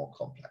more and more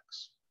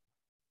complex.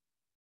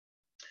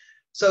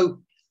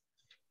 So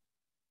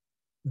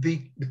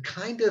the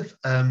kind of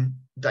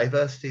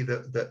diversity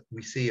that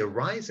we see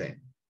arising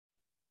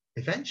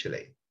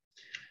eventually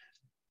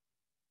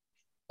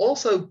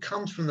also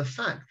comes from the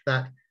fact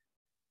that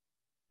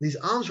these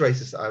arms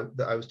races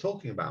that I was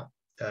talking about,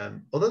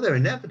 although they're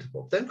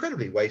inevitable, they're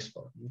incredibly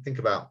wasteful. You think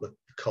about the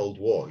Cold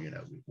War,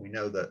 we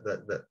know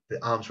that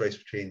the arms race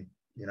between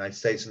the United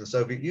States and the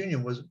Soviet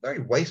Union was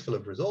very wasteful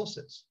of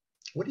resources.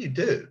 What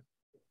do?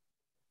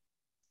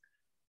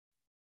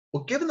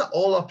 Well, given that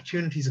all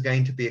opportunities are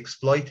going to be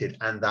exploited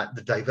and that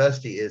the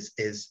diversity is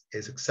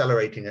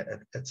accelerating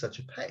at such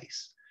a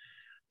pace,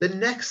 the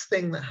next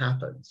thing that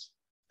happens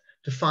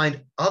to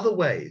find other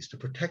ways to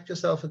protect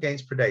yourself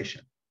against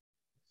predation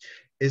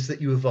is that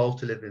you evolve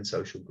to live in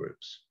social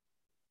groups.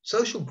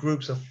 Social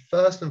groups are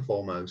first and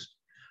foremost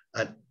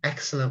an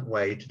excellent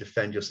way to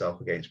defend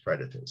yourself against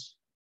predators.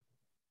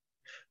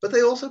 But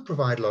they also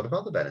provide a lot of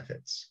other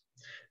benefits.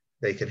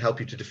 They can help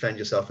you to defend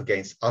yourself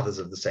against others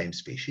of the same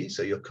species.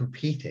 So you're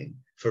competing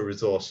for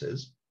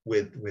resources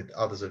with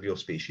others of your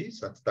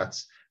species.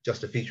 That's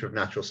just a feature of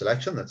natural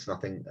selection. That's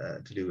nothing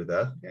to do with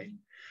Earth. Okay?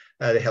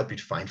 They help you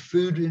to find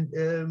food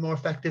more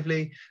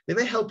effectively. They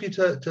may help you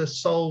to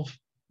solve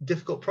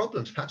difficult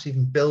problems, perhaps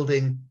even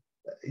building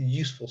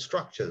useful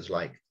structures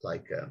like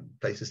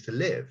places to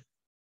live.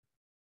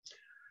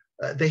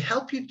 They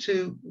help you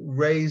to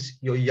raise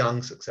your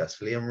young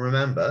successfully. And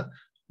remember,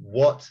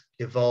 what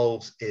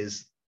evolves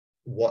is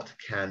what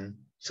can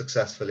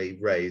successfully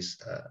raise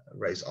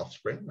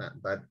offspring.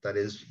 That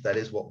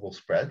is what will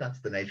spread. That's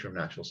the nature of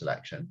natural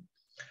selection.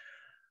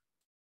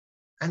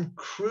 And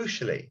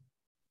crucially,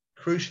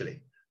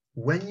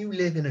 when you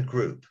live in a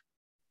group,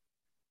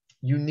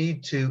 you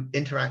need to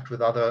interact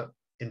with other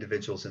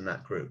individuals in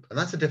that group. And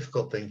that's a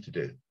difficult thing to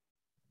do.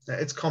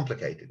 It's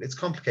complicated. It's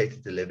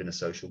complicated to live in a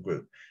social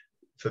group.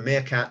 For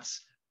meerkats,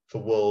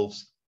 for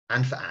wolves,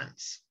 and for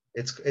ants,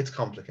 it's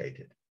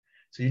complicated.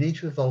 So you need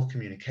to evolve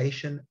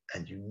communication,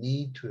 and you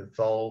need to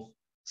evolve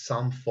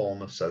some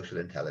form of social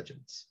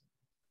intelligence.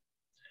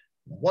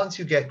 Once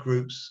you get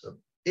groups of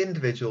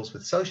individuals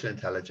with social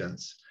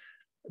intelligence,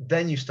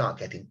 then you start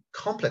getting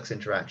complex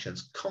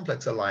interactions,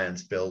 complex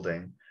alliance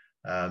building.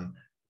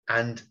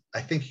 And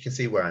I think you can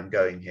see where I'm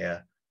going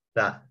here,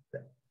 that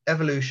the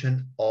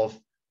evolution of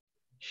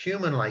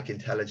human-like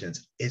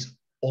intelligence is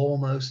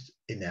almost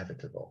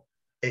inevitable.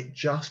 It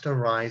just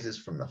arises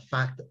from the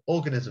fact that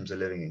organisms are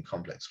living in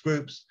complex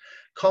groups.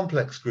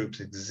 Complex groups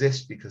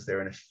exist because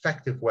they're an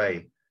effective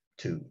way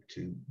to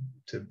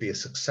be a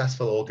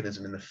successful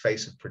organism in the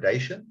face of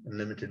predation and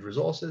limited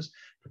resources.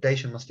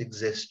 Predation must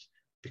exist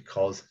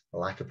because the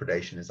lack of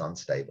predation is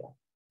unstable.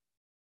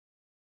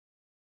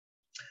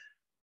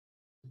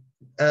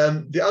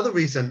 The other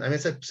reason, I mean, I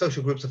said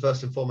social groups are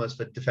first and foremost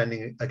for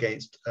defending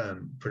against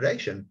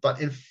predation, but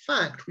in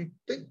fact, we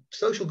think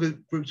social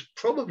groups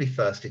probably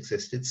first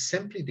existed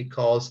simply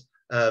because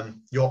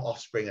your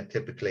offspring are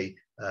typically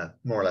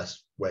more or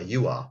less where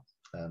you are.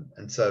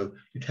 And so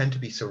you tend to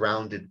be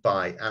surrounded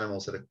by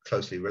animals that are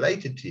closely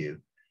related to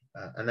you.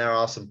 And there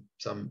are some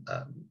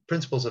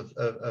principles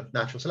of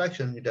natural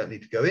selection you don't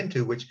need to go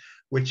into, which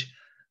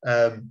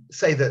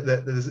say that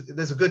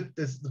there's a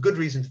good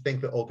reason to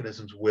think that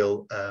organisms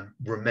will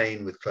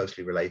remain with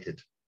closely related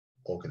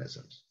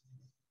organisms.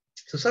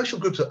 So social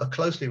groups are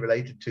closely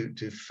related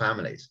to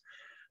families.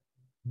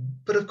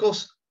 But of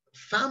course,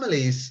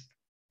 families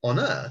on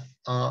Earth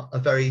are a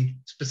very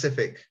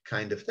specific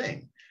kind of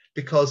thing,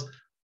 because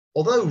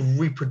although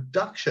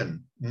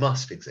reproduction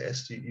must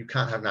exist, you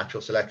can't have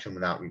natural selection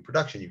without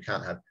reproduction. You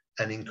can't have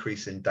an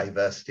increase in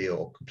diversity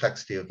or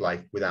complexity of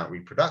life without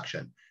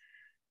reproduction.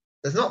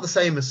 It's not the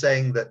same as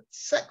saying that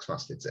sex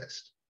must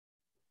exist.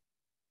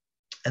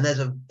 And there's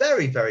a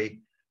very,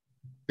 very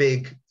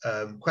big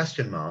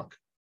question mark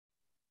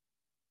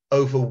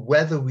over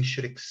whether we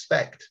should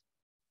expect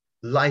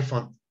life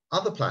on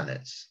other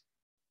planets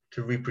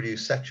to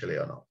reproduce sexually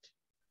or not.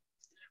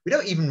 We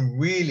don't even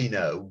really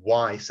know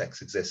why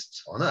sex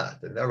exists on Earth.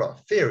 There are a lot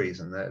of theories,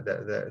 and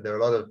there are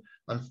a lot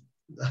of,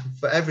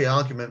 for every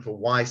argument for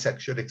why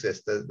sex should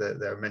exist,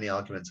 there are many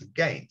arguments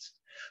against.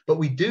 But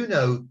we do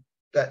know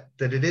that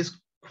it is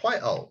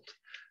quite old.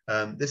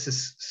 This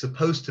is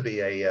supposed to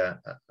be an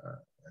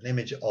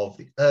image of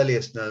the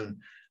earliest known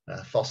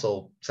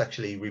fossil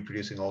sexually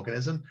reproducing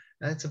organism,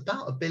 and it's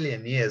about 1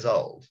 billion years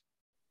old.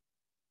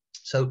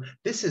 So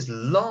this is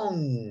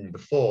long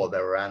before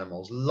there were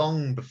animals,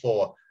 long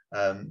before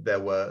there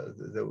were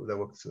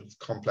sort of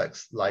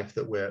complex life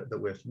that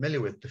we're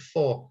familiar with,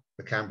 before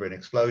the Cambrian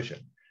explosion.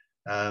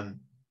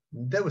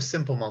 There was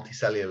simple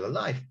multicellular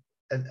life,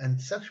 and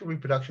sexual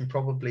reproduction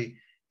probably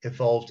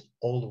evolved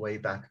all the way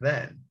back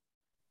then.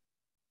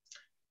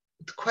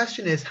 The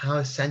question is, how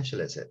essential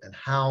is it, and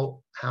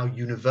how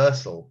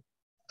universal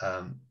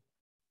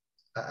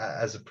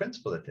as a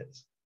principle it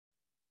is?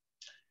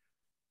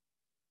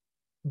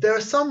 There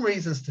are some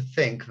reasons to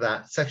think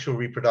that sexual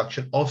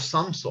reproduction of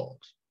some sort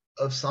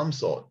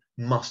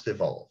must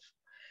evolve.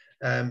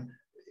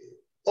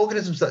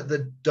 Organisms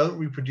that don't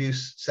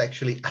reproduce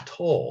sexually at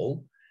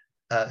all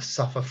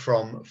suffer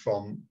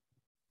from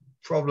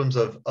problems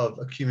of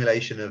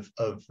accumulation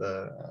of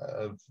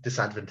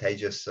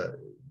disadvantageous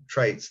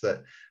traits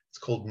that it's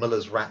called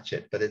Muller's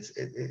ratchet, but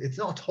it's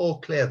not at all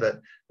clear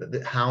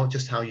that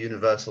how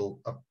universal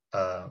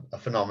a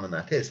phenomenon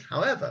that is.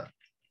 However,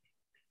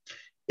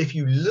 if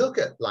you look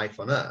at life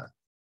on Earth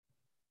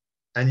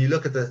and you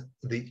look at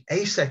the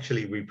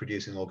asexually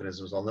reproducing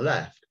organisms on the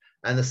left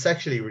and the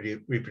sexually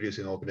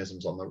reproducing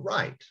organisms on the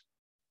right,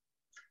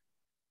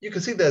 you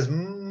can see there's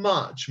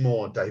much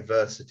more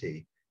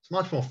diversity. It's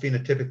much more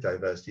phenotypic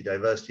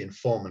diversity in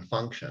form and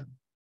function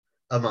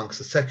amongst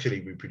the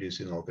sexually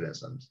reproducing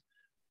organisms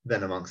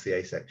than amongst the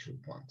asexual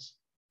ones.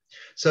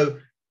 So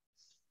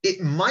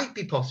it might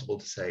be possible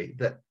to say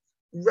that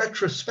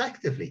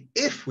retrospectively,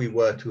 if we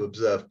were to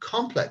observe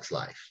complex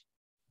life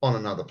on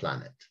another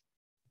planet,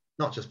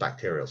 not just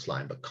bacterial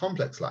slime, but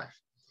complex life,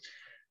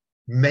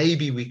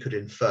 maybe we could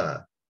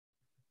infer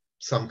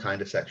some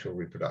kind of sexual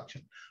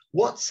reproduction.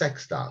 What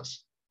sex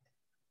does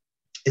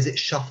is it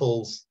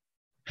shuffles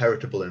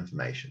heritable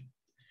information.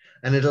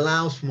 And it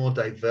allows for more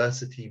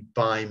diversity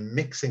by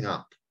mixing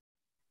up,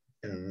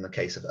 in the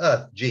case of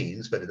Earth,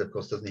 genes, but it of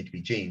course doesn't need to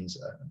be genes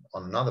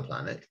on another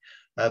planet,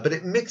 but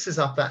it mixes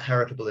up that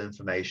heritable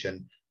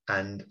information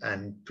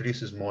and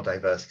produces more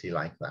diversity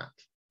like that.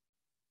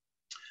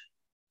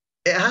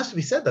 It has to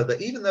be said, though,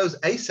 that even those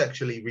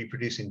asexually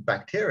reproducing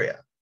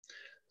bacteria,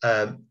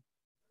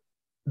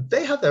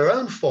 they have their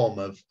own form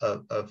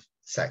of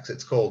sex.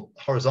 It's called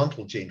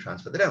horizontal gene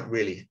transfer. They don't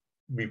really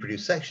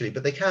reproduce sexually,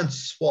 but they can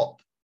swap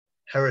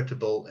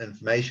heritable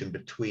information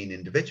between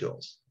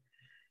individuals.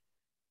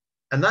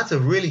 And that's a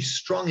really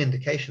strong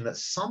indication that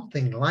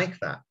something like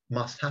that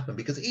must happen,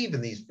 because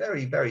even these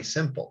very, very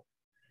simple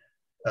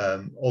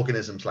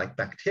organisms like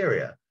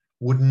bacteria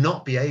would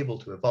not be able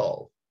to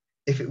evolve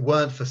if it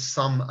weren't for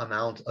some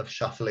amount of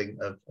shuffling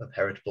of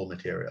heritable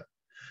material.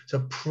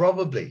 So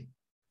probably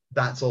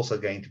that's also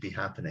going to be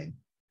happening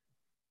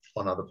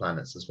on other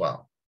planets as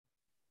well.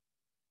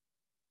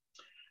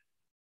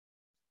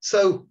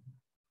 So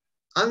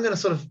I'm going to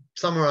sort of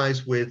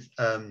summarize with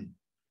a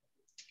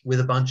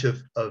bunch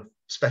of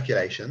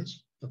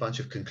speculations, a bunch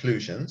of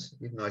conclusions,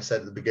 even though I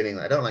said at the beginning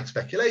that I don't like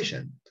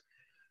speculation,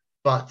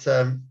 but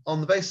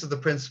on the basis of the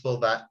principle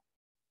that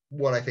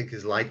what I think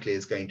is likely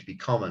is going to be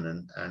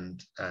common,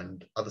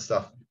 and other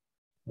stuff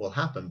will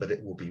happen, but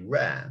it will be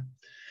rare.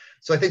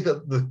 So I think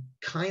that the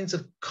kinds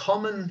of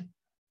common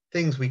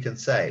things we can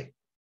say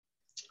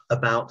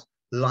about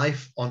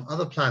life on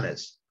other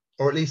planets,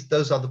 or at least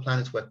those other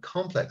planets where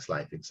complex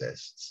life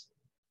exists.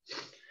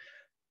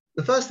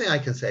 The first thing I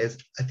can say is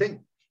I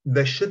think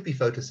there should be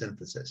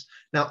photosynthesis.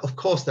 Now, of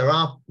course, there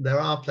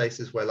are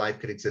places where life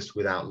could exist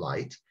without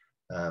light.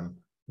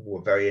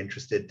 We're very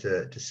interested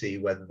to see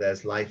whether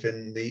there's life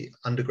in the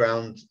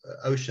underground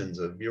oceans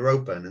of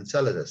Europa and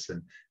Enceladus,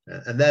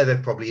 and there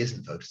probably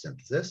isn't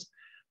photosynthesis.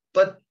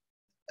 But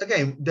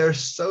again, there are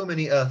so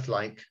many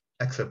Earth-like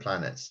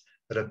exoplanets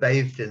that are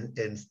bathed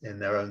in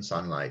their own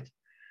sunlight.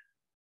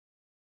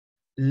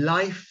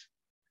 Life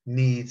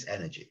needs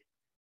energy.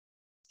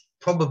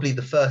 Probably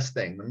the first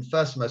thing, the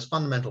first most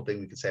fundamental thing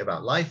we can say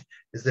about life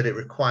is that it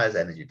requires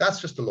energy. That's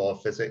just a law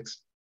of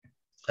physics.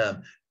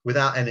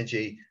 Without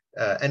energy,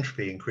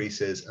 entropy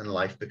increases and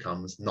life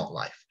becomes not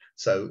life.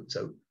 So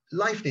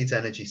life needs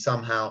energy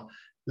somehow.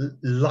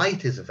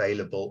 Light is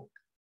available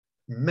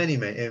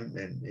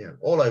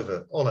all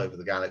over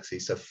the galaxy.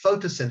 So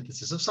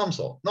photosynthesis of some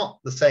sort, not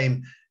the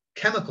same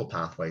chemical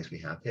pathways we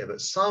have here,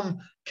 but some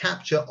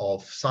capture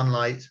of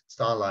sunlight,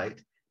 starlight,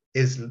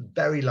 is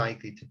very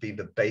likely to be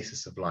the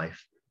basis of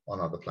life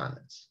on other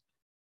planets.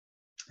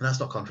 And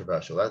that's not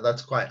controversial.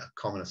 That's quite a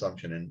common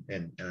assumption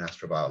in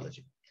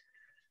astrobiology.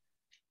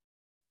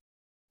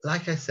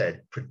 Like I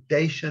said,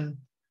 predation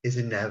is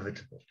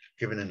inevitable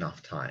given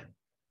enough time.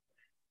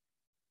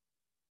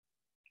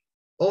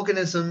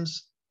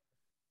 Organisms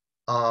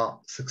are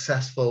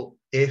successful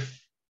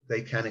if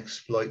they can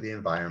exploit the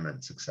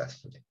environment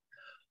successfully.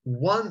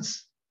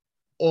 Once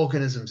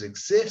organisms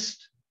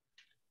exist,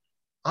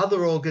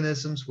 other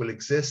organisms will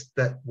exist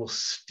that will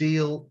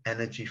steal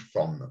energy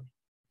from them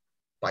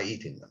by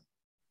eating them.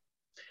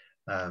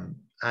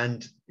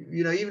 And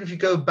even if you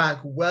go back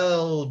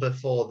well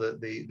before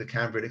the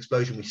Cambrian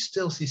explosion, we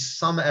still see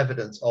some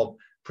evidence of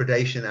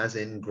predation, as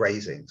in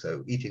grazing,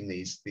 so eating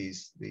these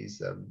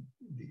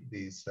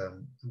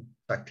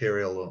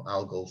bacterial or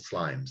algal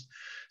slimes.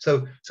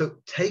 So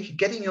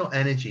getting your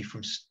energy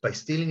by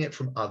stealing it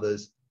from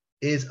others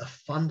is a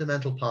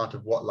fundamental part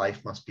of what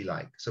life must be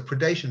like. So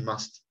predation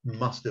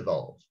must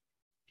evolve.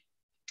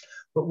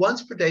 But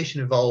once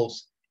predation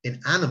evolves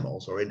in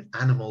animals or in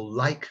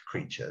animal-like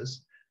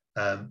creatures,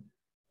 then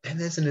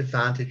there's an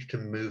advantage to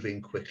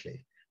moving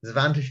quickly. There's an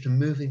advantage to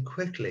moving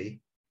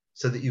quickly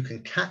so that you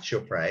can catch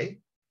your prey,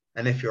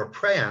 and if you're a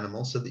prey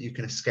animal, so that you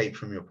can escape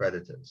from your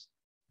predators.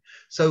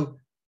 So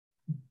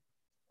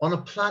on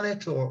a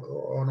planet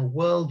or on a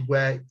world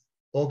where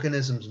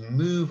organisms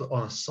move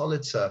on a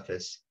solid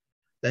surface,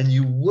 then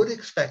you would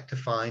expect to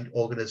find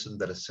organisms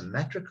that are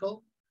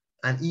symmetrical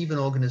and even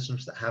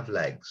organisms that have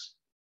legs.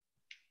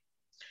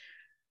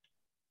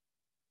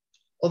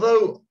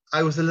 Although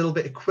I was a little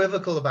bit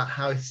equivocal about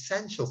how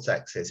essential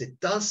sex is, it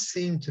does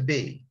seem to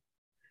be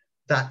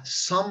that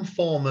some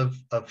form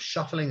of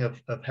shuffling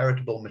of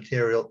heritable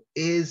material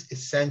is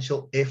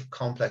essential if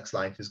complex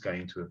life is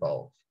going to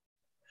evolve.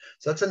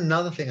 So that's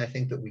another thing I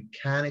think that we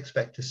can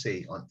expect to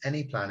see on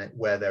any planet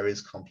where there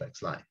is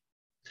complex life.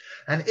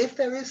 And if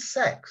there is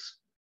sex,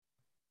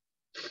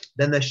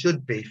 then there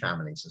should be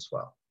families as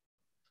well.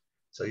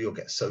 So you'll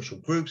get social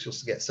groups, you'll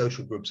get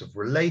social groups of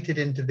related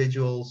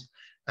individuals.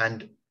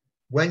 And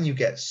when you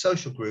get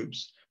social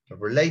groups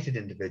of related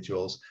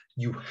individuals,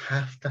 you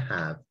have to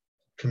have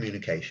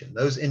communication.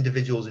 Those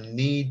individuals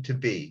need to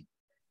be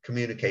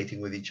communicating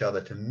with each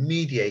other to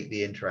mediate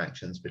the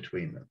interactions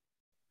between them.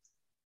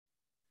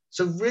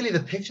 So really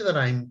the picture that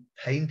I'm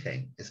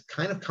painting is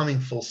kind of coming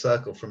full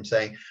circle from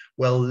saying,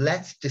 well,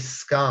 let's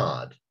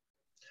discard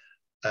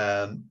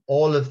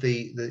all of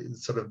the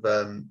sort of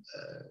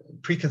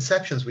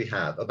preconceptions we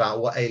have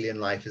about what alien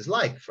life is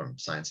like from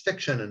science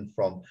fiction and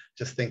from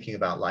just thinking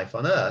about life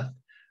on Earth,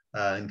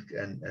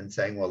 and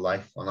saying, well,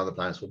 life on other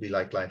planets will be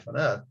like life on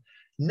Earth.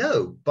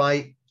 No,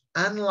 by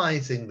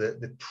analyzing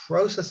the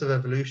process of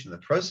evolution, the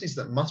processes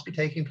that must be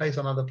taking place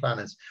on other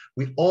planets,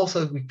 we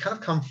kind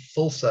of come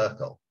full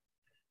circle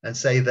and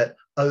say that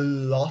a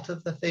lot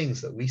of the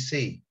things that we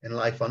see in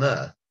life on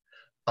Earth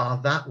are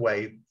that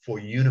way for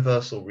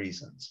universal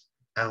reasons.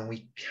 And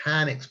we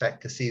can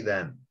expect to see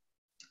them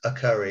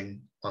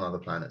occurring on other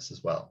planets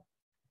as well.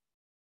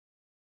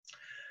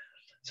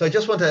 So I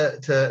just want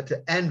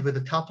to end with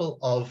a couple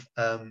of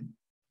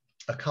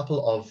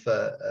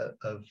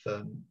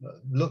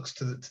looks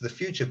to the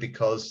future,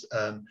 because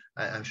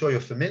I'm sure you're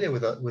familiar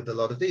with a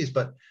lot of these,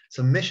 but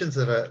some missions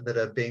that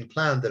are being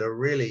planned that are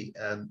really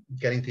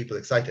getting people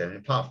excited. I mean,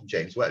 apart from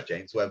James Webb,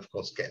 of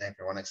course, getting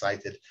everyone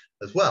excited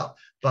as well.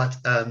 But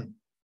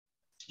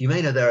you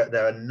may know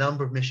there are a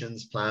number of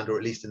missions planned, or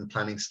at least in the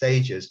planning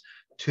stages,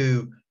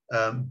 to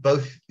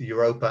both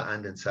Europa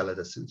and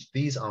Enceladus.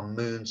 These are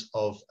moons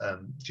of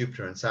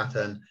Jupiter and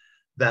Saturn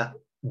that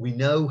we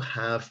know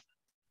have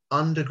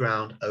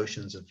underground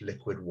oceans of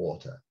liquid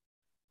water.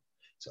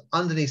 So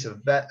underneath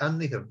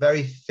a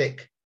very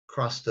thick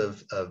crust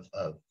of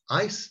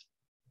ice,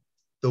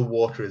 the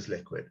water is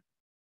liquid.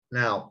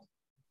 Now,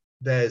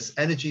 there's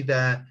energy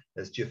there,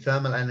 there's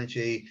geothermal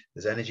energy,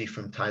 there's energy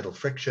from tidal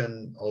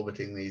friction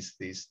orbiting these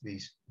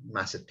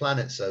massive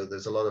planets. So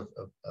there's a lot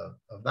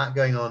of that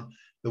going on.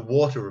 The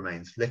water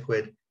remains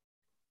liquid.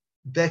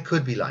 There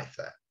could be life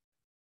there.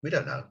 We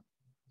don't know.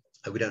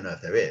 We don't know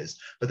if there is,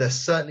 but there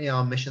certainly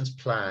are missions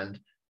planned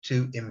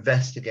to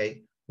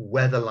investigate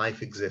whether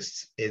life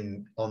exists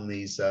on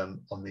these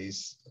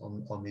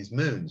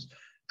moons.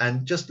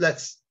 And just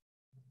let's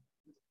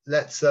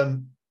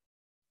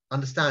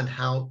understand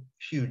how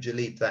huge a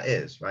leap that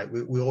is, right?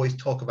 We always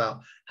talk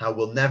about how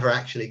we'll never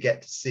actually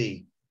get to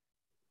see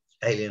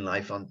alien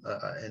life on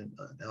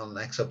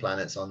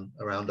exoplanets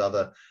around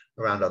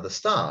other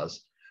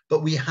stars,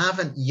 but we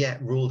haven't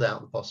yet ruled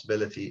out the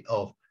possibility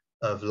of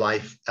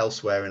life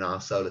elsewhere in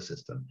our solar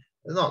system.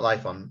 There's not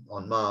life on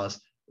Mars,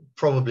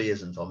 probably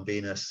isn't on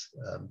Venus,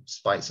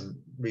 despite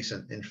some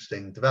recent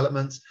interesting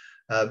developments,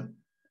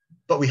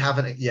 but we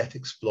haven't yet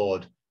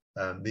explored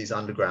these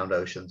underground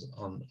oceans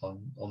on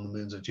the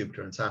moons of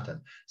Jupiter and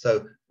Saturn.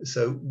 So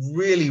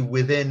really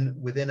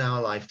within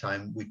our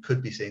lifetime, we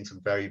could be seeing some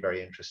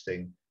very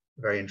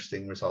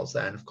interesting results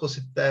there. And of course,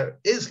 if there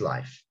is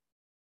life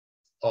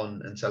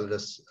on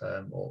Enceladus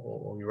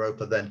or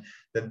Europa, then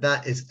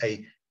that is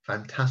a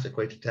fantastic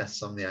way to test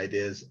some of the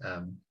ideas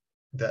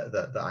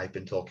that I've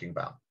been talking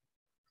about.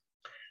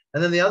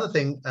 And then the other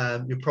thing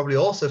you're probably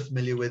also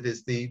familiar with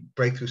is the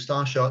Breakthrough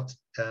Starshot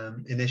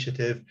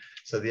initiative.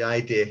 So the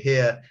idea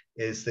here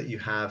is that you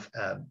have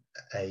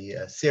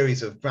a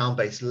series of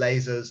ground-based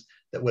lasers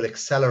that will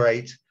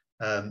accelerate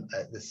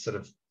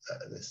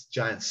this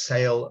giant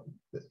sail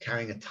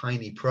carrying a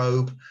tiny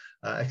probe,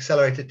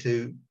 accelerate it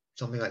to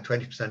something like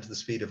 20% of the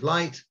speed of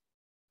light,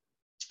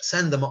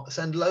 send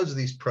loads of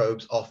these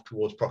probes off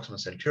towards Proxima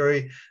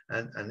Centauri,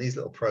 and these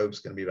little probes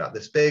are going to be about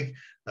this big,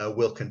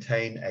 will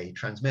contain a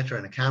transmitter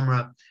and a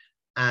camera,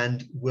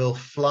 and will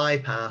fly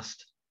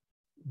past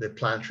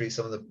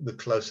some of the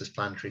closest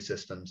planetary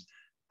systems,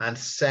 and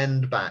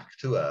send back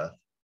to Earth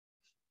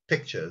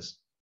pictures,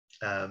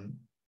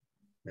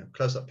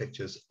 close-up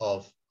pictures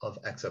of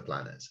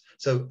exoplanets.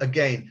 So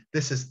again,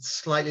 this is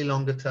slightly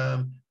longer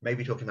term,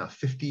 maybe talking about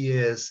 50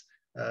 years,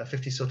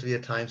 50 sort of year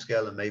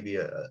timescale, and maybe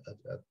a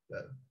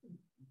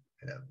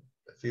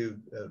few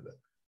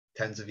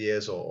tens of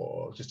years,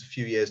 or just a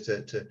few years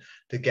to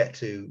get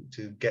to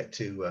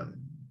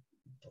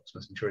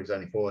Proxima Centauri is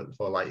only 4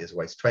 light years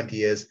away, so 20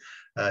 years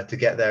to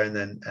get there, and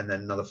then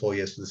another 4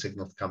 years for the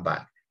signal to come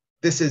back.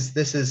 This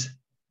is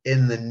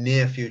in the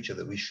near future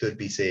that we should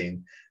be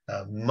seeing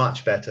a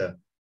much better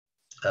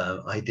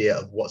idea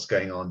of what's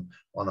going on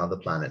other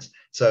planets.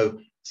 So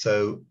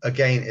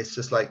again, it's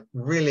just like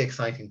really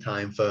exciting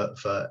time for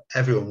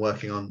everyone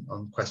working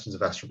on questions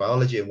of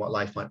astrobiology and what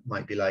life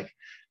might be like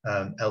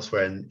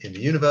elsewhere in the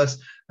universe.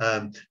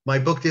 My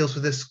book deals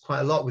with this quite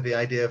a lot, with the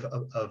idea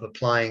of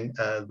applying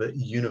the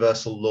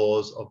universal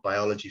laws of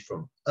biology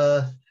from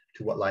Earth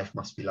to what life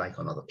must be like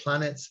on other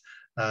planets.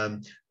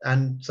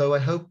 And so I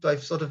hope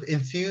I've sort of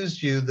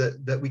infused you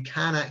that we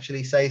can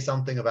actually say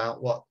something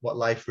about what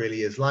life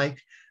really is like,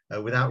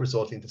 without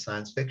resorting to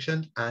science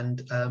fiction.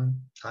 And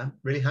I'm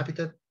really happy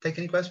to take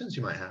any questions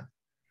you might have.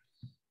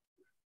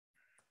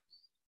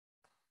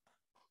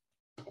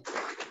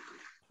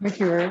 Thank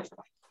you, Arik.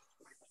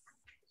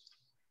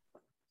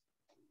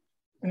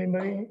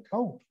 Anybody?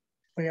 Oh,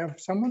 we have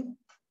someone.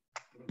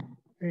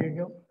 There you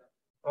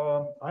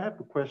go. I have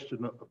a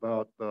question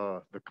about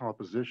the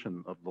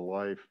composition of the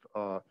life.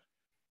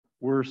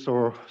 We're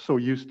so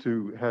used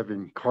to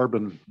having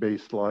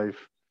carbon-based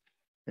life,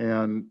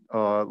 and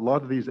a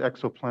lot of these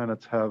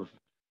exoplanets have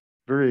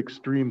very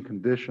extreme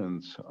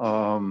conditions.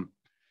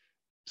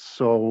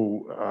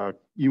 So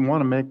you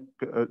want to make,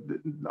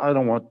 I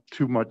don't want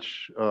too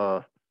much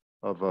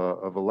of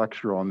a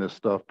lecture on this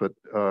stuff, but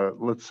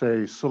let's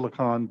say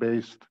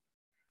silicon-based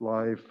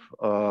life,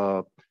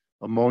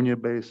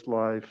 ammonia-based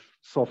life,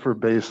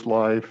 sulfur-based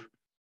life.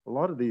 A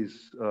lot of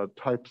these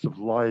types of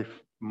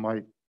life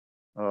might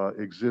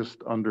exist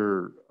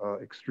under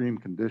extreme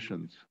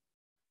conditions.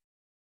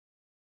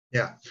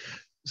 Yeah.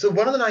 So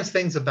one of the nice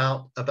things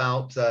about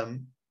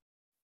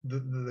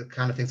the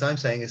kind of things I'm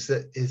saying is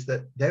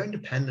that they're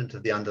independent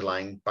of the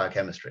underlying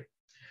biochemistry.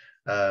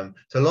 So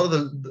a lot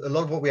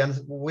of what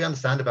we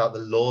understand about the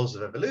laws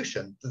of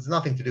evolution, there's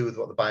nothing to do with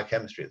what the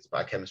biochemistry is. The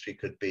biochemistry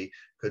could be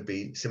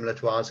similar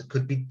to ours, it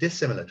could be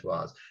dissimilar to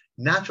ours.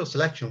 Natural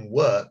selection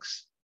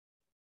works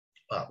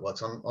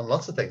on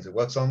lots of things. It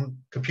works on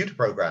computer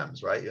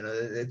programs, right? You know,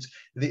 it's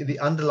the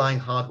underlying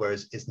hardware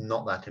is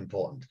not that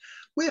important.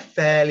 We're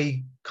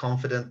fairly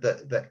confident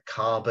that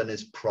carbon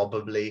is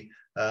probably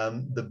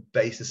the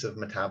basis of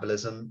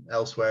metabolism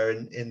elsewhere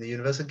in the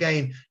universe.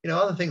 Again, you know,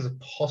 other things are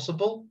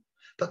possible,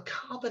 but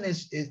carbon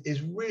is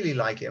really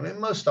like it. I mean,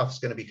 most stuff is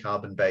going to be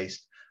carbon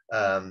based.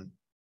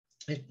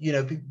 You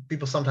know,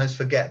 people sometimes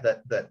forget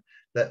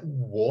that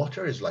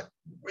water is like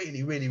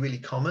really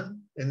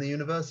common in the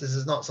universe. This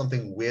is not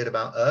something weird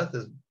about Earth.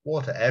 There's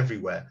water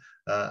everywhere,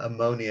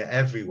 ammonia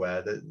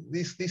everywhere.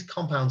 These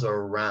compounds are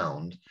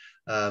around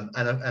and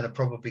are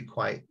probably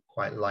quite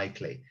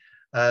likely.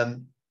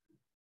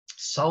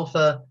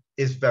 Sulfur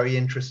is very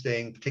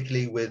interesting,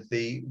 particularly with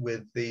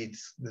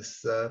this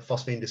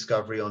phosphine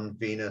discovery on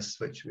Venus,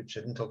 which I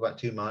didn't talk about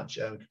too much.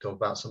 We could talk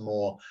about some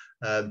more.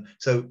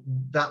 So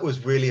that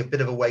was really a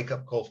bit of a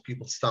wake-up call for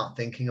people to start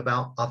thinking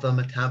about other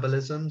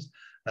metabolisms.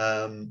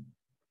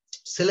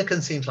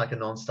 Silicon seems like a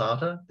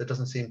non-starter. There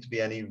doesn't seem to be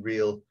any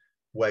real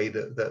way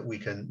that we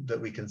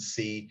can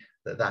see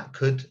that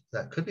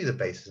could be the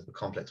basis of a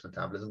complex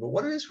metabolism. But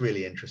what is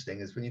really interesting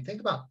is when you think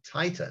about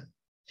Titan.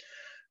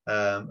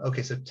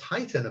 Okay, so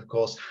Titan, of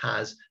course,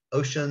 has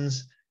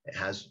oceans, it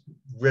has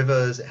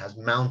rivers, it has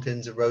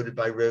mountains eroded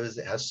by rivers,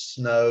 it has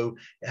snow,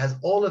 it has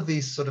all of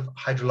these sort of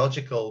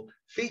hydrological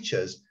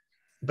features.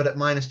 But at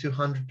minus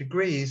 200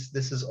 degrees,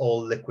 this is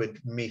all liquid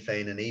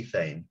methane and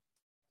ethane.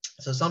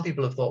 So some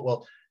people have thought,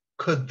 well,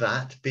 could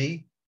that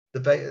be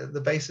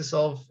the basis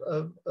of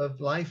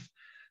life?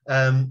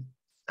 And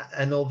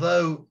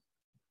although,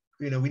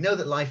 you know, we know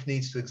that life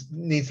needs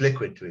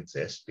liquid to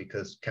exist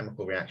because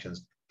chemical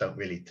reactions don't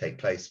really take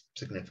place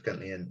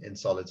significantly in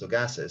solids or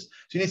gases.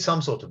 So you need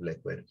some sort of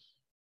liquid.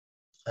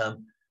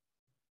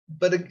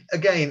 But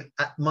again,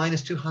 at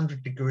minus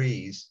 200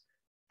 degrees,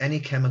 any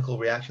chemical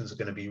reactions are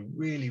going to be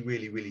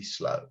really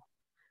slow.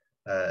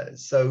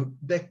 So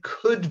there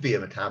could be a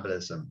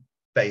metabolism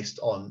based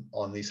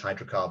on these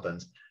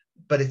hydrocarbons,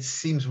 but it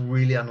seems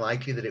really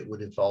unlikely that it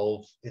would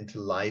evolve into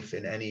life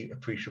in any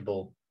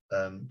appreciable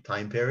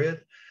time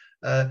period.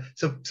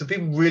 So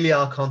people really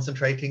are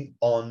concentrating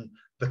on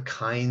the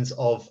kinds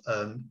of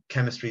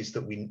chemistries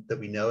that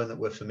we know and that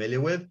we're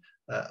familiar with,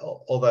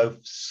 although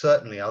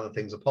certainly other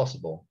things are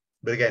possible.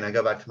 But again, I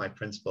go back to my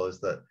principle is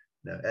that,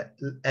 you know,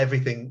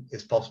 everything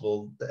is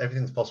possible.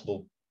 Everything that's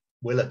possible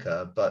will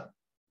occur, but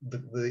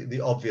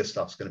the obvious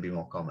stuff is going to be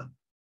more common.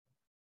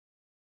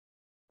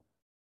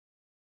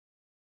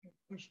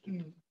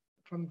 Question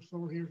from the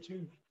floor here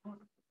too.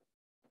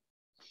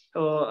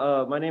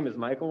 Hello, my name is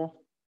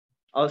Michael.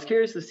 I was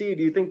curious to see,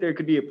 do you think there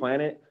could be a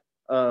planet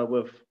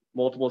with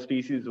multiple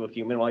species with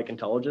human-like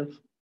intelligence?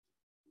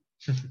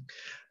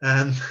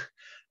 Okay,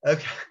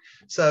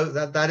 so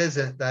that is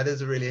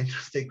a really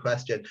interesting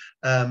question,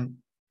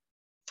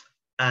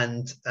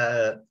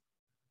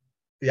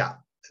 yeah,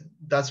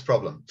 that's a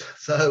problem.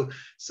 So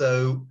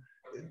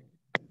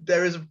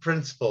there is a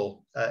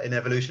principle in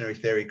evolutionary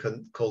theory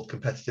called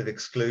competitive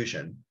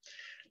exclusion,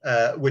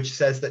 which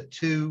says that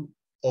two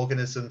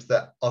organisms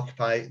that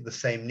occupy the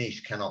same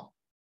niche cannot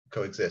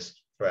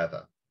coexist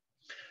forever.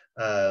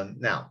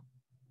 Now,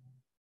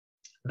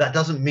 that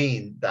doesn't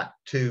mean that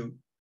two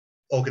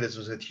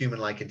organisms with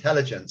human-like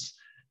intelligence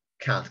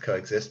can't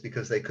coexist,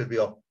 because they could be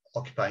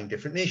occupying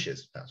different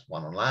niches. That's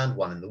one on land,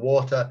 one in the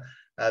water.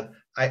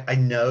 I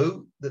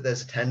know that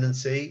there's a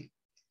tendency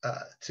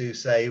to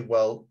say,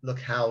 well, look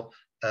how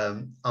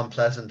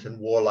unpleasant and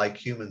warlike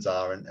humans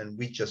are, and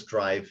we just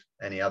drive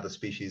any other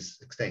species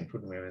extinct,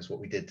 wouldn't we? Is what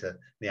we did to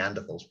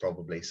Neanderthals,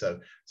 probably. So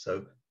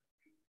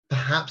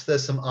perhaps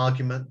there's some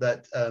argument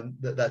that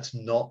that's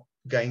not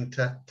going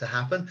to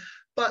happen,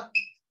 but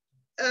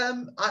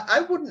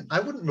I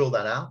wouldn't rule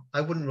that out.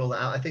 I wouldn't rule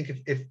that out. I think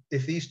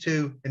if these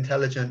two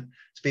intelligent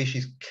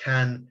species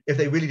if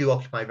they really do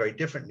occupy very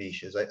different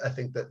niches, I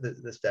think that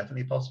that's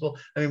definitely possible.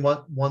 I mean,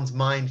 one's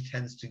mind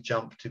tends to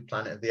jump to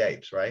Planet of the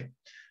Apes, right?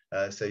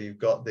 So you've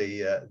got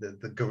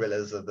the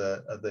gorillas of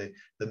the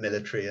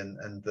military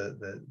and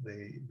the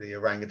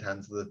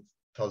orangutans of the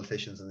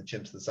politicians and the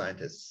chimps of the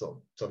scientists,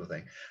 sort of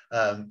thing.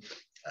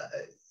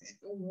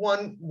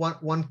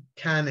 One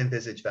can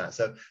envisage that.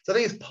 So I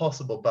think it's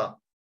possible, but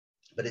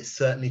it's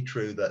certainly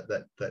true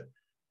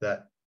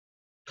that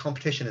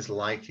competition is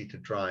likely to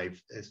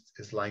drive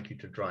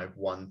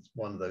one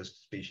of those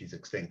species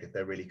extinct if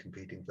they're really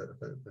competing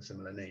for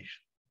similar niche.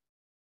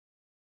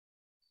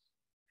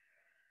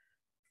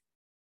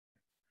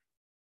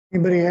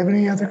 Anybody have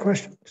any other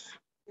questions?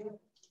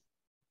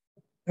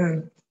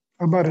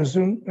 How about a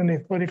Zoom?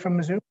 Anybody from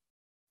a Zoom?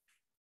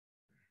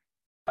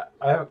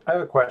 I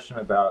have a question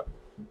about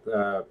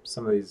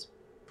some of these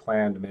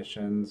planned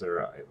missions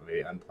or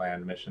maybe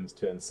unplanned missions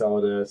to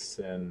Enceladus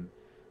and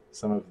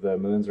some of the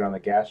moons around the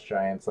gas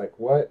giants. Like,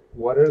 what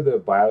are the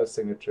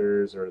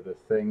biosignatures or the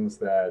things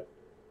that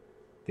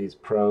these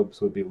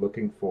probes would be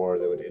looking for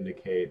that would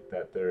indicate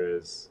that there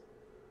is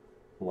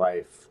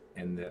life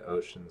in the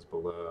oceans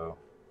below?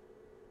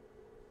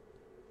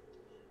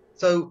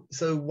 So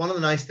one of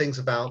the nice things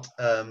about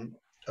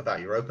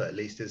Europa, at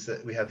least, is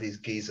that we have these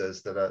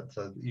geysers that are,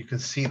 so you can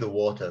see the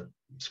water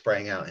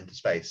spraying out into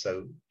space.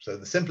 So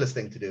the simplest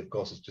thing to do, of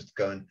course, is just to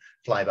go and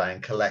fly by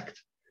and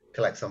collect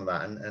some of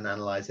that and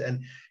analyze it.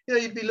 And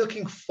you'd be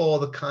looking for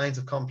the kinds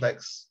of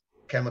complex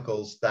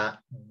chemicals that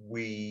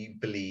we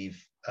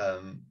believe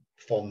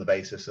form the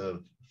basis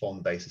of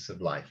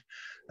life.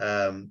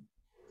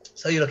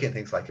 So you're looking at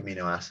things like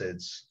amino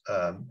acids,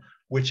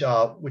 which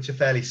are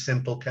fairly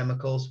simple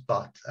chemicals,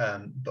 but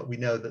we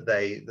know that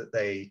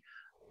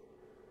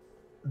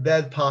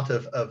they're part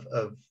of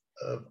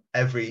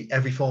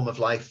every form of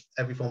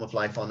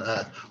life on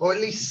Earth, or at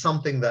least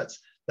something that's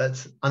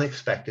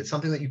unexpected,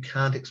 something that you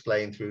can't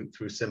explain through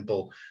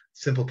simple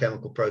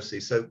chemical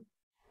processes. So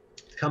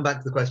to come back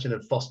to the question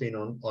of phosphine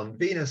on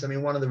Venus, I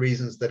mean, one of the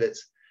reasons that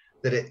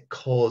it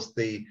caused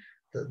the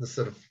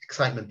sort of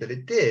excitement that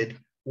it did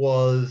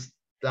was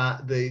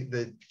that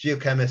the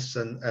geochemists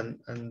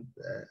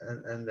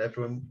and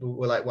everyone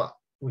were like, well,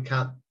 we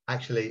can't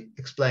actually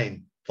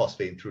explain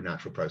phosphine through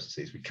natural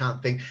processes. We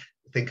can't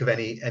think of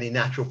any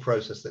natural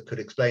process that could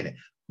explain it.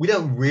 We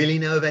don't really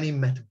know of any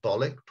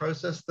metabolic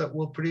process that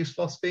will produce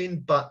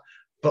phosphine, but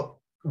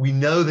we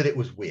know that it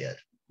was weird.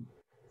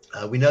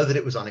 We know that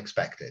it was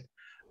unexpected.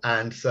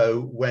 And so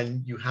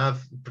when you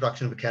have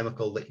production of a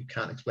chemical that you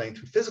can't explain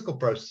through physical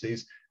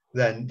processes,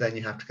 then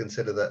you have to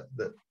consider that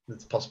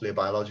it's possibly a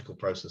biological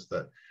process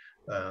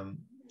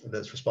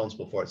that's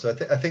responsible for it. So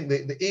I think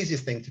the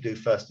easiest thing to do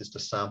first is to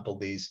sample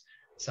these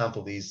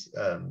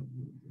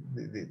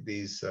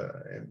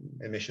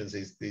emissions,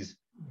 these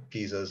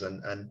geysers,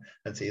 and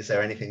see, is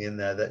there anything in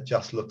there that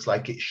just looks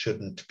like it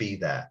shouldn't be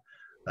there.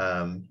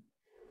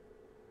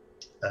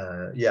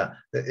 Yeah,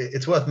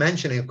 it's worth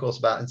mentioning, of course,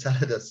 about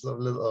Enceladus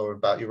or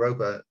about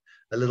Europa,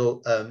 a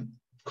little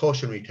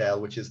cautionary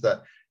tale, which is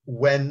that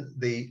when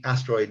the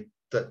asteroid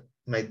that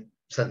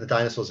sent the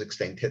dinosaurs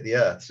extinct hit the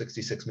Earth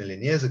 66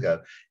 million years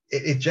ago,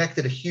 it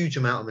ejected a huge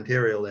amount of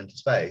material into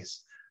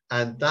space.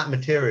 And that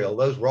material,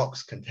 those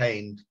rocks,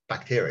 contained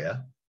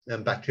bacteria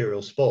and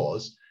bacterial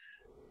spores.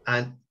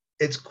 And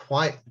it's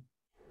quite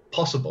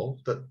possible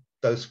that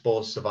those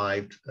spores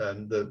survived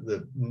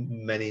the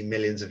many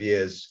millions of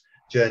years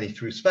journey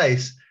through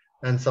space.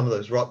 And some of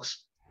those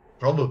rocks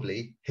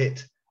probably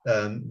hit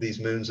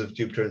these moons of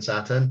Jupiter and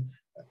Saturn.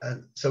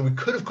 And so we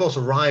could, of course,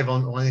 arrive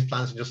on one of these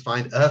planets and just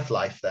find Earth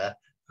life there.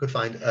 Could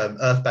find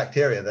Earth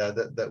bacteria there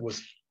that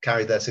was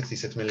carried there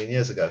 66 million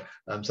years ago.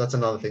 So that's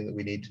another thing that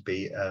we need to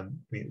be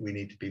we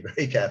need to be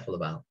very careful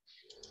about.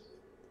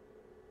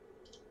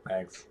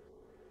 Thanks.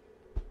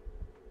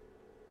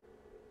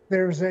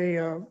 There's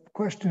a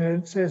question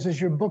that says,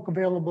 is your book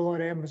available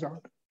on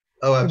Amazon?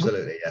 Oh,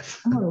 absolutely,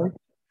 yes. Come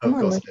Of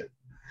on, course Mike. it is.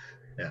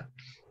 Yeah.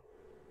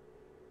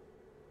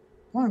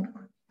 Come on.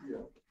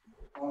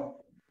 Yeah.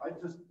 I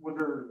just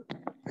wonder,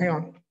 Hang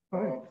on. Go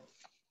ahead.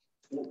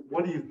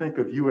 what do you think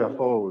of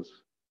UFOs?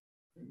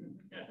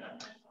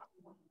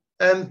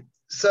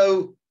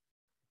 So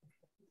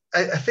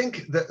I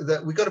think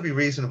that we've got to be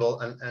reasonable,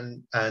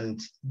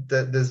 and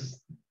that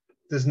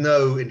there's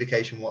no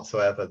indication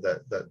whatsoever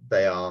that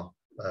they are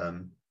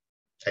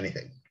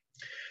anything.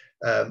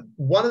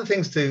 One of the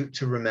things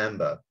to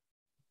remember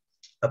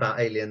about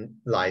alien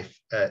life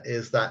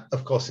is that,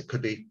 of course, it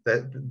could be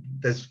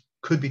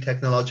could be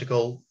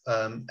technological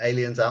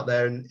aliens out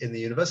there in the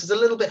universe. It's a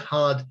little bit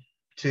hard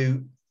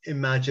to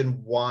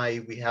imagine why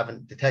we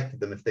haven't detected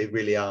them if they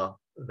really are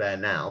there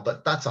now,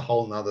 but that's a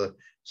whole nother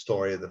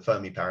story of the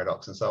Fermi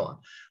paradox and so on.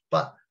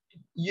 But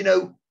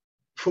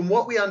from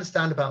what we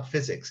understand about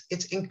physics,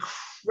 it's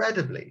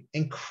incredibly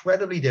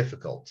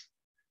difficult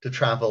to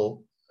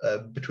travel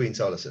between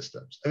solar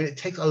systems. I mean, it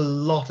takes a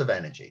lot of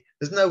energy.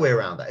 There's no way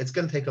around that. It's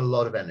going to take a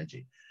lot of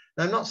energy.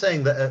 Now, I'm not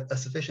saying that a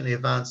sufficiently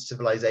advanced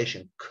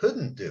civilization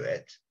couldn't do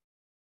it,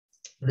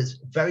 but it's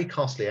very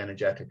costly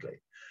energetically.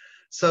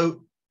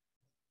 So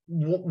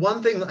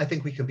one thing that I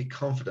think we can be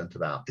confident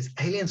about is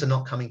aliens are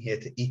not coming here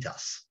to eat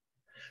us.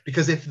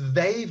 Because if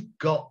they've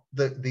got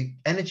the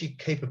energy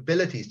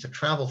capabilities to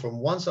travel from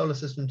one solar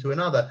system to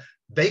another,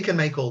 they can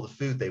make all the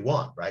food they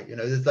want, right?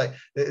 It's like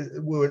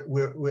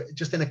we're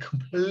just in a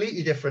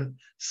completely different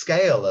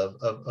scale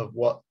of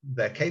what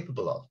they're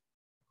capable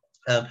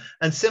of.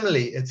 And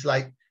similarly, it's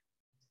like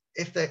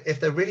if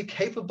they're really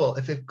capable,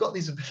 if they've got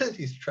these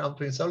abilities to travel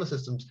between solar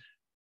systems,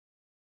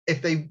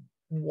 if they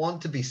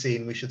want to be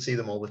seen, we should see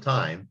them all the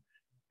time.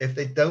 If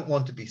they don't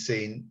want to be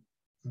seen,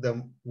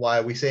 then why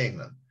are we seeing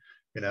them?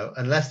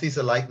 Unless these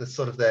are like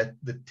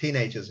the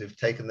teenagers who've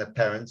taken their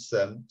parents'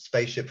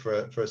 spaceship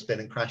for a spin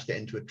and crashed it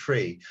into a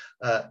tree.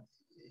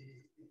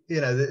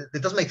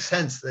 it doesn't make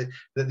sense that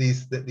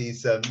these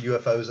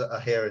UFOs are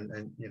here,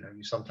 and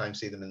you sometimes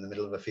see them in the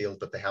middle of a field,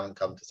 but they haven't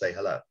come to say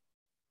hello.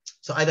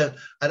 So I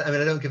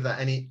don't give that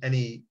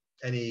any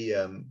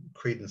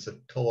credence at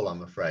all,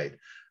 I'm afraid.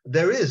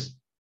 There is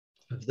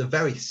the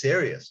very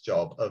serious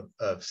job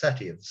of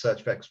SETI, of the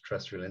Search for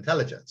Extraterrestrial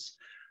Intelligence.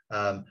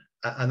 And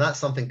that's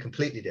something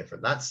completely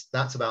different.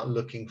 That's about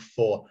looking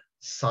for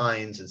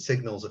signs and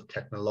signals of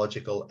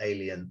technological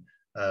alien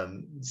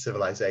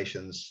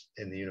civilizations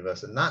in the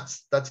universe. And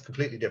that's a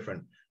completely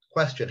different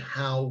question,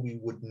 how we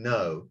would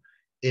know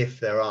if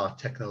there are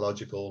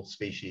technological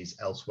species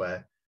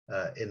elsewhere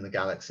in the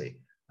galaxy.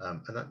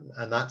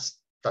 And that's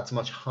a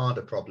much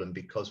harder problem,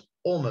 because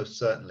almost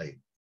certainly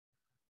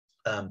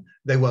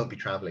they won't be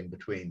traveling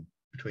between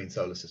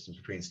solar systems,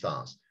 between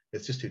stars.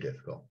 It's just too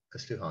difficult.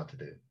 It's too hard to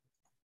do.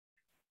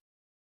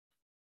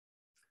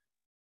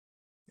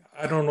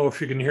 I don't know if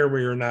you can hear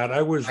me or not.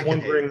 I was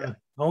wondering, you, yeah.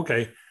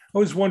 Okay. I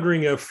was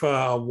wondering if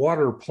a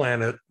water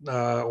planet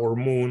or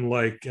moon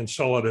like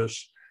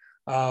Enceladus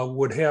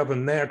would have a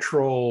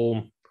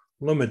natural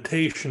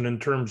limitation in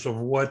terms of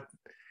what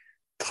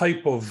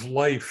type of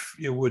life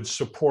it would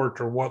support,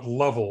 or what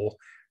level.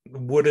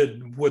 Would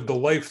the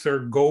life there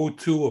go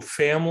to a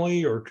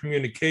family or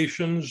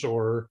communications,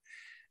 or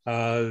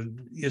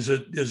is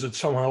it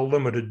somehow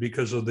limited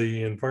because of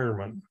the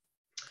environment?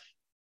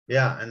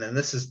 Yeah, and then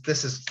this is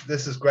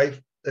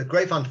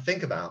great fun to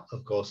think about,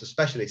 of course,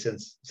 especially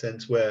since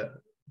we're,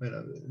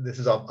 this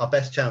is our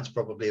best chance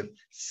probably of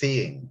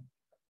seeing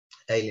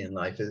alien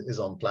life is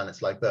on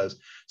planets like those.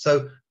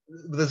 So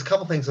there's a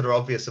couple of things that are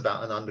obvious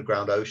about an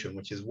underground ocean,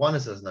 which is, one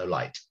is there's no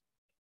light.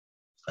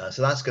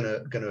 So that's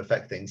going to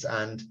affect things,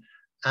 and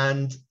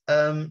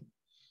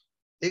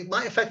it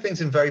might affect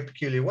things in very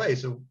peculiar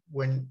ways. So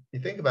when you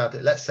think about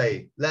it, let's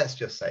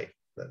just say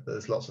that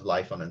there's lots of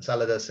life on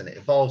Enceladus, and it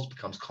evolves,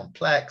 becomes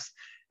complex.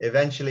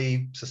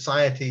 Eventually,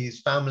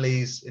 societies,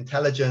 families,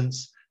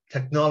 intelligence,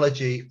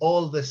 technology,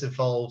 all this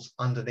evolves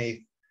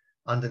underneath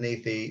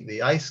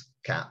the ice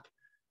cap.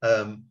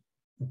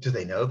 Do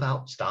they know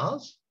about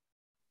stars?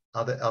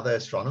 Are there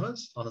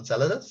astronomers on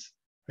Enceladus?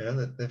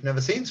 They've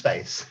never seen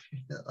space.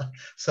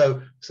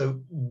 So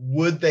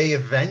would they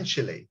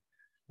eventually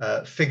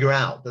figure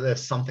out that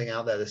there's something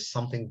out there, there's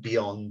something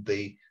beyond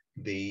the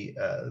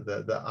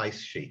ice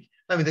sheet?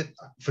 I mean,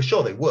 for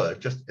sure they would,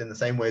 just in the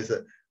same ways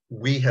that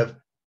we have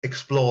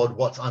explored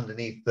what's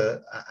underneath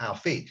our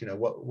feet,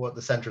 what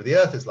the center of the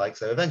Earth is like.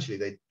 So eventually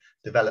they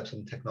develop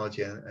some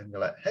technology, and you're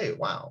like, hey,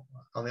 wow,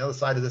 on the other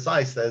side of this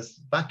ice, there's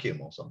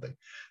vacuum or something.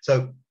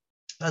 So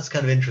that's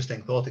kind of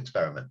interesting thought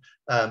experiment.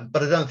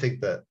 But I don't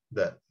think that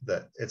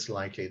it's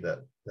likely that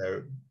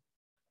they're,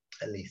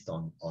 at least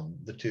on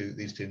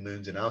these two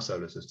moons in our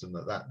solar system,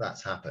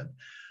 that's happened.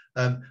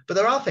 But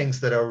there are things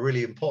that are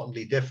really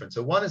importantly different.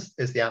 So one is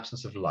the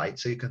absence of light.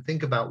 So you can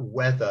think about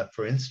whether,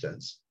 for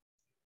instance,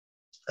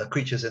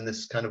 creatures in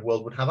this kind of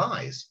world would have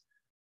eyes.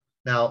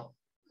 Now,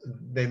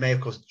 they may,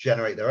 of course,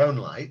 generate their own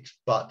light,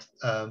 but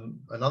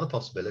another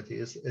possibility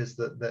is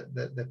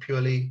that they're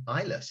purely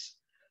eyeless,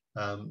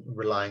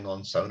 relying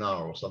on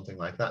sonar or something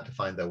like that to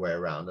find their way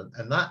around.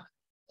 And that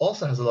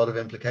also has a lot of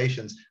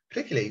implications,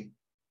 particularly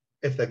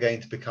if they're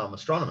going to become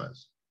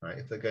astronomers, right?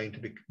 If they're going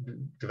to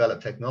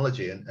develop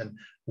technology, and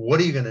what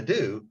are you going to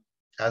do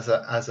as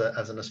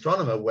an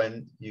astronomer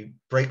when you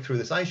break through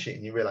this ice sheet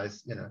and you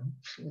realize, you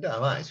don't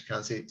have eyes, you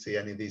can't see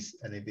any of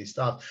these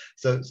stars.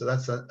 So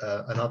that's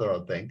another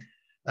odd thing.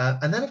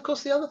 And then, of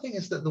course, the other thing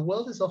is that the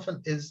world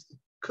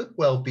could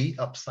well be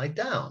upside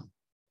down,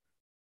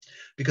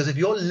 because if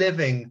you're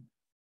living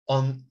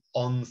on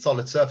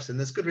solid surface, and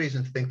there's good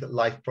reason to think that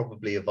life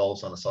probably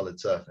evolves on a solid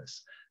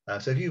surface.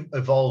 So if you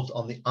evolved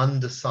on the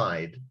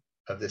underside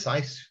of this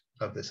ice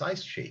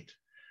sheet,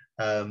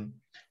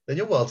 then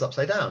your world's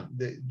upside down.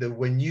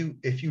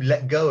 If you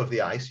let go of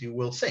the ice, you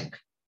will sink,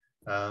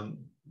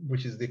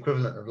 which is the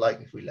equivalent of,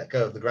 like, if we let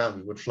go of the ground,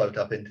 we would float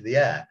up into the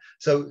air.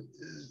 So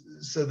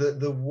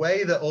the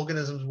way that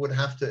organisms would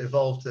have to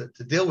evolve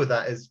to deal with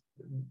that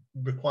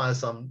requires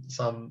some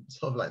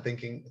sort of like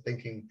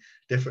thinking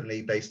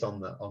differently based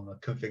on the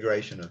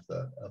configuration of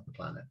the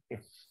planet.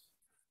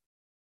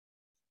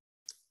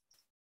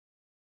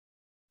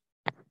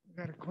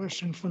 Got a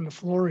question from the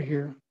floor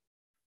here.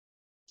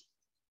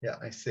 Yeah,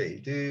 I see.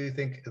 Do you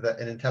think that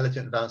an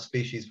intelligent advanced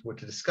species were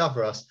to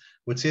discover us,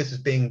 would see us as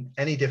being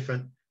any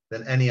different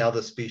than any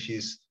other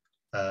species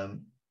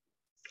on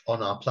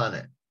our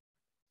planet?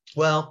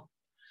 Well,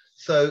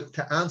 so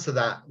to answer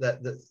that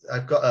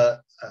I've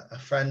got a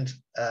friend,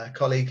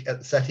 colleague at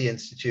the SETI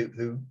Institute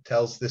who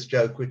tells this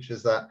joke, which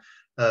is that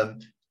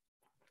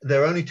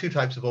there are only two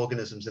types of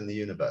organisms in the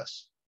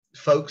universe: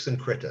 folks and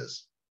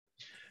critters.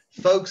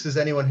 Folks is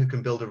anyone who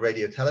can build a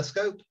radio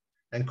telescope,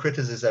 and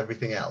critters is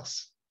everything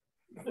else.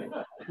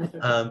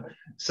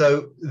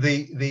 So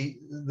the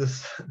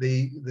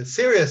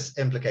serious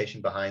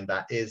implication behind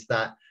that is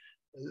that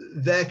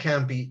there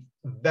can be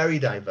very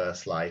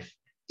diverse life,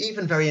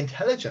 even very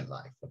intelligent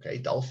life, okay,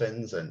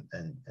 dolphins and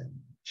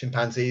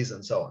chimpanzees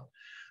and so on.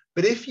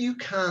 But if you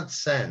can't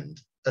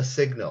send a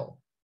signal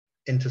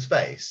into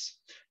space,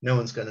 no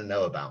one's going to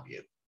know about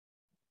you.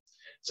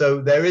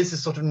 So there is a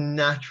sort of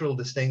natural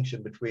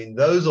distinction between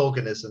those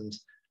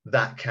organisms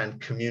that can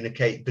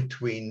communicate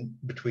between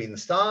the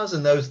stars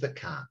and those that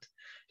can't.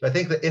 So I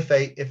think that if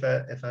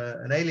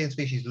an alien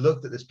species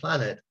looked at this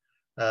planet,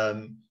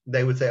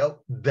 they would say,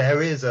 oh,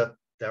 there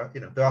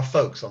are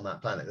folks on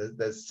that planet.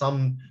 There's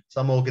some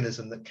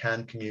organism that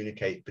can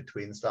communicate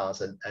between the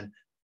stars, and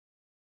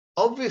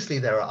obviously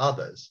there are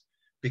others,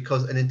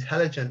 because an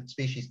intelligent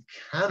species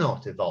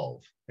cannot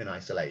evolve in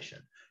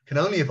isolation, can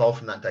only evolve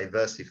from that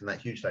diversity, from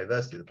that huge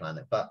diversity of the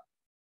planet. But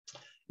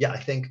yeah, I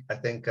think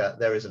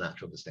there is a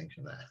natural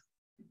distinction there.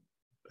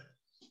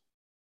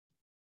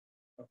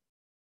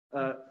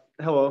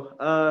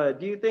 Hello.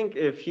 Do you think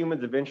if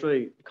humans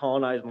eventually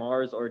colonize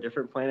Mars or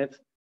different planets,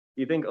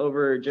 do you think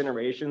over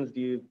generations, do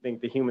you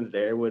think the humans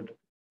there would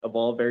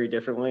evolve very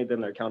differently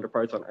than their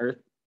counterparts on Earth?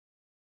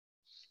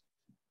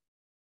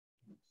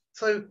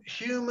 So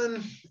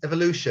human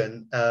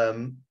evolution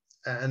and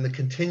the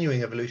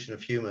continuing evolution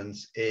of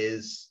humans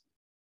is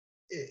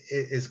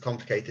a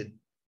complicated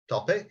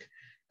topic.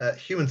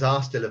 Humans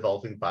are still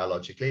evolving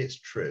biologically, it's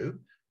true.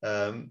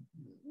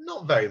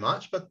 Not very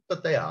much, but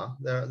they are.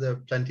 There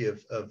are plenty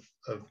of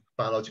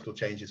biological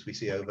changes we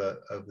see over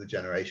the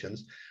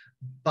generations.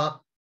 But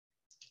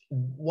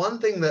one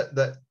thing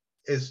that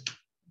is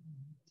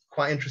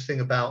quite interesting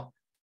about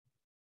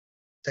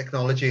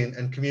technology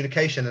and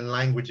communication and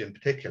language in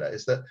particular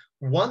is that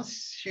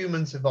once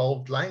humans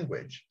evolved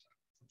language,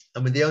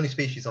 and we're the only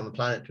species on the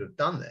planet to have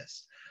done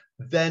this,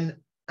 then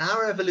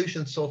our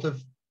evolution sort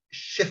of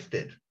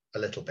shifted a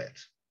little bit.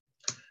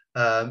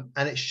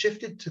 And it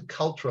shifted to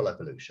cultural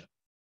evolution.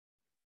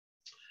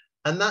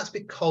 And that's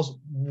because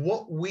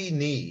what we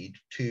need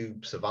to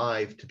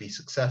survive, to be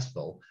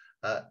successful,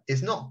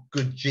 is not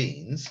good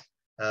genes.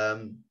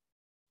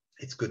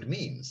 It's good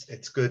memes.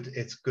 It's good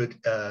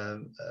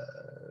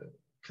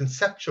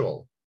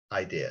conceptual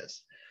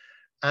ideas.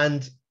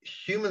 And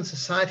human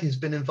society has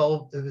been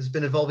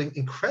evolving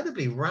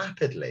incredibly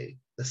rapidly.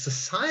 The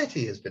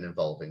society has been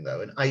evolving,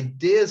 though, and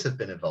ideas have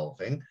been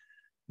evolving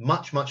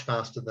much, much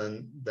faster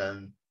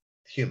than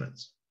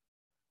humans.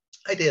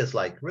 Ideas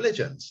like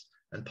religions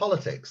and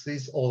politics,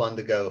 these all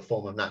undergo a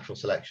form of natural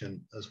selection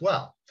as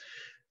well.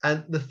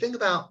 And the thing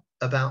about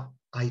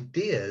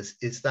ideas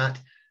is that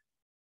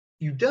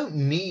you don't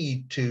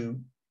need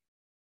to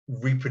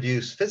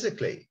reproduce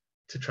physically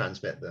to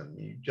transmit them.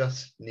 You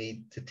just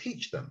need to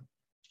teach them.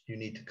 You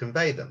need to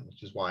convey them,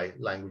 which is why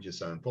language is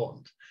so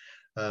important.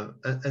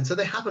 And so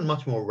they happen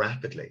much more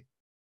rapidly.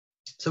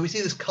 So we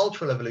see this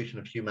cultural evolution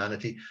of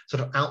humanity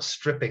sort of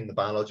outstripping the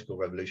biological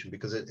revolution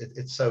because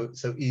it's so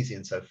easy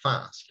and so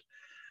fast.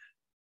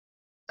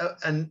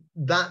 And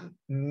that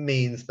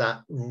means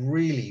that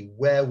really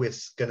where we're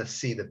going to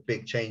see the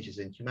big changes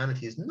in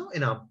humanity is not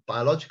in our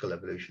biological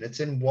evolution, it's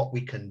in what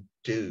we can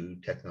do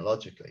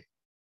technologically.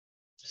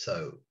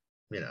 So,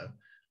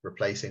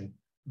 replacing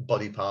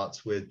body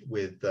parts with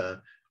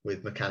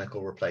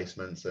mechanical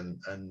replacements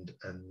and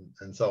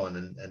so on.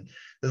 And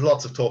there's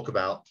lots of talk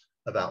about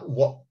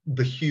what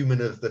the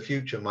human of the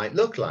future might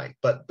look like,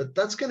 but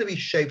that's going to be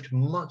shaped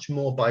much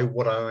more by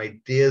what our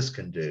ideas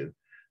can do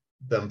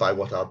than by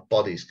what our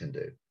bodies can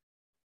do.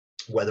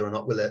 Whether or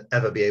not we'll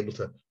ever be able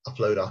to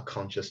upload our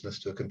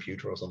consciousness to a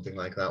computer or something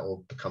like that,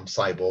 or become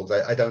cyborgs,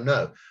 I don't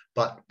know.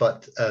 But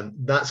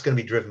that's going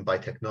to be driven by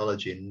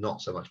technology and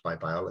not so much by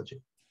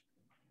biology.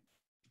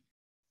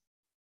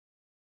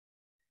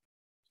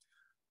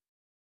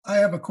 I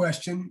have a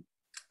question.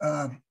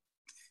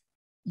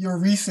 Your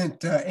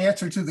recent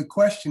answer to the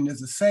question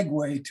is a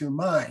segue to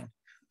mine.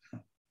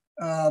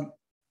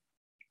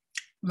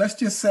 Let's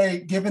just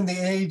say, given the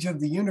age of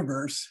the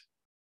universe,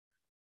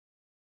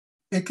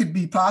 it could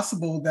be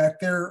possible that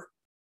there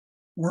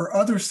were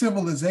other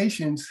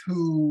civilizations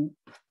who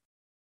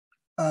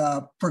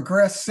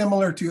progressed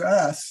similar to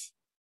us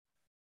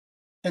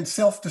and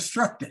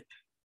self-destructed,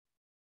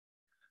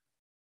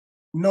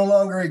 no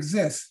longer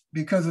exist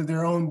because of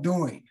their own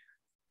doing.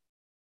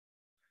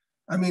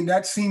 I mean,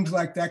 that seems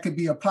like that could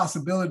be a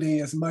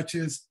possibility as much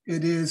as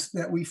it is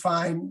that we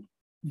find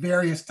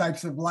various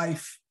types of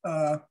life,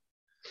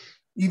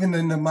 even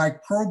in the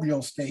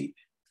microbial state.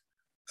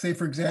 Say,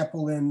 for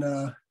example,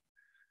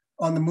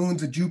 on the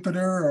moons of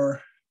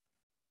Jupiter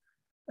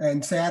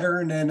and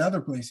Saturn and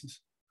other places.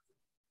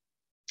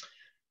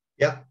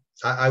 Yeah,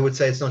 I would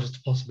say it's not just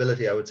a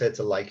possibility. I would say it's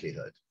a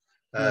likelihood.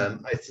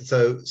 Of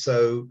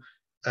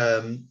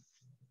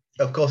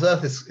course,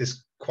 Earth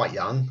is quite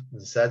young.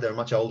 As I said, there are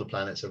much older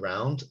planets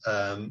around,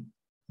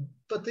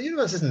 but the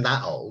universe isn't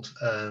that old,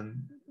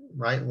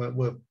 right?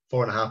 We're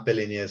 4.5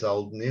 billion years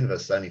old, and the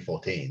universe is only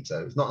 14.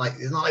 So it's not like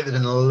there's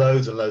been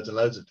loads and loads and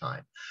loads of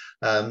time.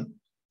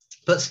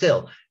 But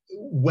still,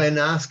 when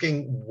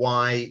asking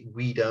why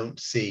we don't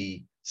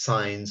see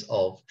signs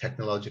of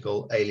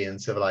technological alien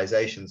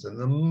civilizations, and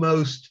the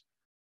most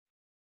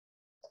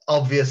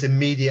obvious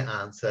immediate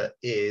answer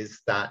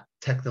is that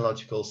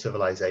technological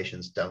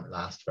civilizations don't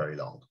last very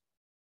long.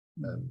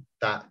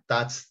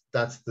 That's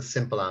the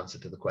simple answer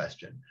to the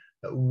question.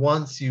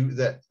 Once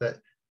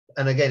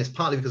and again, it's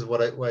partly because of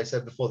what I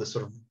said before, this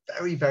sort of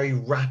very, very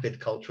rapid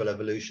cultural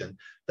evolution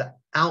that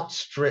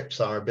outstrips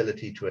our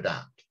ability to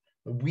adapt.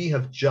 We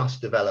have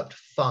just developed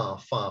far,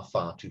 far,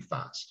 far too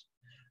fast.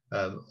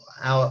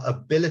 Our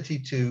ability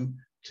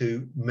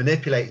to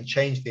manipulate and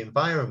change the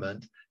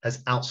environment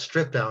has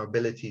outstripped our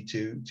ability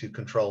to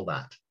control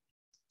that.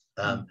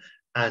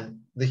 And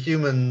the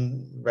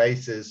human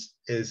race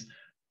is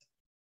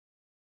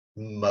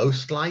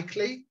most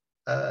likely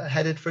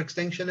headed for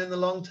extinction in the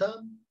long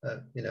term.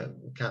 You know,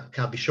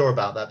 can't be sure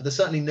about that, but there's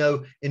certainly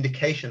no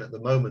indication at the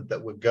moment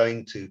that we're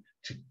going to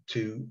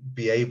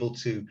be able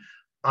to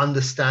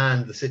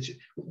understand the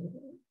situation.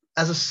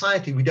 As a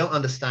society, we don't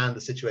understand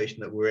the situation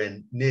that we're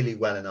in nearly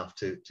well enough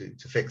to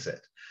fix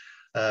it.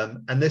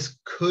 And this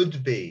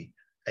could be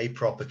a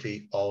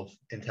property of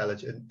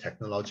intelligent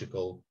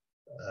technological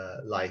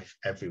life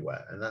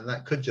everywhere. And then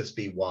that could just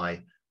be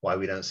why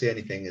we don't see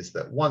anything, is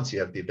that once you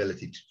have the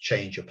ability to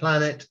change your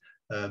planet,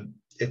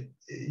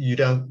 you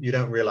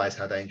don't realize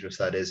how dangerous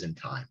that is in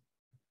time.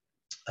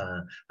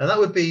 And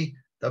that'd be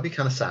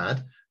kind of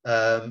sad.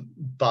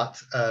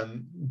 But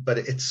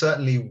it's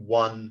certainly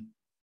one.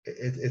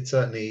 It's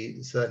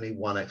certainly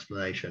one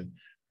explanation.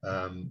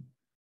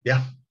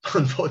 Yeah,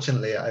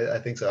 unfortunately, I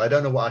think so. I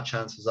don't know what our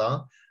chances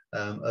are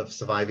of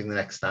surviving the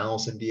next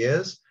 1,000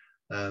 years.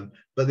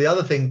 But the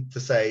other thing to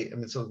say, I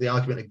mean, sort of the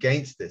argument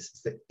against this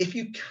is that if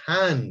you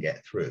can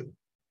get through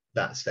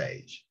that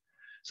stage,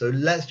 so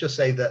let's just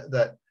say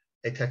that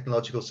a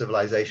technological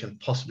civilization,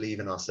 possibly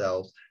even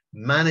ourselves,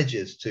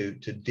 manages to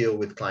deal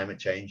with climate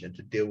change and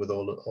to deal with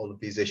all of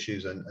these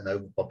issues and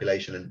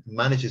overpopulation, and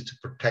manages to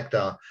protect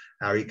our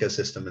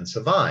ecosystem and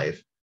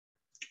survive.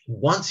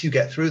 Once you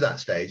get through that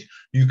stage,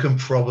 you can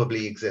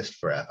probably exist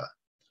forever,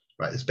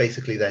 right? It's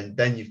basically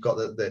then you've got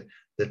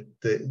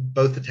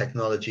both the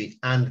technology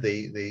and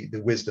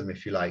the wisdom,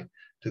 if you like,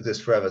 to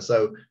exist forever.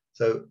 So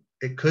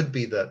it could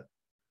be that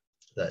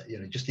you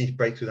know, just need to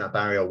break through that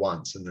barrier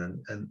once, and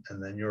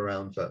then you're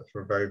around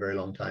for a very, very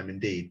long time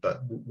indeed.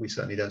 But we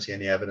certainly don't see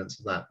any evidence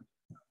of that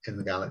in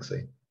the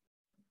galaxy.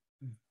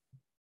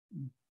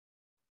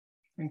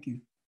 Thank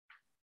you.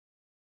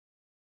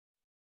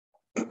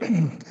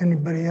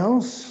 Anybody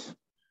else?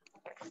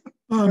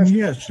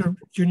 Yes,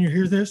 can you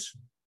hear this?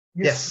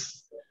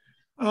 Yes.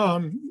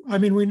 I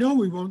mean, we know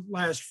we won't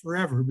last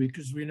forever,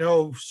 because we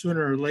know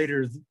sooner or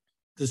later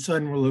the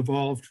sun will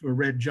evolve to a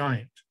red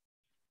giant.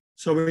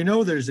 So we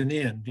know there's an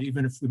end,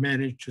 even if we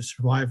manage to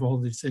survive all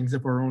these things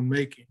of our own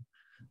making.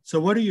 So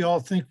what do you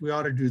all think we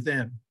ought to do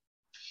then?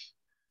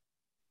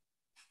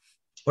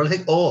 Well, I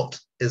think ought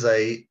is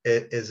a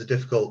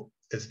difficult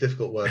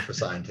word for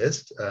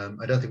scientists.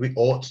 I don't think we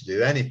ought to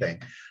do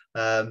anything,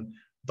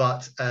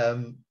 but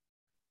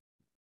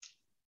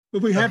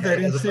we have that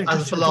instinct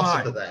as a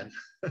philosopher then.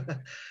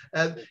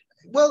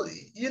 Well,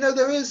 you know,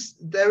 there is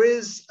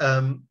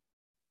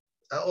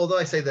although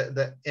I say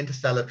that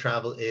interstellar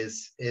travel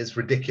is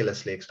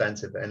ridiculously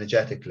expensive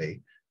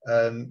energetically,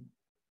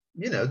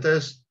 you know,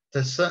 it's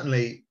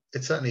certainly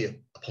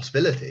a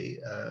possibility.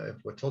 If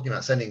we're talking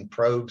about sending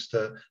probes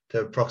to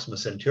Proxima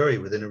Centauri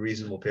within a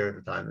reasonable period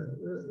of time,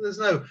 there's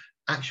no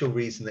actual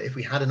reason that if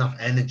we had enough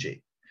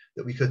energy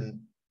that we couldn't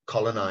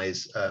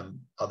colonize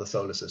other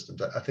solar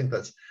systems. I think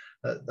that's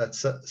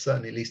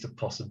certainly at least a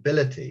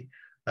possibility.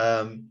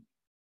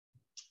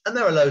 And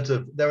there are loads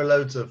of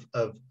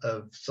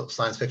sort of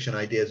science fiction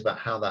ideas about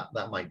how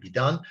that might be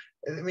done.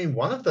 I mean,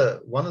 one of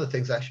the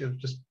things actually of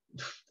just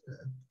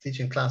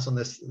teaching class on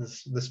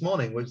this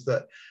morning was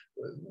that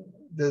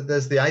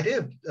there's the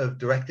idea of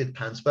directed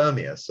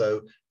panspermia,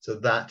 so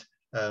that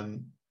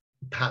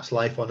perhaps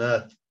life on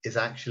Earth is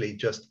actually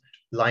just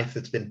life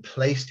that's been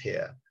placed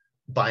here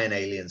by an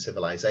alien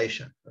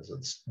civilization. So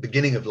the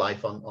beginning of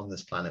life on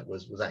this planet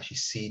was actually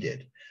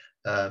seeded.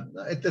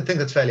 I think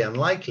that's fairly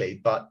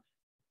unlikely, but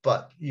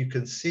you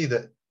can see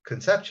that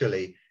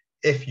conceptually,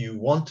 if you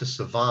want to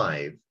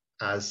survive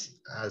as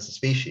a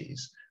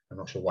species, I'm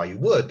not sure why you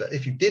would, but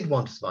if you did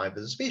want to survive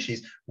as a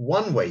species,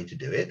 one way to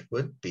do it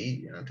would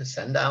be, you know, to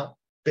send out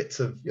bits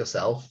of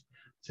yourself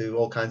to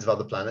all kinds of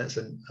other planets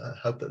and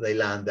hope that they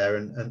land there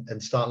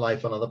and start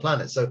life on other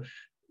planets. So,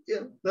 you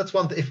know, that's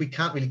one thing. If we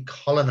can't really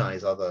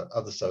colonize other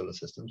solar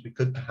systems, we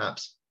could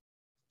perhaps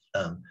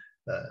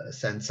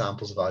send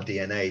samples of our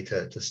DNA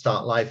to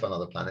start life on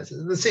other planets.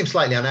 It seems a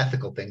slightly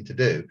unethical thing to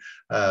do,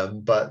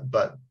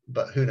 but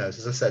who knows?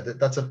 As I said,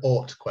 that's an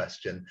ought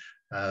question,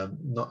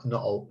 not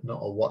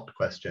a what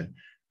question.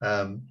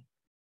 I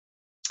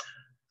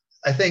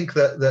think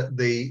that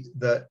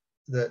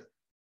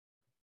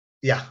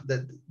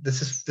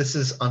this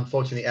is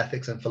unfortunately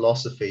ethics and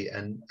philosophy,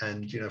 and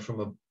you know, from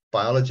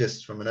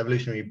an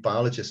evolutionary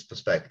biologist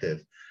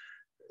perspective,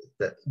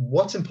 that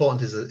what's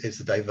important is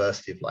the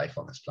diversity of life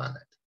on this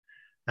planet.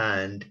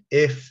 And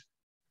if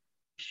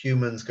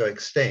humans go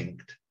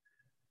extinct,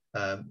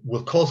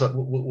 we'll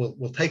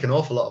take an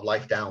awful lot of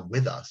life down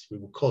with us. We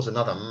will cause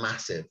another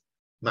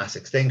mass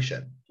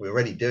extinction. We're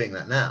already doing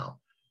that now,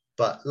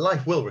 but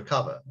life will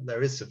recover.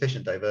 There is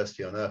sufficient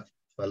diversity on Earth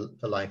for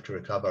life to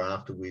recover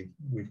after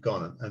we've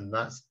gone, and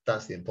that's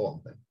the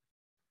important thing.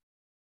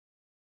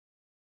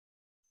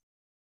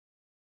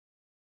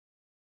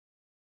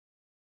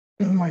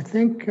 I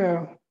think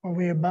are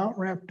we about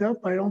wrapped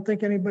up? I don't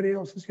think anybody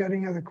else has got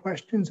any other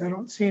questions. I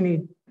don't see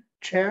any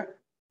chat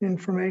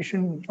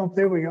information. Oh,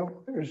 there we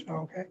go. There's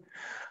okay.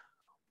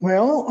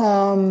 Well,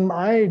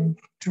 I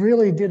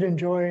really did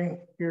enjoy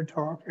your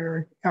talk,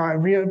 Eric. I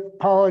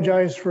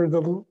apologize for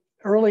the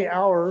early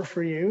hour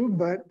for you,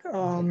 but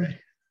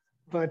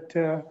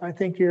I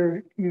think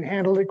you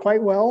handled it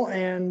quite well,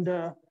 and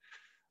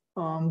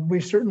we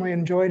certainly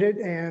enjoyed it.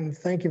 And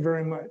thank you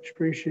very much.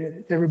 Appreciate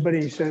it.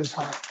 Everybody says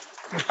hi.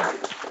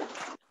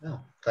 Oh,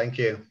 thank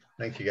you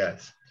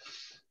guys.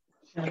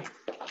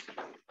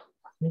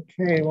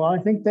 Okay, well, I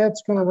think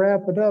that's going to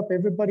wrap it up.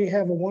 Everybody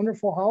have a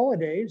wonderful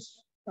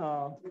holidays,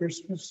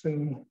 Christmas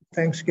and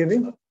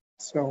Thanksgiving.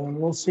 So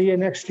we'll see you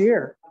next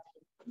year.